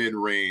down into the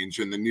mid-range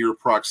and the near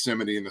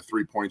proximity and the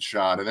three-point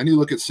shot. And then you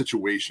look at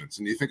situations,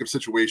 and you think of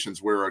situations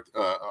where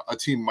a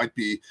team might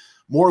be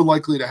more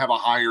likely to have a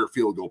higher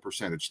field goal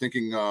percentage,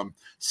 thinking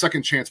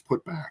second chance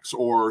putbacks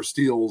or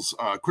steals,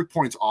 quick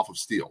points off of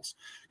steals.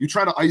 You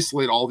try to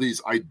isolate all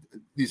these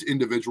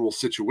individual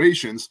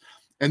situations,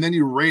 and then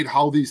you rate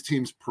how these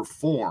teams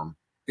perform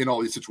in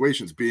all these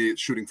situations, be it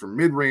shooting from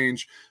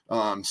mid-range,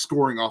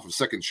 scoring off of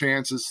second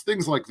chances,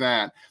 things like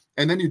that.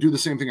 And then you do the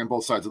same thing on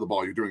both sides of the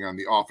ball. You're doing it on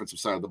the offensive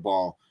side of the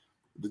ball,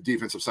 the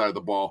defensive side of the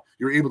ball.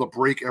 You're able to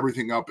break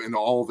everything up into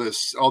all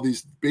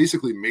these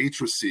basically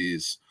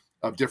matrices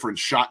of different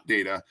shot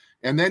data.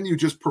 And then you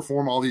just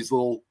perform all these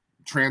little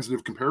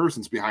transitive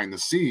comparisons behind the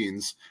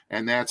scenes.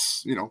 And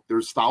that's,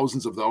 there's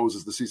thousands of those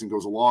as the season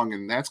goes along.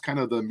 And that's kind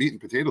of the meat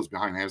and potatoes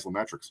behind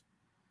Haslametrics.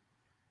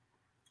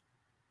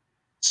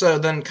 So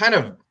then kind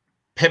of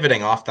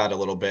pivoting off that a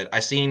little bit, I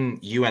seen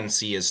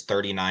UNC is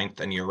 39th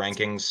in your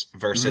rankings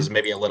versus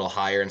maybe a little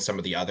higher in some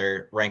of the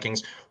other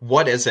rankings.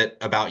 What is it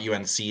about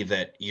UNC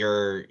that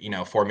your,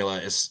 formula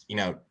is,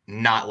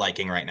 not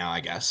liking right now, I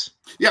guess?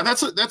 Yeah,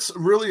 that's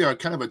really a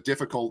kind of a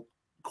difficult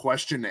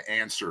question to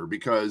answer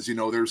because,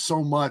 there's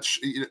so much,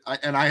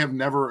 and I have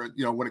never,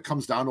 when it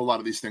comes down to a lot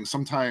of these things,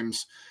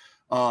 sometimes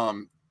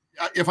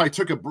if I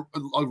took a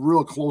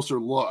real close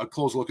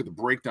look at the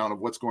breakdown of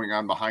what's going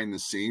on behind the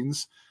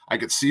scenes, I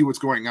could see what's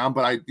going on,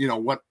 but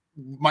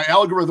my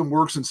algorithm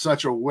works in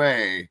such a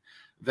way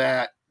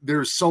that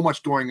there's so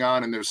much going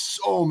on and there's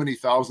so many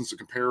thousands of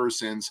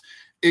comparisons.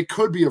 It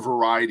could be a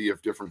variety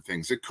of different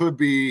things. It could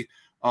be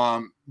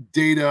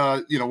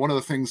data. One of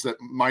the things that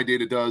my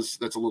data does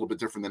that's a little bit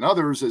different than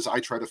others is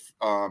I try to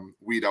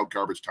weed out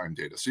garbage time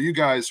data. So you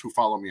guys who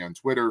follow me on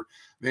Twitter,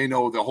 they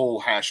know the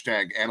whole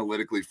hashtag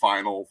analytically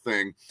final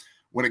thing.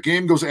 When a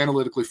game goes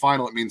analytically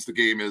final, it means the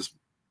game is,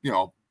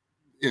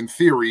 in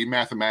theory,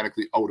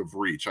 mathematically out of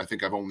reach. I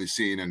think I've only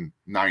seen in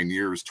 9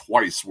 years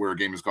twice where a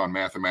game has gone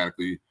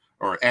mathematically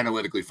or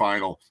analytically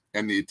final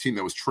and the team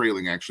that was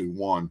trailing actually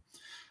won.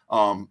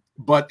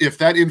 But if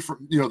that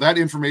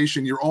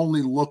information, you're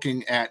only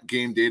looking at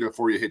game data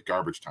before you hit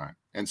garbage time.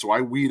 And so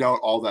I weed out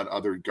all that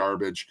other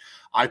garbage.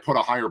 I put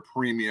a higher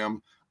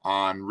premium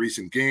on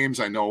recent games.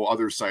 I know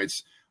other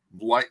sites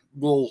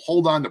will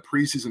hold on to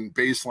preseason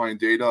baseline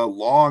data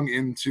long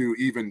into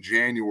even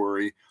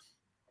January.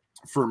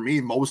 For me,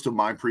 most of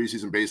my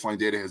preseason baseline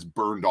data has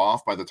burned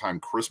off by the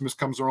time Christmas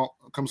comes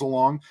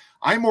along.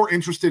 I'm more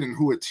interested in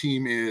who a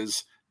team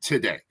is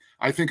today.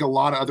 I think a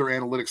lot of other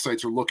analytics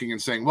sites are looking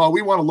and saying, well,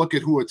 we want to look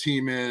at who a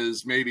team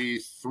is maybe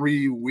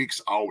 3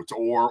 weeks out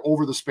or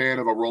over the span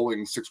of a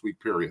rolling 6-week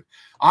period.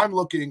 I'm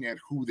looking at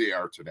who they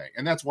are today.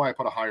 And that's why I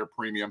put a higher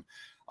premium.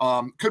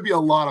 Could be a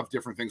lot of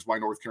different things why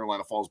North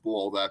Carolina falls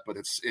below that, but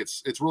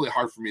it's really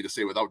hard for me to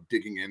say without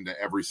digging into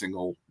every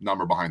single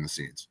number behind the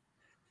scenes.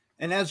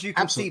 And as you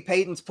can see,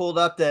 Peyton's pulled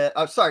up the.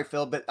 Oh, sorry,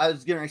 Phil, but I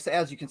was going to say,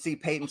 as you can see,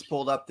 Peyton's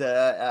pulled up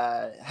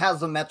the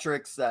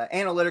Haslametrics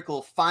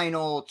analytical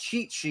final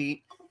cheat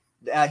sheet.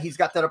 He's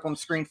got that up on the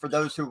screen for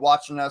those who are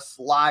watching us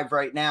live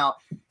right now.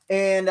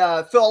 And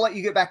Phil, I'll let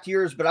you get back to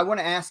yours, but I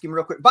want to ask him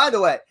real quick. By the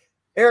way,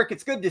 Eric,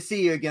 it's good to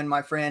see you again,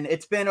 my friend.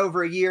 It's been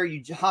over a year.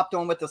 You hopped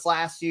on with us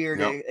last year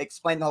to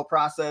explain the whole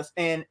process,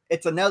 and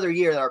it's another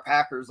year that our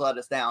Packers let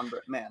us down.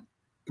 But man,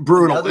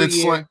 brutal.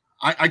 It's like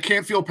I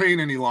can't feel pain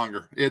any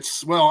longer.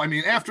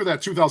 After that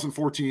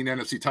 2014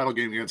 NFC title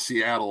game against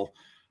Seattle,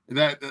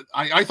 that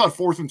I thought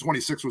 4th and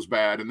 26 was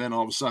bad, and then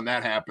all of a sudden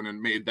that happened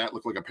and made that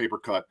look like a paper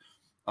cut.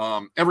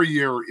 Every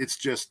year, it's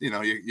just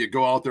you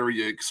go out there,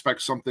 you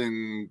expect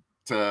something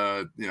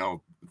to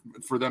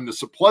for them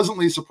to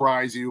pleasantly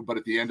surprise you, but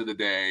at the end of the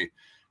day,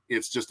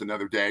 it's just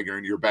another dagger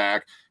in your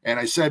back. And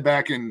I said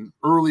back in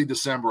early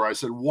December, I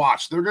said,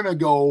 watch, they're going to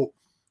go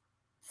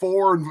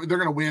 4 and they're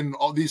going to win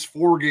all these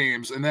 4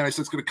 games. And then I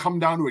said, it's going to come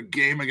down to a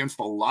game against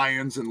the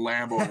Lions in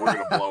Lambeau, and we're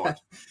going to blow it.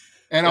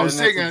 And I was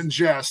saying it in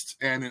jest,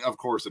 and of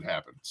course it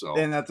happened. So,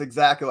 and that's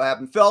exactly what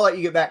happened. Phil, I'll let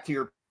you get back to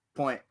your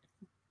point.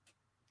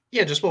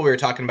 Yeah, just what we were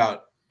talking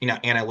about,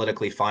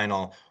 analytically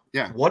final.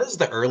 Yeah. What is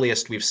the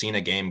earliest we've seen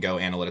a game go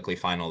analytically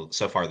final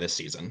so far this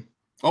season?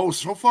 Oh,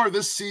 so far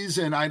this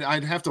season,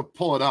 I'd have to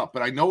pull it up,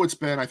 but I know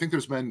I think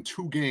there's been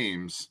 2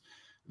 games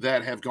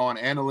that have gone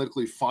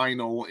analytically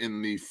final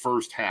in the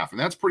first half. And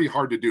that's pretty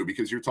hard to do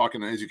because you're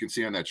talking, as you can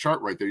see on that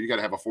chart right there, you got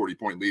to have a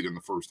 40-point lead in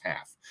the first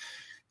half.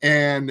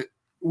 And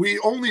we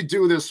only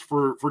do this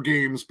for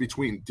games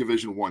between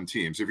Division I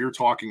teams. If you're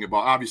talking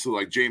about obviously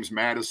like James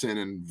Madison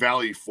and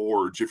Valley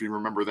Forge, if you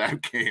remember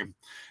that game,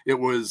 it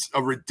was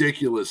a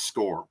ridiculous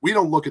score. We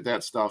don't look at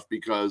that stuff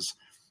because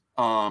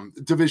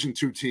Division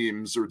II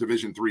teams or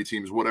Division III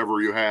teams,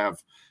 whatever you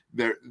have,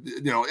 they're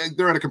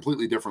at a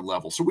completely different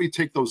level. So we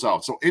take those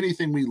out. So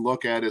anything we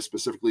look at is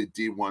specifically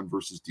D1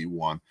 versus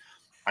D1.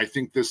 I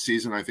think this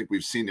season,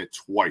 we've seen it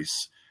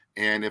twice.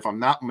 And if I'm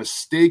not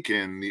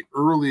mistaken, the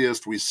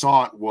earliest we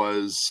saw it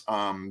was,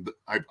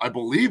 I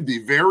believe,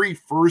 the very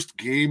first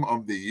game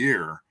of the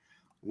year,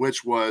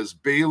 which was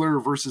Baylor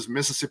versus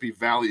Mississippi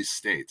Valley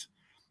State.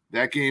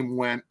 That game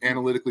went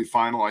analytically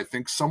final, I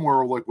think,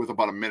 somewhere like with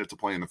about a minute to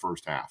play in the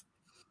first half.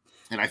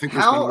 And I think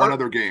there's been one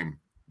other game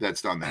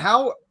that's done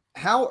that.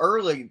 How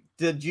early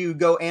did you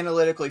go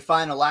analytically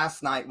final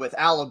last night with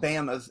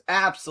Alabama's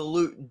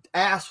absolute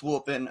ass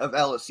whooping of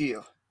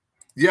LSU?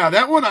 Yeah,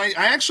 that one, I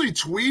actually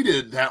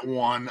tweeted that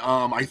one.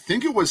 I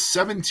think it was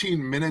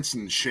 17 minutes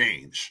and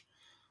change,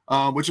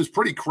 which is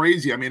pretty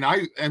crazy.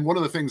 And one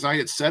of the things I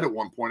had said at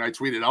one point, I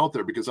tweeted out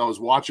there because I was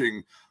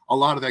watching a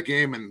lot of that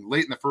game, and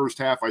late in the first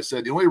half, I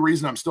said, the only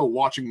reason I'm still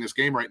watching this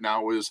game right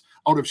now is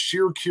out of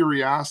sheer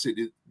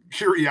curiosity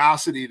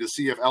to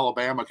see if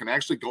Alabama can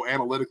actually go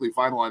analytically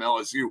final on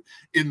LSU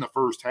in the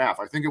first half.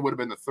 I think it would have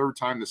been the 3rd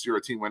time this year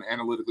a team went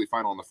analytically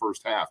final in the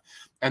first half,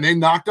 and they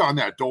knocked on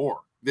that door.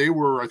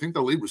 I think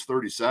the lead was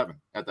 37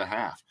 at the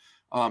half.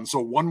 So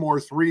one more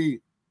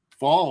 3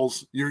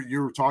 falls,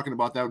 you're talking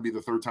about that would be the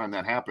 3rd time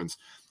that happens.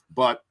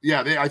 But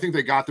yeah, I think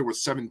they got there with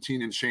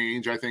 17 and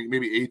change. I think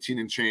maybe 18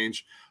 and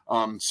change.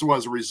 So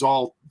as a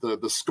result,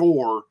 the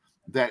score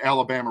that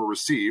Alabama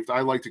received,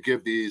 I like to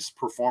give these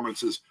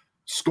performances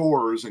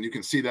scores, and you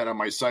can see that on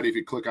my site. If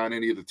you click on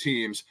any of the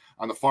teams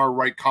on the far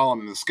right column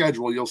in the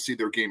schedule, you'll see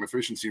their game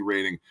efficiency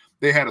rating.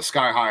 They had a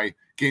sky high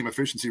game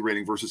efficiency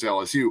rating versus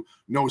LSU.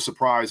 No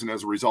surprise. And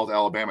as a result,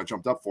 Alabama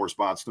jumped up 4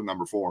 spots to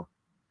number 4.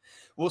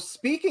 Well,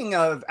 speaking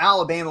of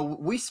Alabama,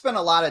 we spent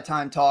a lot of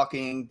time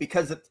talking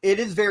because it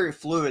is very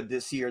fluid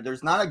this year.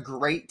 There's not a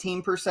great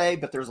team per se,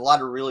 but there's a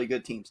lot of really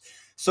good teams.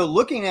 So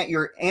looking at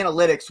your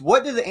analytics,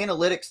 what do the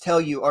analytics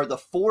tell you are the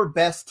 4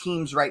 best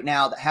teams right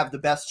now that have the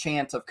best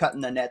chance of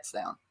cutting the nets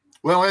down?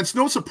 Well, it's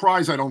no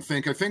surprise, I don't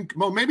think. I think,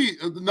 well, maybe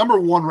number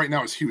 1 right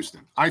now is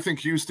Houston. I think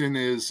Houston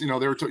is,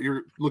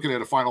 you're looking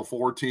at a Final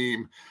Four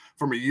team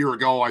from a year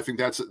ago. I think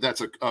that's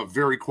a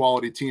very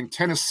quality team.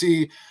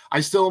 Tennessee, I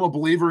still am a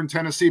believer in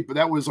Tennessee, but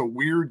that was a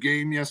weird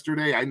game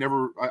yesterday.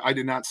 I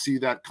did not see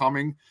that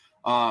coming.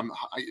 I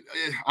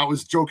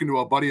was joking to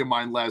a buddy of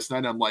mine last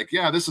night. I'm like,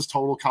 yeah, this is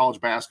total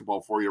college basketball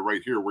for you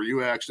right here, where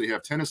you actually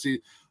have Tennessee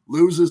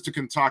loses to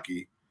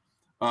Kentucky,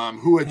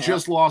 who had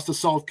just lost to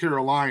South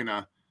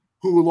Carolina,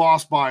 who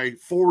lost by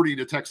 40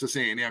 to Texas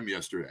A&M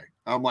yesterday.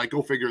 I'm like,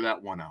 go figure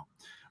that one out.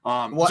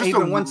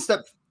 One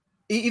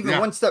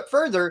step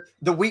further,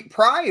 the week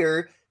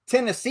prior,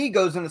 Tennessee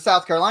goes into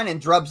South Carolina and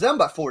drubs them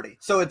by 40.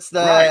 So it's the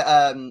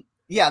right.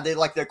 They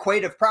like the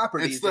equative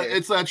properties.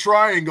 It's that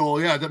triangle,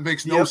 that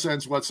makes no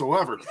sense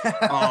whatsoever.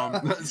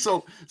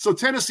 So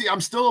Tennessee, I'm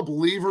still a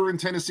believer in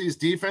Tennessee's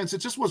defense. It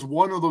just was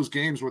one of those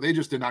games where they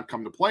just did not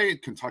come to play.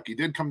 Kentucky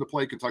did come to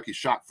play. Kentucky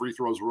shot free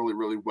throws really,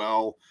 really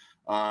well.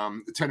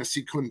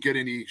 Tennessee couldn't get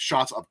any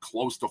shots up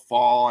close to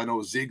fall. I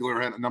know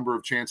Ziegler had a number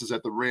of chances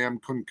at the rim,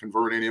 couldn't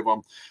convert any of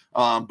them.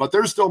 But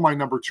they're still my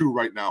number 2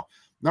 right now.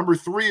 Number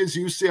 3 is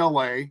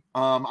UCLA.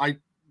 I'm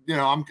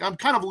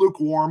kind of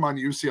lukewarm on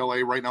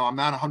UCLA right now. I'm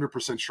not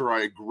 100% sure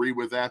I agree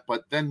with that.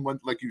 But then,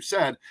 like you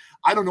said,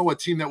 I don't know what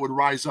team that would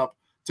rise up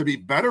to be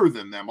better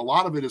than them. A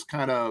lot of it is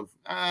kind of,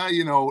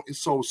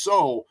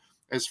 so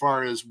as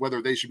far as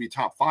whether they should be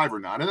top 5 or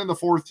not. And then the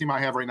 4th team I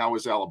have right now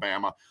is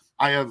Alabama.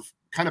 I have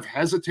kind of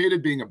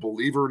hesitated being a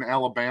believer in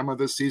Alabama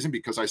this season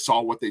because I saw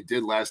what they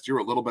did last year.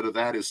 A little bit of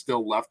that is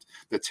still left.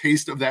 The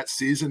taste of that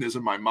season is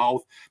in my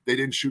mouth. They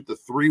didn't shoot the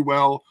 3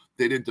 well.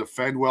 They didn't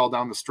defend well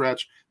down the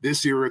stretch.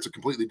 This year, it's a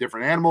completely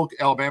different animal.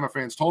 Alabama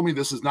fans told me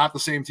this is not the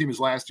same team as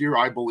last year.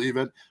 I believe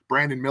it.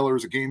 Brandon Miller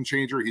is a game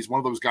changer. He's one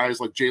of those guys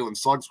like Jalen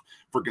Suggs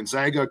for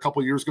Gonzaga a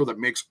couple years ago that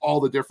makes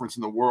all the difference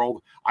in the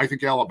world. I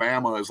think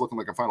Alabama is looking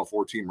like a Final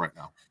Four team right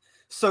now.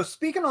 So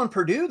speaking on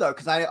Purdue, though,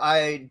 because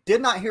I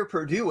did not hear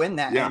Purdue in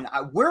that, and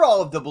we're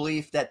all of the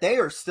belief that they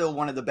are still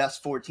one of the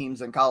best 4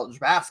 teams in college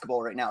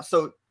basketball right now.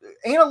 So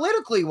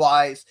analytically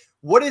wise,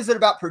 what is it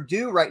about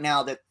Purdue right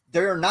now that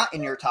they're not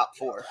in your top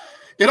 4?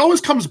 It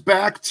always comes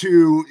back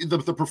to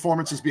the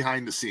performances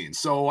behind the scenes.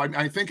 So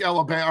I think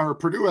Alabama or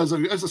Purdue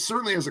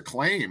certainly has a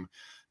claim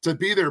to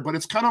be there, but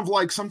it's kind of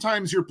like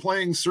sometimes you're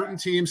playing certain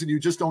teams and you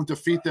just don't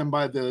defeat them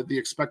by the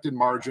expected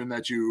margin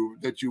that you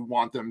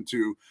want them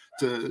to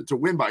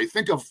win by.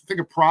 Think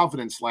of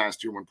Providence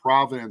last year when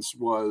Providence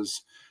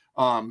was,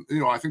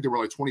 I think they were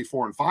like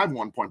 24-5 at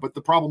one point, but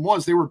the problem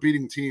was they were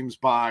beating teams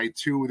by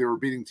 2, they were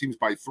beating teams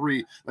by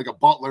 3, like a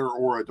Butler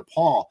or a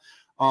DePaul.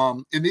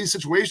 In these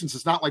situations,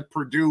 it's not like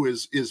Purdue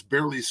is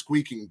barely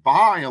squeaking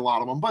by a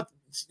lot of them, but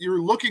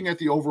you're looking at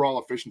the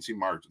overall efficiency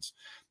margins.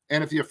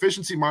 And if the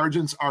efficiency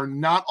margins are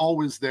not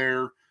always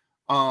there,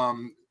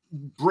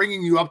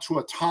 bringing you up to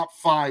a top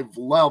 5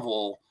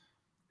 level,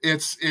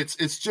 it's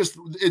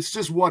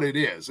just what it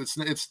is.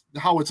 It's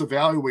how it's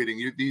evaluating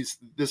you.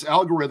 This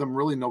algorithm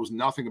really knows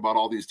nothing about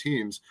all these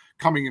teams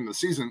coming into the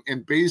season,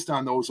 and based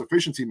on those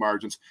efficiency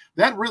margins,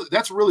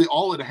 that's really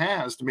all it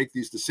has to make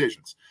these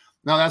decisions.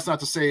 Now, that's not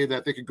to say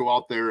that they could go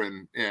out there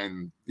and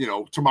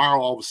tomorrow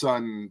all of a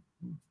sudden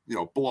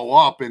blow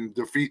up and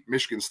defeat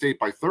Michigan State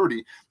by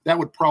 30. That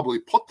would probably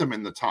put them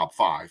in the top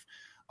 5.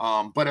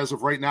 But as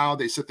of right now,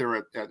 they sit there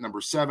at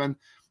number 7.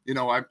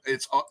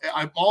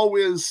 I'm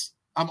always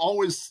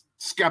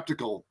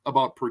skeptical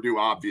about Purdue,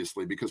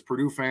 obviously, because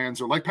Purdue fans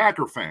are like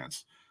Packer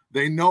fans.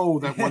 They know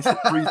that once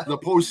the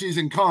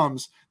postseason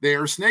comes, they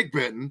are snake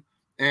bitten.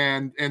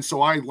 And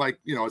so I like,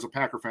 as a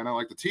Packer fan, I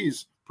like to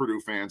tease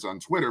Purdue fans on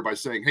Twitter by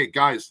saying, hey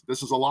guys,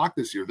 this is a lock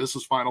this year. This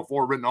is Final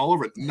Four written all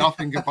over it.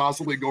 Nothing can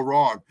possibly go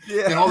wrong.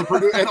 Yeah. And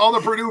all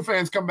the Purdue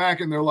fans come back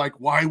and they're like,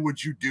 why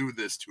would you do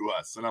this to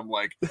us? And I'm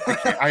like,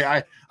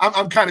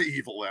 I'm kind of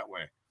evil that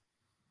way.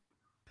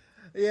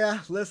 Yeah,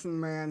 listen,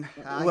 man.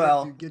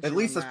 At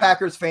least as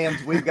Packers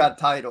fans, we've got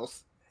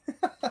titles.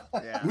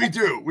 Yeah. We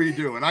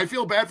do. And I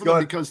feel bad for them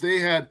because they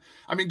had,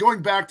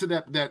 going back to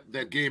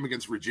that game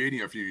against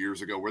Virginia a few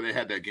years ago where they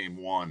had that game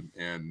won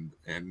and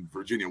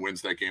Virginia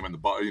wins that game and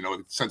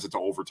sends it to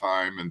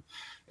overtime.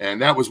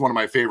 And that was one of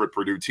my favorite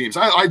Purdue teams.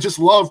 I just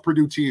love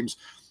Purdue teams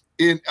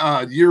in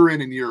and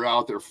year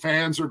out. Their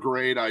fans are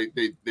great. I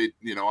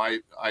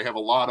have a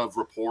lot of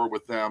rapport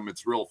with them.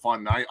 It's real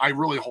fun. I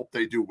really hope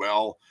they do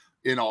well.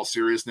 in all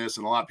seriousness.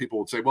 And a lot of people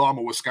would say, well, I'm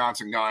a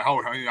Wisconsin guy.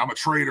 I'm a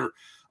traitor.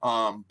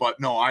 But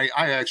no, I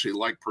actually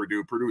like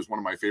Purdue. Purdue is one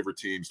of my favorite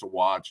teams to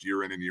watch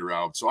year in and year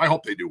out. So I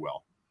hope they do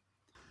well.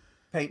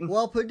 Peyton?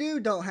 Well, Purdue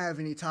don't have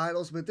any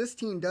titles, but this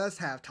team does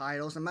have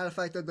titles. As a matter of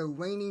fact, they're the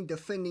reigning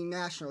defending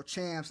national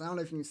champs. I don't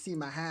know if you can see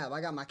my hat. I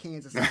got my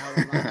Kansas hat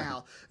on right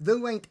now. They're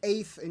ranked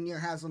 8th in your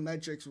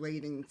Haslametrics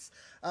ratings.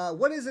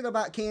 What is it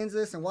about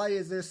Kansas, and why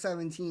is there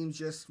 7 teams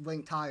just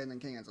ranked higher than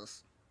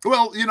Kansas?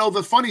 Well,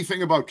 the funny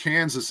thing about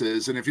Kansas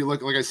is, and if you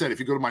look, like I said, if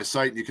you go to my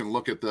site and you can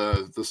look at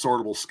the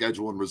sortable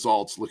schedule and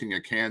results looking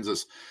at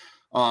Kansas,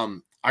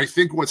 I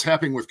think what's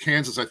happening with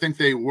Kansas, I think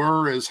they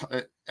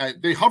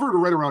hovered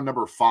right around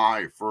number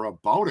 5 for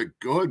about a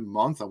good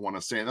month, I want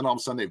to say. And then all of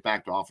a sudden they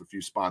backed off a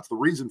few spots. The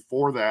reason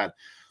for that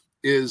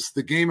is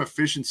the game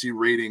efficiency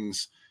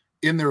ratings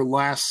in their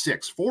last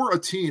 6 for a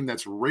team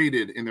that's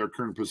rated in their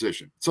current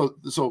position.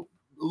 So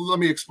let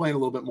me explain a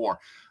little bit more.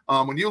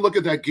 When you look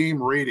at that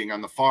game rating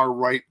on the far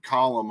right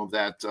column of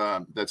that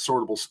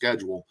sortable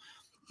schedule,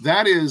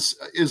 that is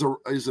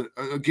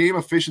a game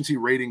efficiency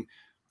rating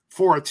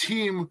for a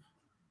team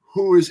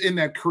who is in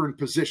that current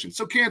position.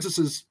 So Kansas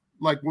is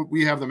like,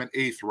 we have them at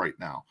 8th right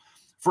now.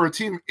 For a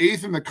team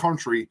 8th in the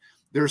country,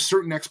 there are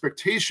certain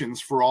expectations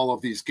for all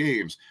of these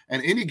games.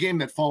 And any game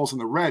that falls in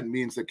the red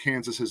means that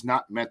Kansas has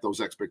not met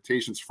those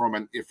expectations from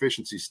an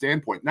efficiency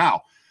standpoint.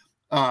 Now,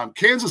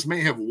 Kansas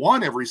may have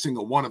won every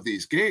single one of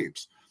these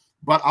games,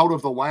 but out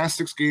of the last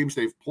 6 games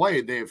they've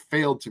played, they have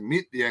failed to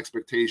meet the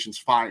expectations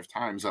 5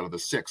 times out of the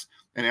 6.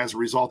 And as a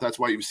result, that's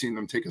why you've seen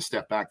them take a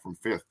step back from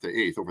 5th to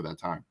 8th over that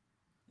time.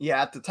 Yeah,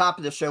 at the top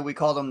of the show, we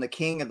call them the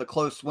king of the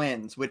close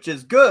wins, which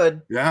is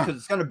good because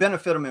it's going to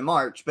benefit them in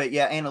March. But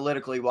yeah,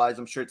 analytically wise,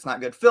 I'm sure it's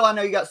not good. Phil, I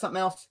know you got something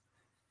else.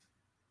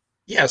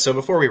 Yeah, so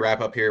before we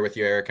wrap up here with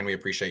you, Eric, and we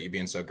appreciate you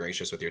being so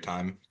gracious with your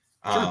time,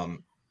 Sure.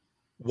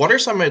 What are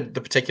some of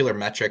the particular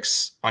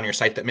metrics on your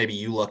site that maybe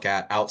you look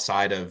at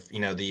outside of,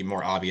 the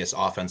more obvious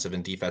offensive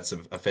and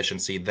defensive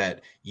efficiency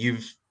that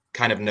you've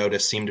kind of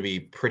noticed seem to be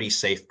pretty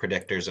safe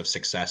predictors of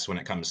success when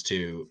it comes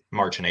to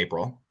March and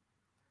April?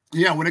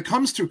 Yeah, when it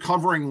comes to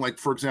covering, like,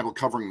 for example,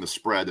 covering the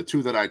spread, the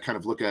two that I kind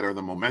of look at are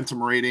the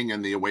momentum rating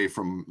and the away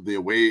from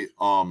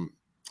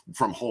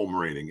home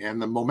rating.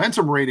 And the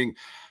momentum rating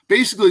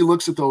basically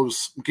looks at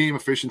those game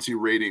efficiency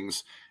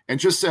ratings and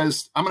just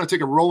says, I'm going to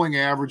take a rolling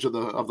average of the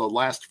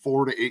last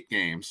 4 to 8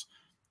 games,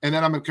 and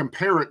then I'm going to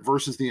compare it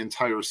versus the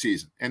entire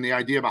season. And the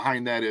idea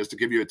behind that is to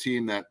give you a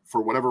team that,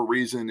 for whatever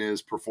reason,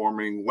 is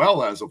performing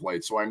well as of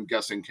late. So I'm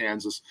guessing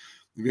Kansas,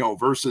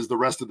 versus the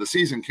rest of the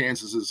season,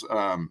 Kansas's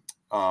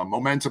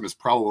momentum is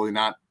probably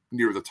not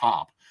near the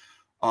top.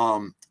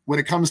 When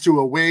it comes to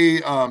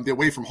the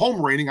away from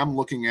home rating, I'm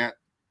looking at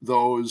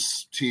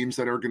those teams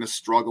that are going to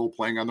struggle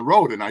playing on the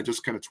road. And I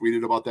just kind of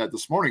tweeted about that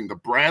this morning. The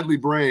Bradley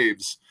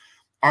Braves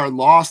are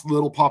lost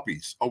little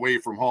puppies away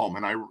from home.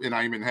 And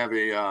I even have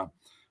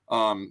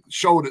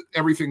showed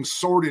everything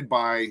sorted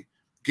by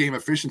game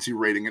efficiency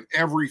rating, and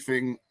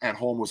everything at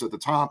home was at the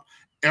top.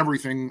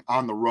 Everything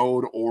on the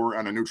road or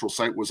on a neutral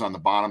site was on the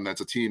bottom.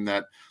 That's a team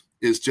that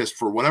is just,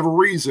 for whatever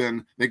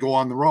reason, they go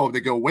on the road, they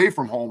go away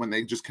from home, and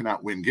they just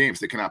cannot win games.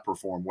 They cannot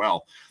perform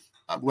well.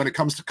 When it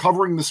comes to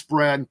covering the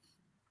spread,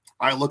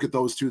 I look at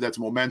those two. That's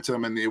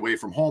momentum and the away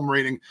from home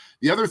rating.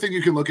 The other thing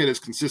you can look at is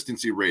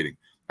consistency rating.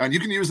 And you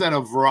can use that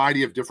a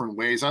variety of different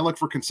ways. I look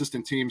for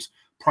consistent teams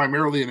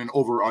primarily in an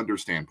over-under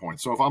standpoint.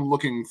 So if I'm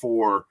looking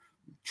for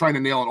trying to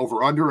nail an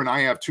over-under, and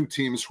I have 2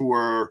 teams who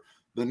are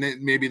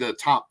maybe the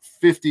top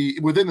 50,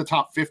 within the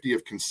top 50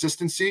 of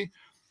consistency,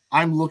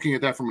 I'm looking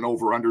at that from an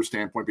over-under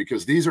standpoint,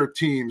 because these are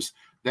teams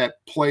that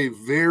play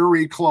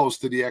very close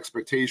to the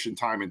expectation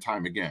time and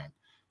time again.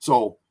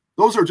 So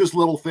those are just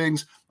little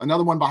things.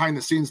 Another one behind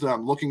the scenes that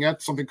I'm looking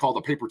at, something called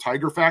the Paper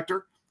Tiger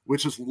Factor,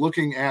 which is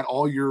looking at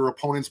all your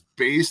opponents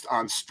based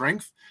on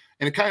strength.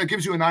 And it kind of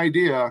gives you an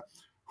idea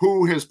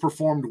who has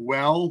performed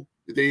well.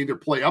 They either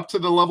play up to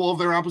the level of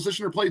their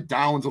opposition or play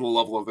down to the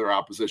level of their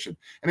opposition.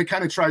 And it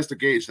kind of tries to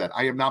gauge that.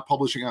 I am not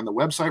publishing on the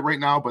website right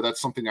now, but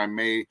that's something I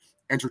may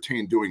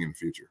entertain doing in the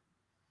future.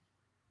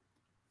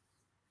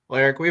 Well,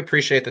 Eric, we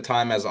appreciate the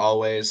time as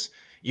always.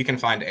 You can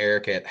find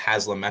Eric at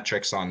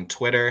Haslametrics on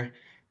Twitter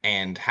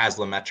and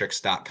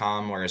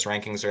Haslametrics.com, where his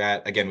rankings are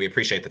at. Again, we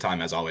appreciate the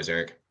time as always,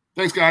 Eric.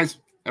 Thanks, guys.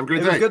 Have a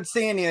great day. Good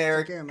seeing you,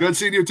 Eric. Good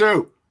seeing you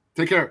too.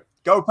 Take care.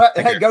 Go Pack!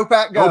 Hey, go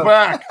Pack! Go! Go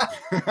Pack!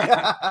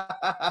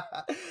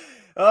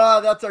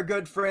 Oh, that's our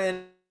good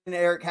friend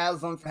Eric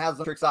Haslam from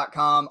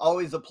Haslametrics.com.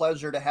 Always a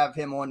pleasure to have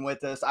him on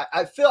with us.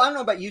 I don't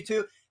know about you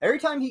two. Every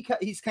time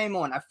he's came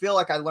on, I feel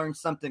like I learned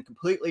something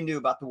completely new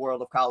about the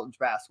world of college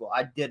basketball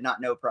I did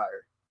not know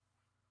prior.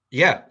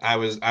 Yeah, I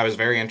was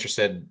very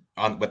interested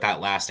with that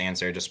last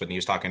answer, just when he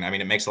was talking. I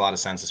mean, it makes a lot of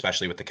sense,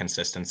 especially with the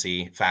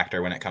consistency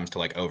factor when it comes to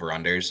like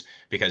over-unders,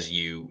 because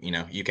you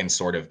can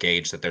sort of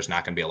gauge that there's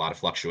not going to be a lot of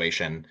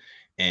fluctuation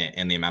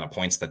in the amount of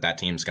points that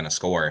team's going to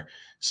score.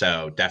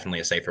 So definitely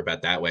a safer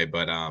bet that way.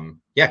 But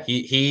yeah,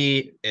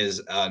 he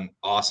is an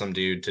awesome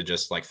dude to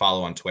just like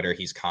follow on Twitter.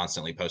 He's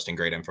constantly posting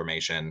great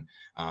information.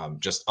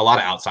 Just a lot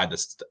of outside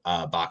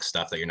the box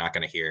stuff that you're not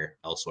going to hear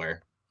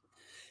elsewhere.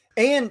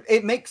 And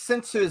it makes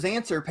sense to his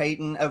answer,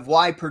 Peyton, of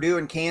why Purdue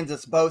and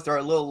Kansas both are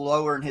a little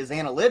lower in his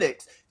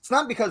analytics. It's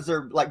not because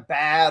they're like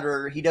bad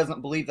or he doesn't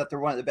believe that they're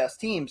one of the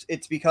best teams.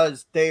 It's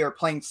because they are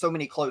playing so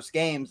many close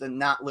games and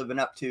not living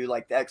up to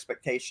like the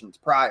expectations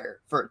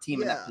prior for a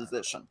team in that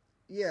position.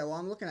 Yeah, well,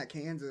 I'm looking at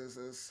Kansas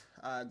as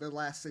their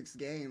last 6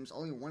 games.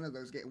 Only one of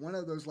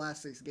those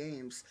last 6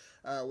 games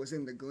was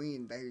in the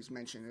green that he's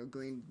mentioned. The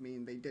green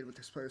meaning they did what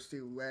they're supposed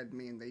to. Red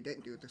meaning they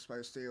didn't do what they're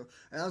supposed to.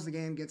 And that was the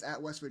game against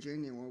at West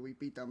Virginia where we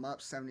beat them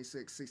up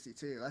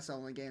 76-62. That's the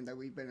only game that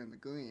we've been in the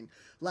green.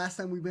 Last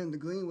time we've been in the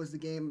green was the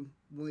game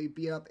when we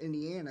beat up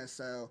Indiana.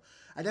 So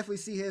I definitely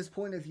see his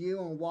point of view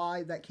on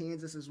why that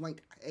Kansas is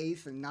ranked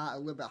 8th and not a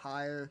little bit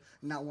higher,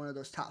 not one of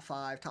those top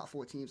 5, top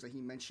 4 teams that he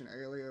mentioned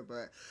earlier.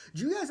 But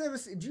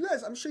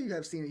I'm sure you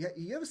have seen it.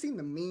 You ever seen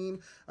the meme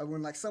of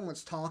when like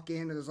someone's talking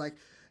and there's like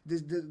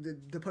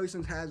the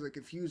person has a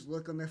confused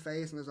look on their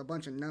face and there's a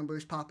bunch of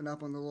numbers popping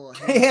up on the little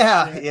head.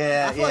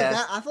 I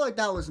feel like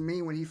that was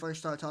me when he first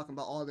started talking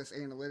about all this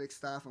analytics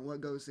stuff and what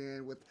goes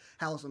in with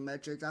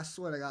metrics. I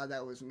swear to God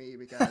that was me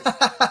because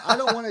I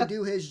don't want to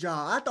do his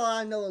job. I thought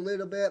I know a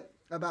little bit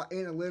about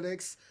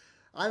analytics.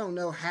 I don't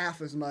know half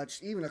as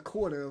much, even a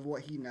quarter of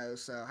what he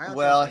knows. So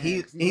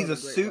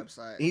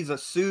he's a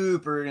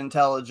super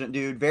intelligent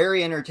dude,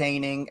 very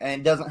entertaining,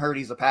 and it doesn't hurt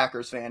he's a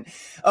Packers fan.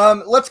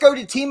 Let's go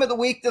to team of the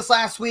week this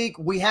last week.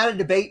 We had a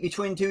debate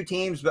between 2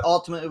 teams, but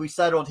ultimately we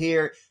settled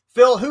here.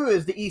 Phil, who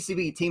is the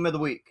ECB team of the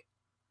week?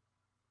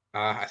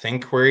 I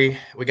think we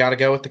got to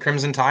go with the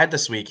Crimson Tide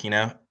this week. You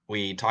know,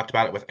 we talked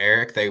about it with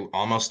Eric. They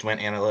almost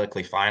went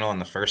analytically final in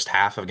the first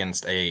half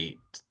against a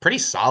pretty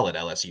solid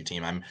LSU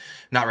team. I'm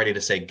not ready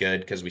to say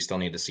good because we still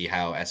need to see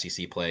how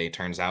SEC play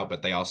turns out,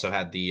 but they also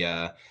had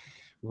the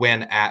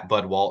win at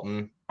Bud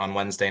Walton on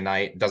Wednesday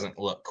night. Doesn't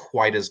look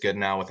quite as good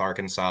now with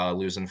Arkansas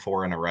losing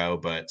 4 in a row,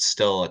 but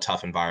still a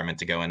tough environment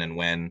to go in and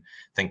win.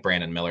 I think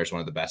Brandon Miller is one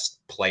of the best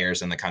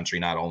players in the country,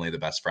 not only the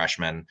best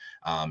freshman.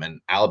 And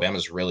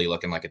Alabama's really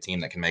looking like a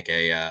team that can make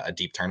a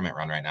deep tournament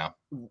run right now.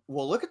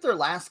 Well, look at their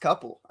last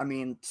couple. I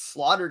mean,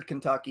 slaughtered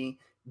Kentucky,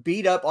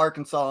 beat up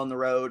Arkansas on the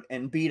road,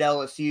 and beat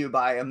LSU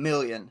by 1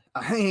 million.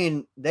 I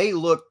mean, they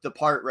look the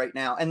part right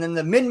now. And then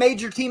the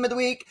mid-major team of the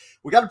week,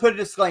 we got to put a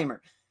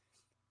disclaimer.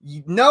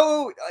 You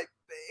know,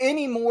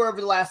 anymore over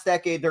the last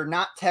decade, they're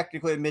not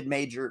technically a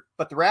mid-major,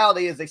 but the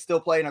reality is they still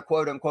play in a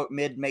quote-unquote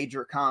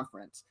mid-major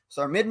conference.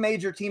 So our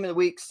mid-major team of the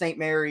week, St.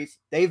 Mary's,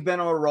 they've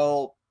been on a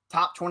roll,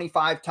 top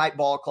 25 type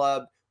ball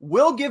club.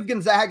 We'll give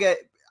Gonzaga,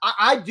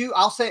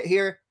 I'll say it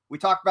here. We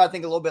talked about, I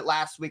think, a little bit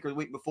last week or the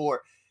week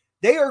before.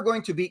 They are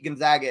going to beat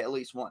Gonzaga at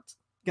least once.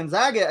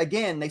 Gonzaga,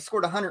 again, they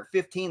scored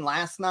 115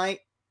 last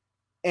night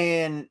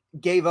and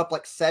gave up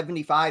like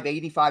 75,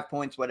 85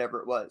 points, whatever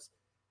it was.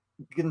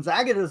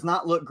 Gonzaga does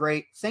not look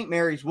great. St.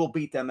 Mary's will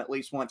beat them at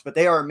least once, but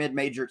they are a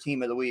mid-major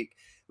team of the week.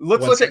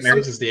 St.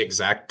 Mary's is the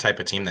exact type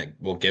of team that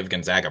will give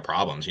Gonzaga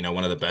problems. You know,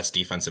 one of the best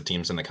defensive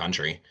teams in the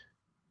country.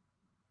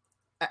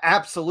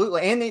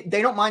 Absolutely. And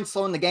they don't mind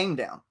slowing the game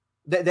down.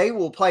 They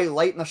will play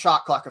late in the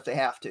shot clock if they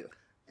have to.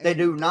 They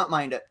do not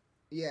mind it.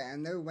 Yeah,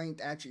 and they're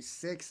ranked actually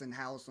 6th in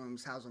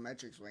Houselam's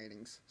Metrics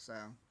ratings.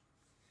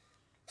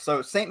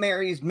 So St.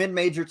 Mary's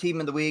mid-major team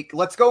of the week.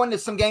 Let's go into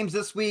some games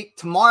this week.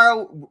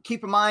 Tomorrow,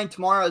 keep in mind,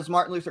 tomorrow is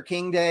Martin Luther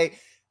King Day.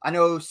 I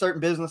know certain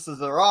businesses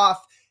are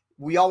off.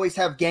 We always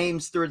have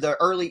games through the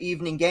early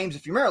evening games.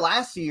 If you remember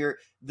last year,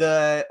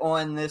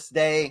 on this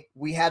day,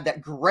 we had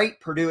that great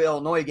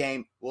Purdue-Illinois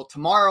game. Well,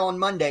 tomorrow on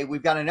Monday,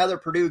 we've got another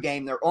Purdue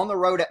game. They're on the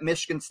road at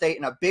Michigan State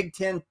in a Big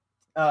Ten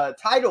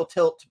title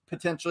tilt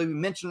potentially. We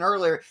mentioned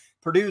earlier,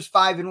 Purdue's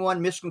 5-1.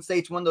 Michigan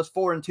State's one of those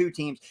 4-2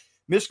 teams.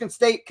 Michigan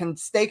State can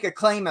stake a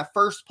claim at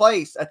first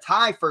place, a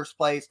tie first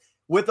place,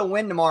 with a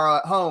win tomorrow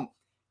at home.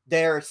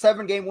 Their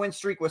 7-game win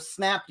streak was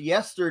snapped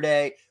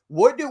yesterday.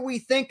 What do we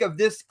think of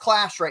this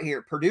clash right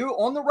here? Purdue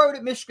on the road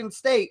at Michigan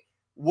State.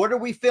 What are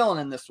we feeling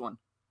in this one?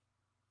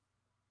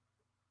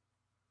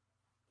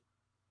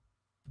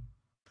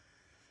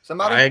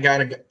 Somebody? I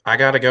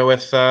gotta go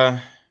with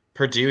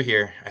Purdue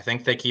here. I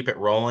think they keep it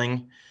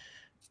rolling.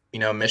 You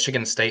know,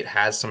 Michigan State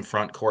has some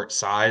front court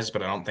size,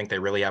 but I don't think they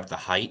really have the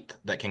height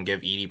that can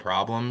give Edey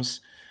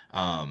problems.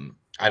 I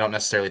don't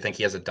necessarily think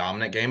he has a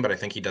dominant game, but I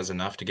think he does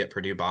enough to get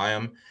Purdue by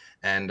him.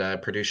 And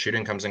Purdue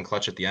shooting comes in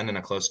clutch at the end in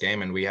a close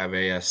game, and we have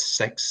a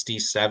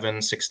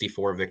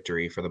 67-64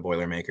 victory for the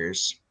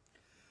Boilermakers.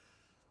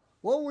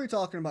 What were we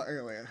talking about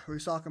earlier? We were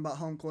talking about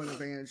home court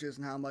advantages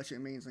and how much it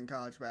means in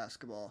college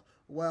basketball.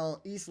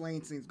 Well, East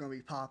Lansing is going to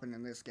be popping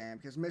in this game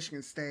because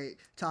Michigan State,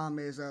 Tom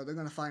Izzo, they're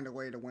going to find a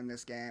way to win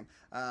this game.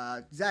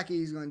 Zach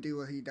Edey's going to do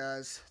what he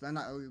does. They're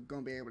not really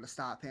going to be able to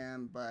stop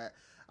him, but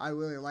I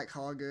really like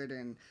Hoggard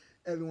and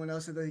everyone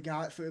else that they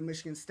got for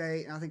Michigan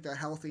State, and I think they're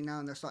healthy now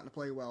and they're starting to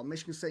play well.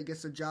 Michigan State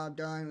gets the job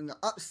done, and the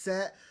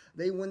upset,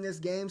 they win this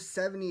game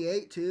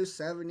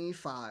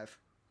 78-75.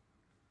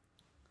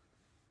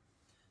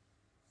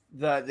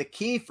 The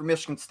key for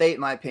Michigan State,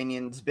 in my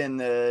opinion, has been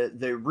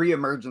the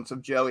reemergence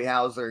of Joey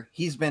Hauser.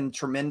 He's been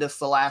tremendous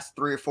the last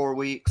 3 or 4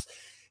 weeks.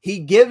 He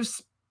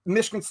gives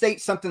Michigan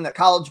State something that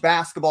college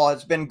basketball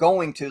has been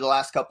going to the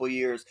last couple of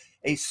years,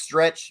 a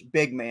stretch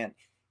big man.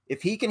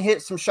 If he can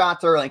hit some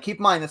shots early, and keep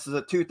in mind this is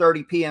a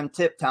 2:30 p.m.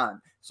 tip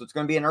time, so it's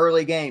going to be an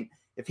early game.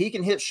 If he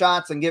can hit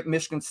shots and give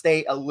Michigan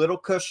State a little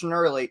cushion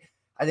early,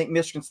 I think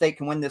Michigan State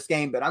can win this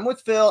game. But I'm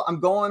with Phil. I'm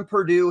going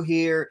Purdue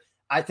here.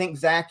 I think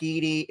Zach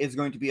Edey is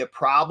going to be a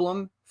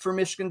problem for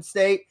Michigan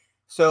State.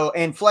 So,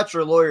 and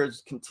Fletcher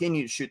Lawyers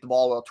continue to shoot the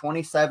ball well.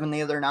 27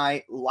 the other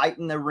night,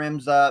 lighting the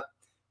rims up.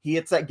 He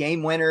hits that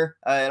game winner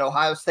at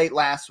Ohio State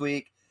last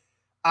week.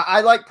 I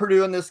like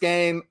Purdue in this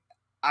game.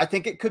 I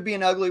think it could be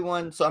an ugly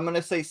one. So I'm going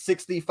to say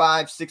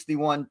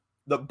 65-61,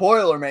 the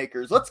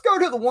Boilermakers. Let's go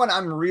to the one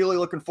I'm really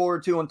looking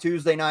forward to on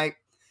Tuesday night.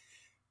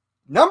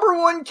 Number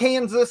 1,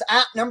 Kansas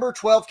at number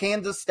 12,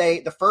 Kansas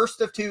State. The first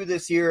of 2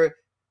 this year.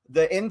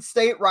 The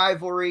in-state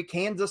rivalry.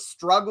 Kansas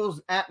struggles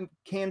at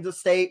Kansas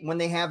State when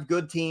they have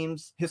good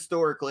teams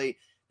historically.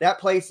 That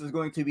place is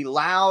going to be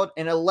loud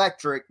and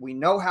electric. We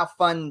know how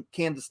fun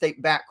Kansas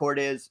State backcourt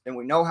is, and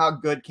we know how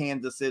good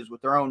Kansas is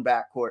with their own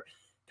backcourt.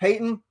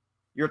 Peyton,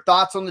 your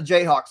thoughts on the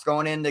Jayhawks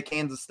going into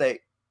Kansas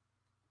State?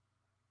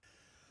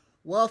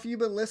 Well, if you've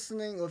been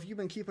listening, or if you've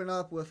been keeping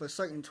up with a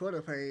certain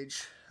Twitter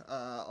page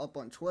up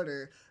on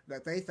Twitter,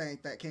 that they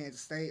think that Kansas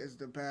State is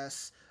the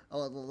best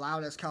or the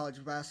loudest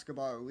college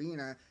basketball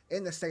arena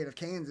in the state of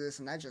Kansas,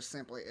 and that just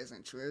simply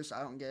isn't true. So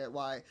I don't get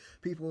why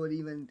people would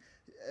even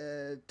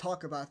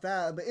talk about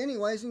that. But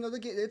anyways,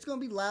 it's going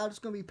to be loud. It's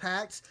going to be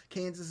packed.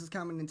 Kansas is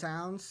coming in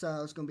town,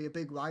 so it's going to be a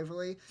big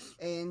rivalry.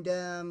 And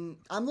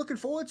I'm looking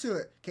forward to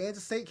it.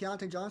 Kansas State,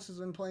 Keontae Johnson's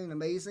been playing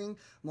amazing.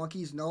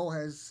 Marquise Knoll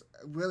has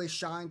really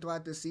shined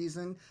throughout the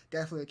season.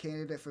 Definitely a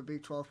candidate for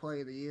Big 12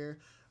 Player of the Year.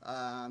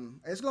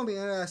 It's going to be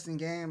an interesting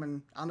game,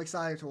 and I'm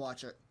excited to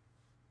watch it.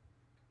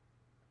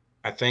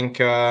 I think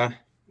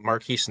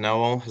Marquise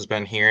Knoll has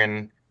been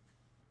hearing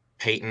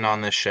Peyton on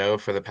this show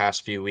for the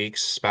past few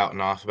weeks, spouting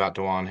off about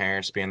DeJuan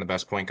Harris being the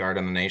best point guard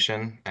in the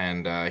nation,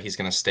 and he's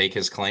going to stake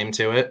his claim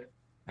to it.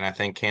 And I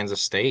think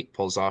Kansas State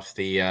pulls off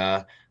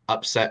the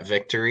upset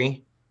victory.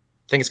 I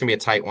think it's going to be a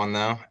tight one,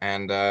 though,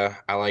 and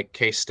I like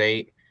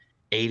K-State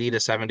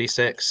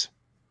 80-76.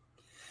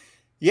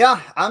 Yeah,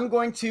 I'm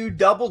going to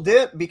double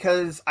dip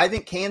because I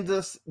think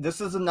Kansas,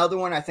 this is another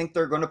one. I think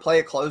they're going to play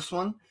a close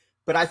one.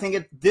 But I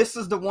think this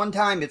is the one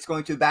time it's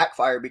going to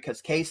backfire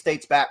because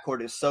K-State's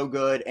backcourt is so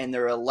good and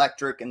they're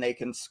electric and they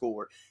can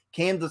score.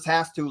 Kansas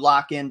has to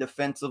lock in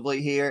defensively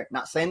here.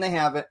 Not saying they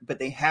haven't, but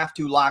they have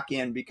to lock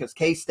in because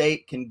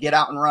K-State can get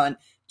out and run.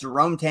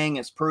 Jerome Tang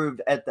has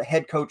proved at the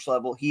head coach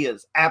level he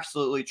is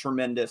absolutely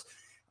tremendous.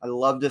 I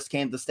love this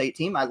Kansas State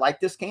team. I like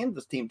this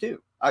Kansas team too.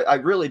 I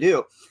really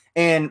do.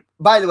 And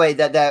by the way,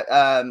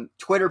 that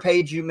Twitter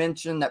page you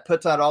mentioned that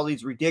puts out all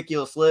these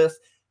ridiculous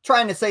lists,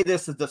 trying to say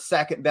this is the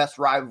second best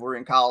rivalry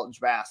in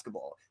college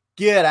basketball.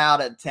 Get out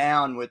of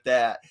town with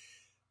that.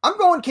 I'm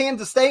going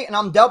Kansas State, and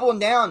I'm doubling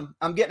down.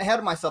 I'm getting ahead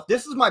of myself.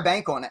 This is my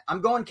bank on it. I'm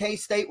going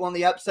K-State won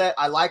the upset.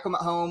 I like them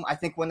at home. I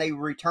think when they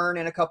return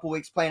in a couple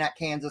weeks playing at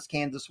Kansas,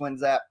 Kansas wins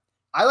that.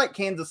 I like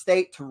Kansas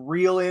State to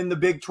reel in the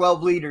Big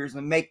 12 leaders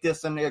and make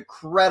this an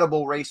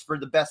incredible race for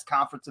the best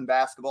conference in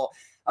basketball.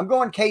 I'm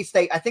going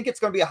K-State. I think it's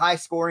going to be a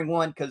high-scoring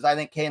one because I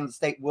think Kansas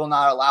State will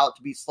not allow it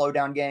to be a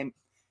slow-down game.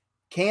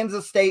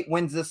 Kansas State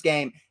wins this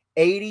game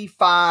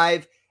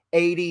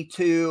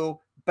 85-82.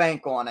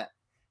 Bank on it.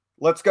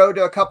 Let's go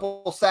to a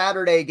couple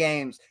Saturday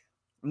games.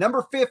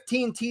 Number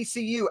 15,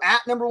 TCU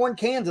at number 1,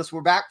 Kansas.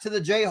 We're back to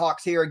the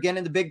Jayhawks here again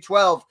in the Big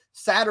 12.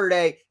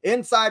 Saturday,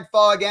 inside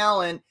Fog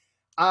Allen.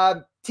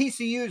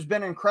 TCU's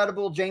been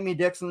incredible. Jamie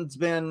Dixon's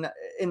been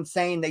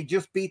insane. They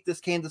just beat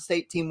this Kansas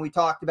State team we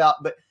talked about,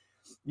 but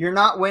you're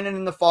not winning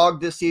in the Fog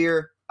this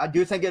year. I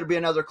do think it'll be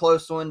another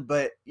close one,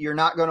 but you're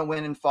not going to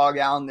win in Fog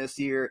Allen this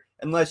year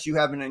unless you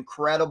have an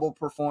incredible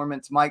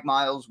performance. Mike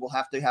Miles will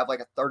have to have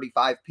like a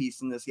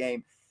 35-piece in this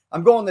game.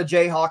 I'm going the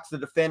Jayhawks to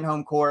defend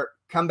home court,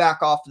 come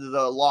back off to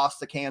the loss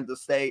to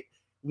Kansas State,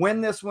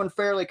 win this one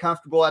fairly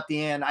comfortable at the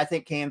end. I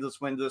think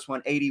Kansas wins this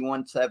one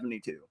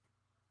 81-72.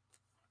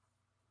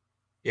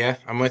 Yeah,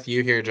 I'm with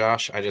you here,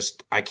 Josh.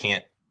 I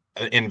can't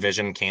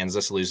envision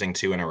Kansas losing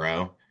 2 in a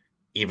row,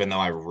 even though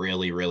I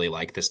really, really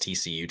like this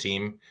TCU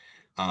team.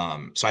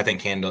 So I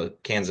think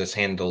Kansas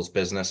handles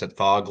business at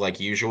Fog like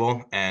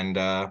usual. And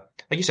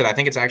like you said, I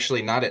think it's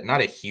actually not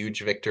a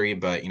huge victory,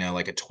 but,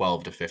 like a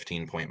 12 to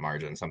 15 point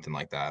margin, something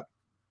like that.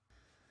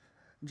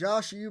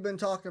 Josh, you've been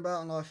talking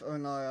about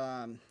on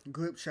our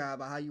group chat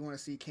about how you want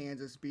to see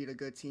Kansas beat a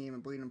good team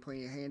and beat them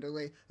pretty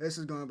handily. This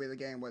is going to be the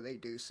game where they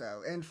do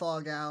so. In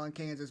Fog Allen,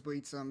 Kansas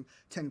beats them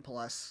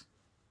 10+.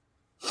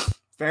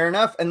 Fair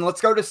enough. And let's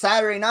go to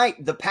Saturday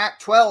night, the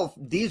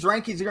Pac-12. These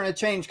rankings are going to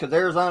change because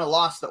Arizona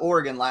lost to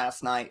Oregon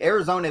last night.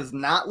 Arizona has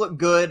not looked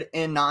good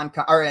in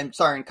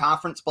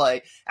conference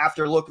play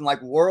after looking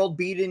like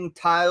world-beating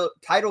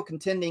title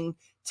contending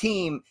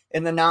team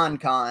in the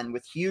non-con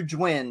with huge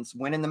wins,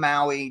 winning the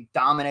Maui,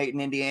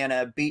 dominating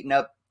Indiana, beating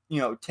up,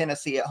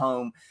 Tennessee at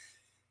home.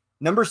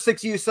 Number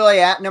 6 UCLA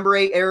at number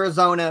 8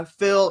 Arizona.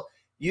 Phil,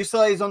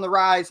 UCLA is on the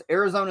rise.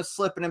 Arizona's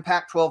slipping in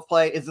Pac-12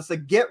 play. Is this a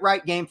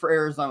get-right game for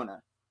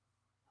Arizona?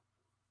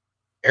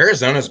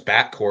 Arizona's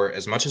backcourt,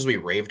 as much as we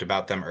raved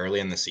about them early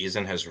in the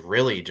season, has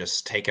really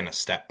just taken a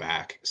step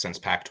back since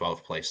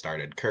Pac-12 play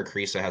started. Kirk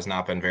Kriisa has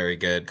not been very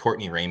good.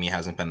 Courtney Ramey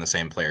hasn't been the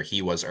same player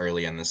he was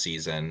early in the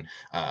season.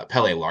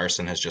 Pele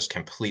Larson has just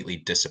completely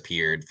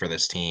disappeared for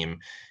this team.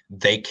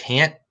 They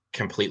can't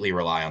completely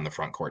rely on the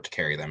front court to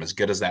carry them, as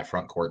good as that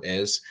front court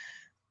is.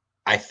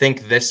 I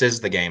think this is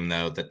the game,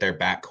 though, that their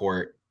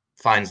backcourt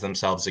finds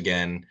themselves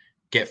again,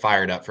 get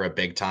fired up for a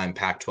big-time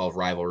Pac-12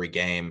 rivalry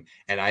game.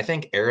 And I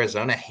think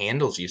Arizona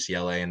handles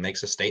UCLA and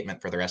makes a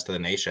statement for the rest of the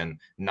nation,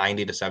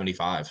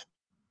 90-75.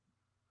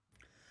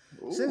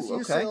 Since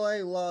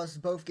UCLA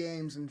lost both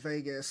games in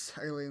Vegas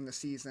early in the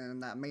season in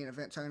that main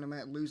event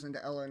tournament, losing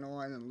to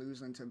Illinois and then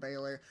losing to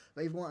Baylor,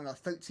 they've won a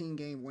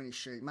 13-game winning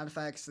streak. Matter of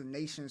fact, it's the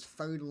nation's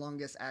third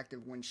longest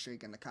active win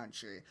streak in the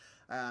country.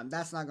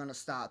 That's not going to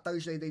stop.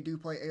 Thursday, they do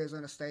play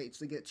Arizona State,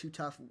 so they get 2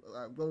 tough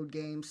road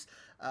games.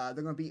 They're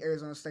going to beat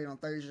Arizona State on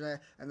Thursday,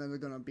 and then they're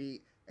going to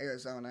beat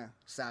Arizona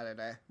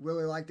Saturday.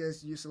 Really like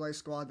this UCLA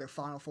squad. They're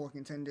Final Four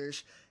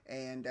contenders,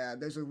 and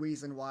there's a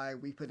reason why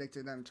we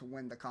predicted them to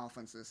win the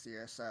conference this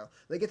year. So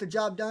they get the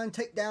job done,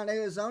 take down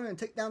Arizona, and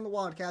take down the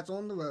Wildcats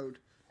on the road.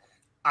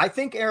 I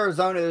think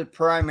Arizona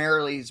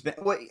primarily has been,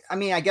 well, I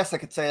mean, I guess I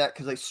could say that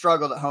because they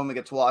struggled at home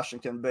against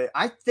Washington, but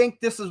I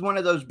think this is one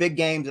of those big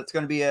games that's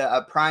going to be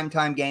a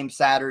primetime game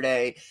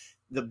Saturday.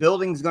 The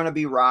building's going to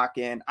be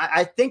rocking.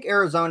 I think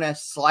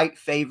Arizona's slight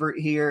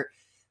favorite here,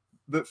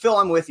 but Phil,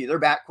 I'm with you.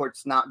 Their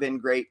backcourt's not been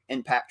great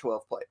in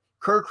Pac-12 play.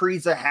 Kirk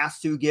Kriisa has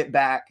to get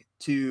back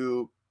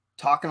to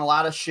talking a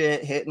lot of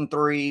shit, hitting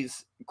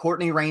threes.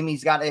 Courtney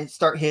Ramey's got to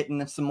start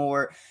hitting some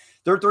more.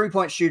 Their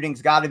three-point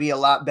shooting's got to be a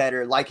lot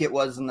better like it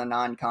was in the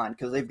non-con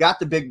because they've got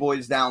the big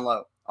boys down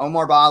low,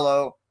 Omar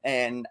Ballo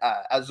and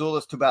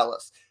Azuolas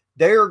Tubelis.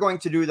 They are going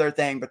to do their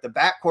thing, but the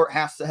backcourt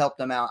has to help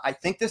them out. I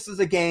think this is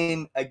a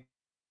game, a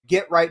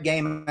get-right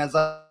game, as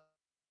I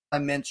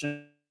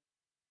mentioned.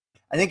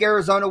 I think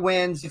Arizona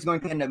wins. He's going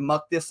to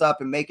muck this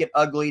up and make it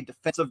ugly,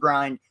 defensive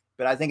grind,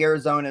 but I think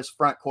Arizona's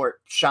front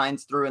court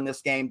shines through in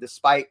this game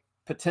despite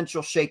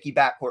potential shaky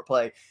backcourt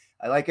play.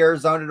 I like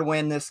Arizona to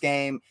win this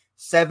game.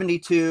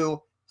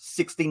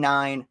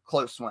 72-69,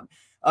 close one.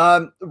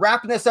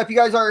 Wrapping this up, you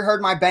guys already heard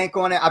my bank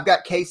on it. I've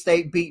got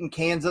K-State beating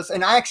Kansas.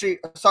 And I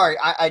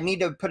need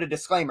to put a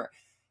disclaimer.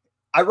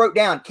 I wrote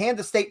down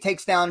Kansas State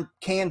takes down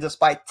Kansas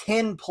by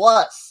 10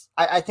 plus.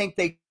 I think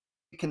they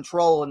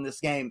control in this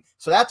game.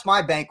 So that's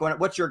my bank on it.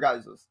 What's your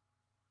guys's?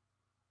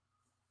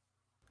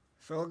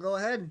 Phil, go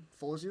ahead.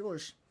 Floor's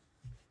yours.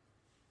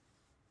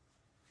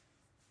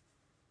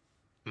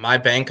 My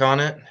bank on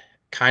it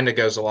kind of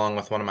goes along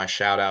with one of my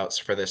shout outs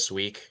for this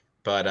week,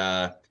 but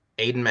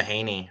Aiden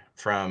Mahaney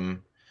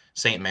from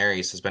St.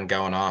 Mary's has been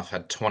going off,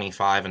 had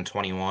 25 and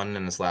 21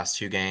 in his last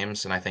 2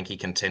 games, and I think he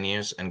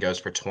continues and goes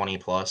for 20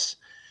 plus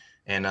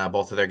in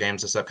both of their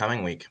games this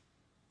upcoming week.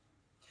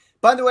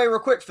 By the way, real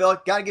quick, Phil,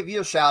 got to give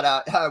you a shout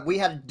out. We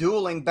had a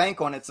dueling bank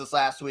on it this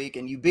last week,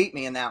 and you beat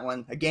me in that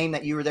one, a game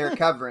that you were there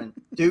covering.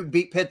 Duke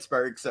beat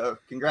Pittsburgh, so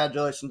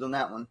congratulations on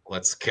that one.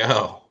 Let's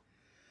go.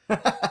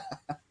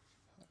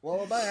 Well,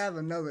 we might have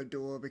another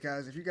duel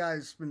because if you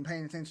guys been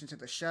paying attention to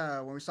the show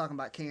when we was talking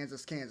about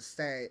Kansas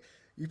State,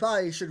 you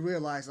probably should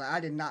realize that I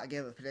did not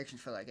give a prediction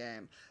for that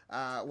game.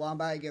 Well, I'm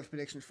about to give a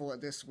prediction for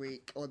it this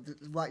week or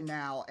right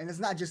now, and it's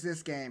not just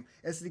this game;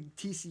 it's the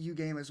TCU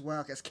game as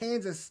well. Because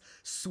Kansas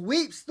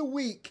sweeps the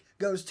week,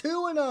 goes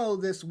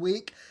 2-0 this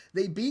week.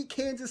 They beat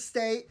Kansas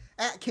State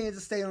at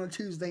Kansas State on a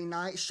Tuesday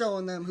night,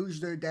 showing them who's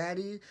their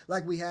daddy,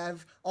 like we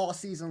have all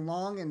season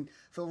long and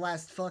for the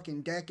last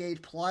fucking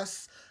decade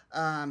plus.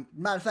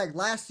 Matter of fact,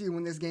 last year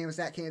when this game was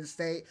at Kansas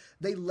State,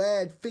 they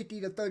led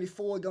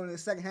 50-34 going into the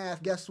second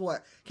half. Guess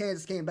what?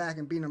 Kansas came back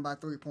and beat them by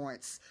 3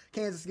 points.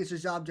 Kansas gets their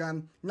job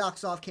done,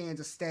 knocks off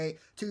Kansas State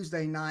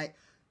Tuesday night.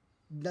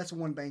 That's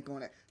one bank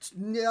on it.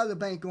 The other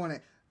bank on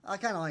it, I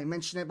kind of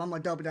mentioned it, but I'm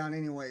going to double down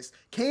anyways.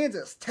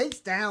 Kansas takes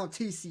down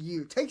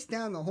TCU, takes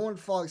down the Horned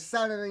Frogs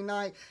Saturday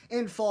night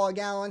in Fog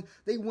Allen.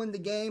 They win the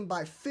game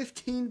by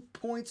 15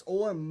 points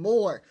or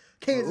more.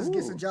 Kansas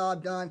gets the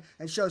job done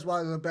and shows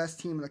why they're the best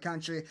team in the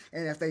country.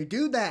 And if they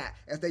do that,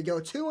 if they go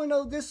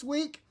 2-0 this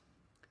week,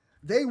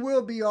 they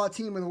will be our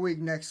team of the week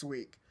next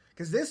week.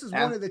 Because this is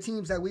one of the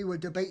teams that we were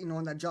debating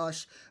on that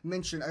Josh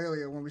mentioned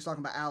earlier when we was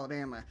talking about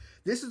Alabama.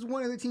 This is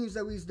one of the teams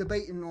that we was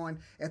debating on.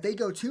 If they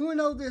go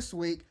 2-0 this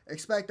week,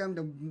 expect them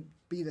to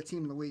be the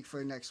team of the week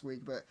for next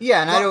week. But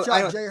yeah, and I don't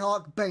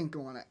Jayhawk, bank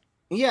on it.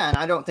 Yeah, and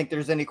I don't think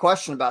there's any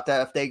question about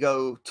that if they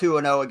go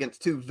 2-0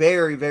 against 2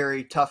 very,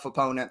 very tough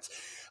opponents.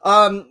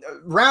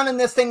 Rounding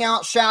this thing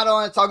out, shout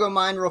outs. I'll go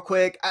mine real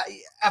quick.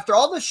 After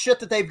all the shit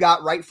that they've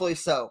got, rightfully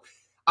so,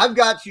 I've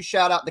got to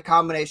shout out the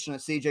combination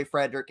of CJ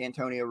Frederick,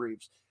 Antonio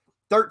Reeves.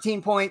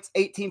 13 points,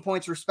 18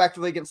 points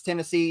respectively against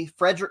Tennessee.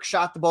 Frederick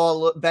shot the ball a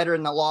little better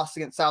in the loss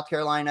against South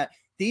Carolina.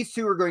 These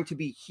two are going to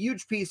be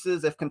huge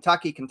pieces if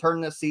Kentucky can turn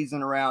this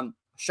season around.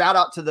 Shout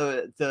out to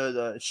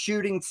the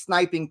shooting,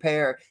 sniping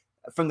pair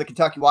from the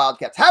Kentucky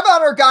Wildcats. How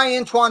about our guy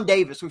Antoine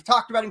Davis? We've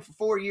talked about him for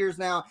 4 years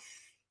now.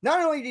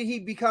 Not only did he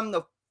become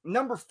the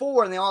number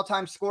 4 in the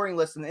all-time scoring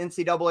list in the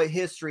NCAA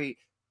history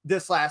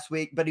this last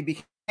week, but he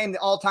became the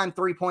all-time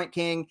three-point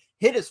king,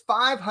 hit his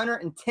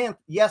 510th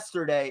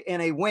yesterday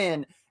in a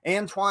win.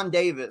 Antoine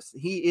Davis,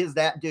 he is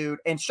that dude.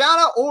 And shout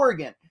out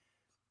Oregon,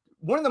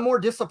 one of the more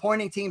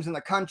disappointing teams in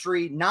the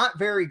country, not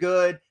very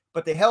good,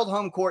 but they held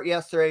home court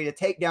yesterday to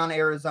take down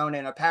Arizona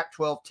in a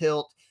Pac-12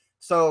 tilt.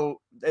 So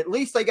at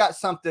least they got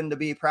something to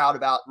be proud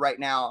about right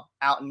now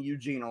out in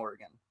Eugene,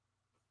 Oregon.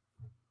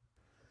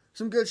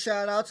 Some good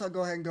shout-outs. I'll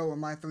go ahead and go with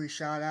my 3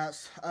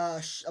 shout-outs.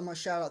 I'm going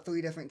to shout out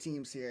 3 different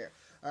teams here.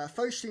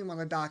 First team on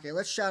the docket,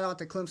 let's shout out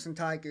the Clemson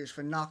Tigers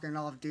for knocking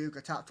off Duke,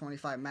 a top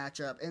 25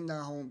 matchup in their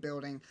home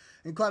building.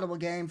 Incredible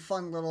game,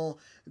 fun little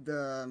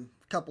the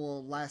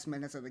couple last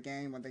minutes of the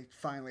game when they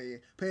finally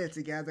put it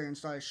together and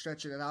started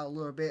stretching it out a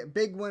little bit.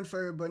 Big win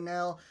for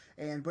Bunnell,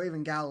 and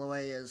Braven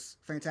Galloway is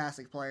a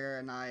fantastic player,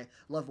 and I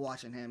love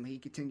watching him. He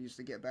continues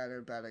to get better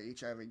and better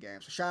each every game.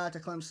 So shout out to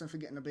Clemson for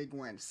getting a big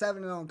win.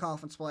 7-0 in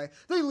conference play.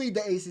 They lead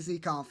the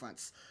ACC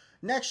conference.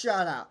 Next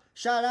shout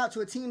out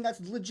to a team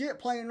that's legit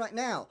playing right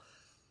now.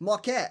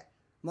 Marquette.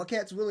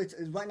 Marquette's really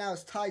right now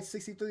is tied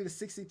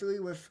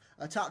 63-63 with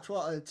a top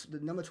 12, the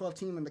number 12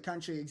 team in the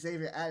country,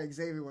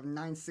 Xavier with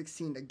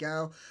 9:16 to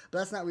go. But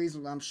that's not the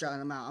reason I'm shouting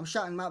them out. I'm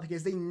shouting them out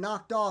because they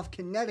knocked off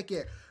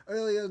Connecticut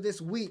earlier this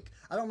week.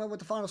 I don't remember what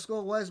the final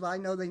score was, but I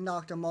know they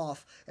knocked them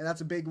off, and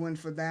that's a big win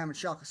for them. And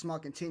Shaka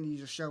Smart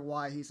continues to show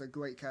why he's a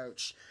great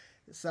coach.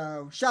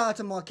 So shout out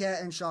to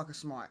Marquette and Shaka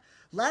Smart.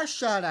 Last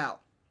shout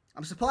out.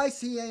 I'm surprised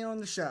he ain't on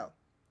the show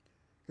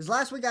because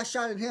last week I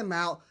shouted him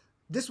out.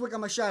 This week I'm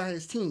going to shout out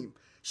his team.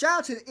 Shout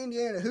out to the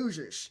Indiana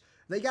Hoosiers.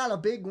 They got a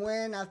big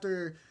win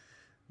after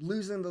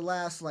losing the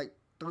last,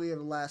 3 of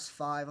the last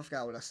 5. I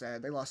forgot what I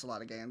said. They lost a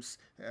lot of games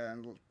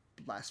in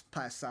the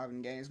past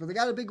 7 games. But they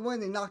got a big win.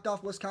 They knocked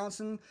off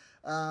Wisconsin,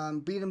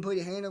 beat them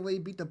pretty handily,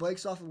 beat the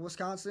brakes off of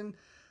Wisconsin.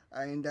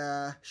 And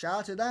shout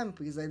out to them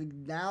because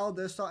now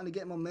they're starting to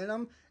get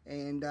momentum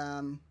and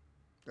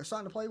they're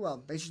starting to play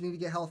well. They just need to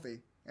get healthy.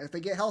 And if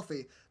they get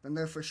healthy, then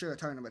they're for sure a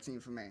tournament team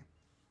for me.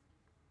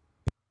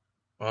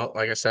 Well,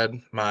 like I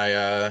said,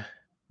 my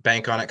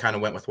bank on it kind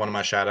of went with one of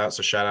my shout-outs.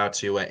 So shout out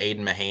to Aiden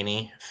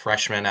Mahaney,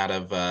 freshman out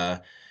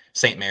of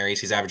St. Mary's.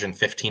 He's averaging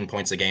 15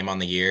 points a game on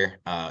the year.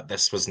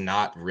 This was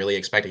not really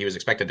expected. He was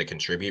expected to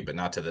contribute, but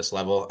not to this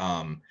level.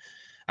 I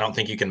don't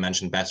think you can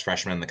mention best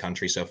freshman in the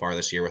country so far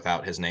this year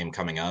without his name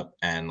coming up.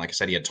 And like I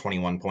said, he had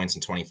 21 points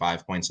and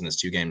 25 points in his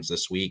 2 games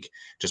this week.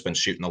 Just been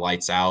shooting the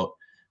lights out.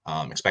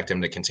 Expect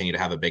him to continue to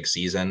have a big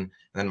season. And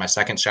then my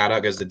second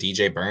shout-out goes to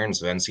DJ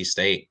Burns of NC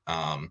State.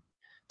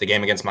 The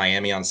game against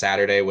Miami on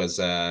Saturday was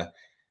a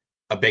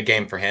big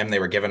game for him. They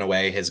were giving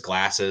away his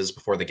glasses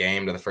before the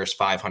game to the first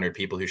 500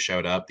 people who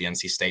showed up. The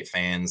NC State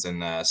fans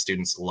and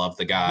students love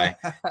the guy.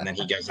 And then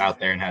he goes out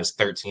there and has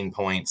 13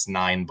 points,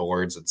 9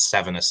 boards, and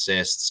 7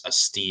 assists, a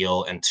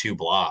steal, and 2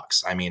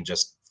 blocks. I mean,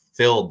 just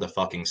filled the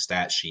fucking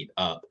stat sheet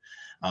up.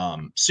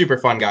 Super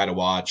fun guy to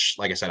watch.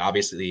 Like I said,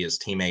 obviously his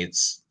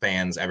teammates,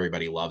 fans,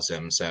 everybody loves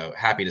him. So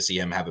happy to see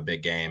him have a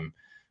big game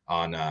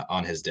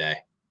on his day.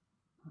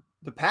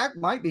 The Pack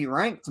might be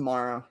ranked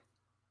tomorrow.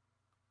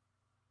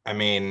 I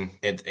mean,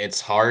 it's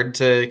hard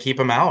to keep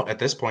them out at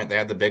this point. They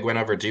had the big win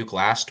over Duke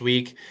last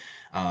week.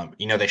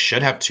 They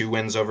should have 2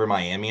 wins over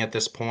Miami at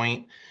this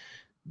point.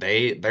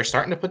 They're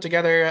starting to put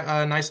together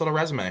a nice little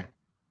resume.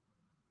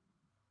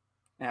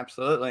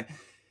 Absolutely.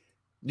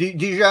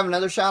 Did you have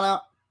another shout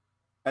out?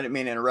 I didn't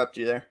mean to interrupt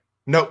you there.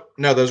 No,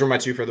 those were my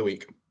 2 for the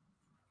week.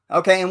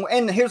 Okay,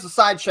 and here's a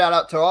side shout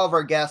out to all of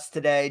our guests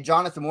today.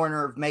 Jonathan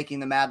Warner of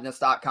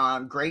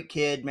MakingTheMadness.com. Great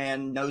kid,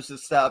 man, knows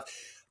his stuff.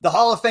 The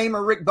Hall of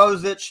Famer, Rick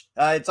Bozich.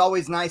 It's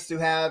always nice to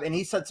have, and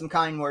he said some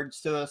kind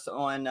words to us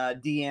on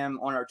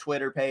DM on our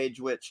Twitter page,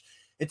 which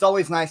it's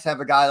always nice to have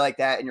a guy like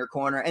that in your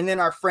corner. And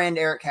then our friend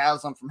Eric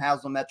Haslam from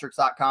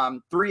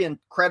HaslamMetrics.com. 3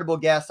 incredible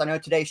guests. I know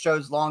today's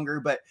show's longer,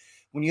 but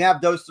when you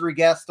have those 3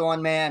 guests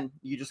on, man,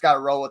 you just got to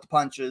roll with the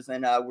punches,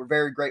 and we're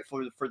very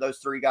grateful for those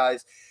 3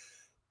 guys.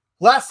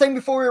 Last thing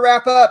before we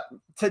wrap up,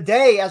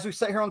 today, as we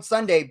sit here on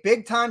Sunday,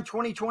 big time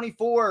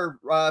 2024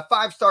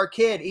 5-star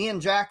kid, Ian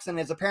Jackson,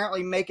 is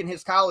apparently making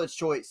his college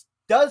choice.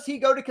 Does he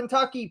go to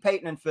Kentucky,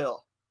 Peyton and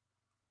Phil?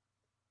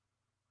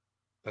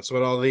 That's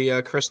what all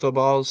the crystal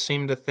balls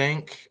seem to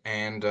think,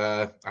 and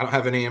I don't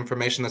have any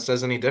information that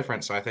says any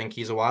different, so I think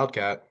he's a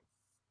Wildcat.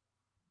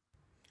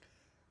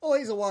 Well,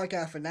 he's a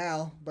Wildcat for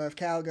now, but if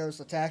Cal goes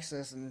to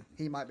Texas, and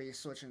he might be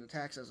switching to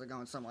Texas or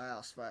going somewhere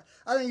else, but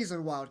I think he's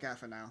a Wildcat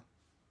for now.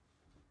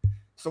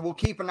 So we'll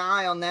keep an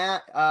eye on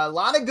that. A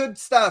lot of good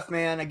stuff,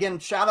 man. Again,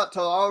 shout out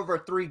to all of our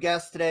 3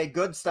 guests today.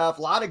 Good stuff.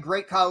 A lot of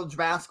great college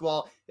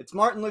basketball. It's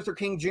Martin Luther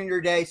King Jr.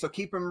 Day, so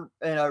keep in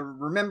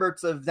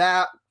remembrance of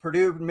that.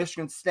 Purdue and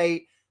Michigan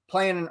State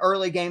playing an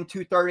early game,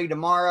 2:30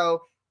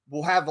 tomorrow.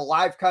 We'll have a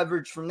live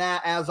coverage from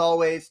that, as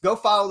always. Go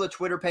follow the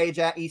Twitter page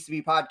at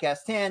ECB Podcast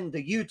 10.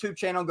 The YouTube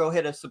channel, go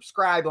hit a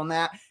subscribe on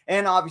that.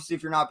 And obviously,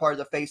 if you're not part of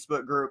the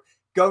Facebook group,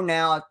 go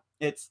now.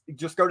 It's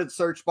just go to the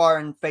search bar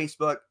and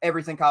Facebook,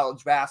 Everything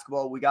College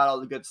Basketball. We got all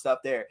the good stuff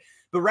there.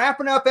 But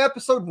wrapping up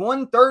episode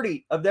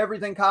 130 of the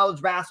Everything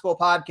College Basketball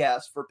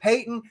podcast, for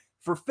Peyton,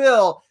 for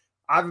Phil,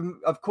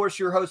 I'm, of course,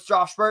 your host,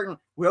 Josh Burton.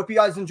 We hope you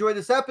guys enjoy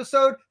this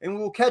episode, and we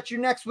will catch you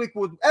next week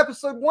with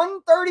episode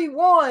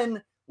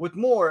 131 with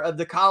more of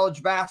the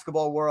college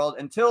basketball world.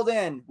 Until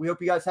then, we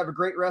hope you guys have a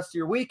great rest of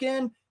your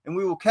weekend, and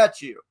we will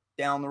catch you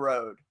down the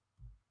road.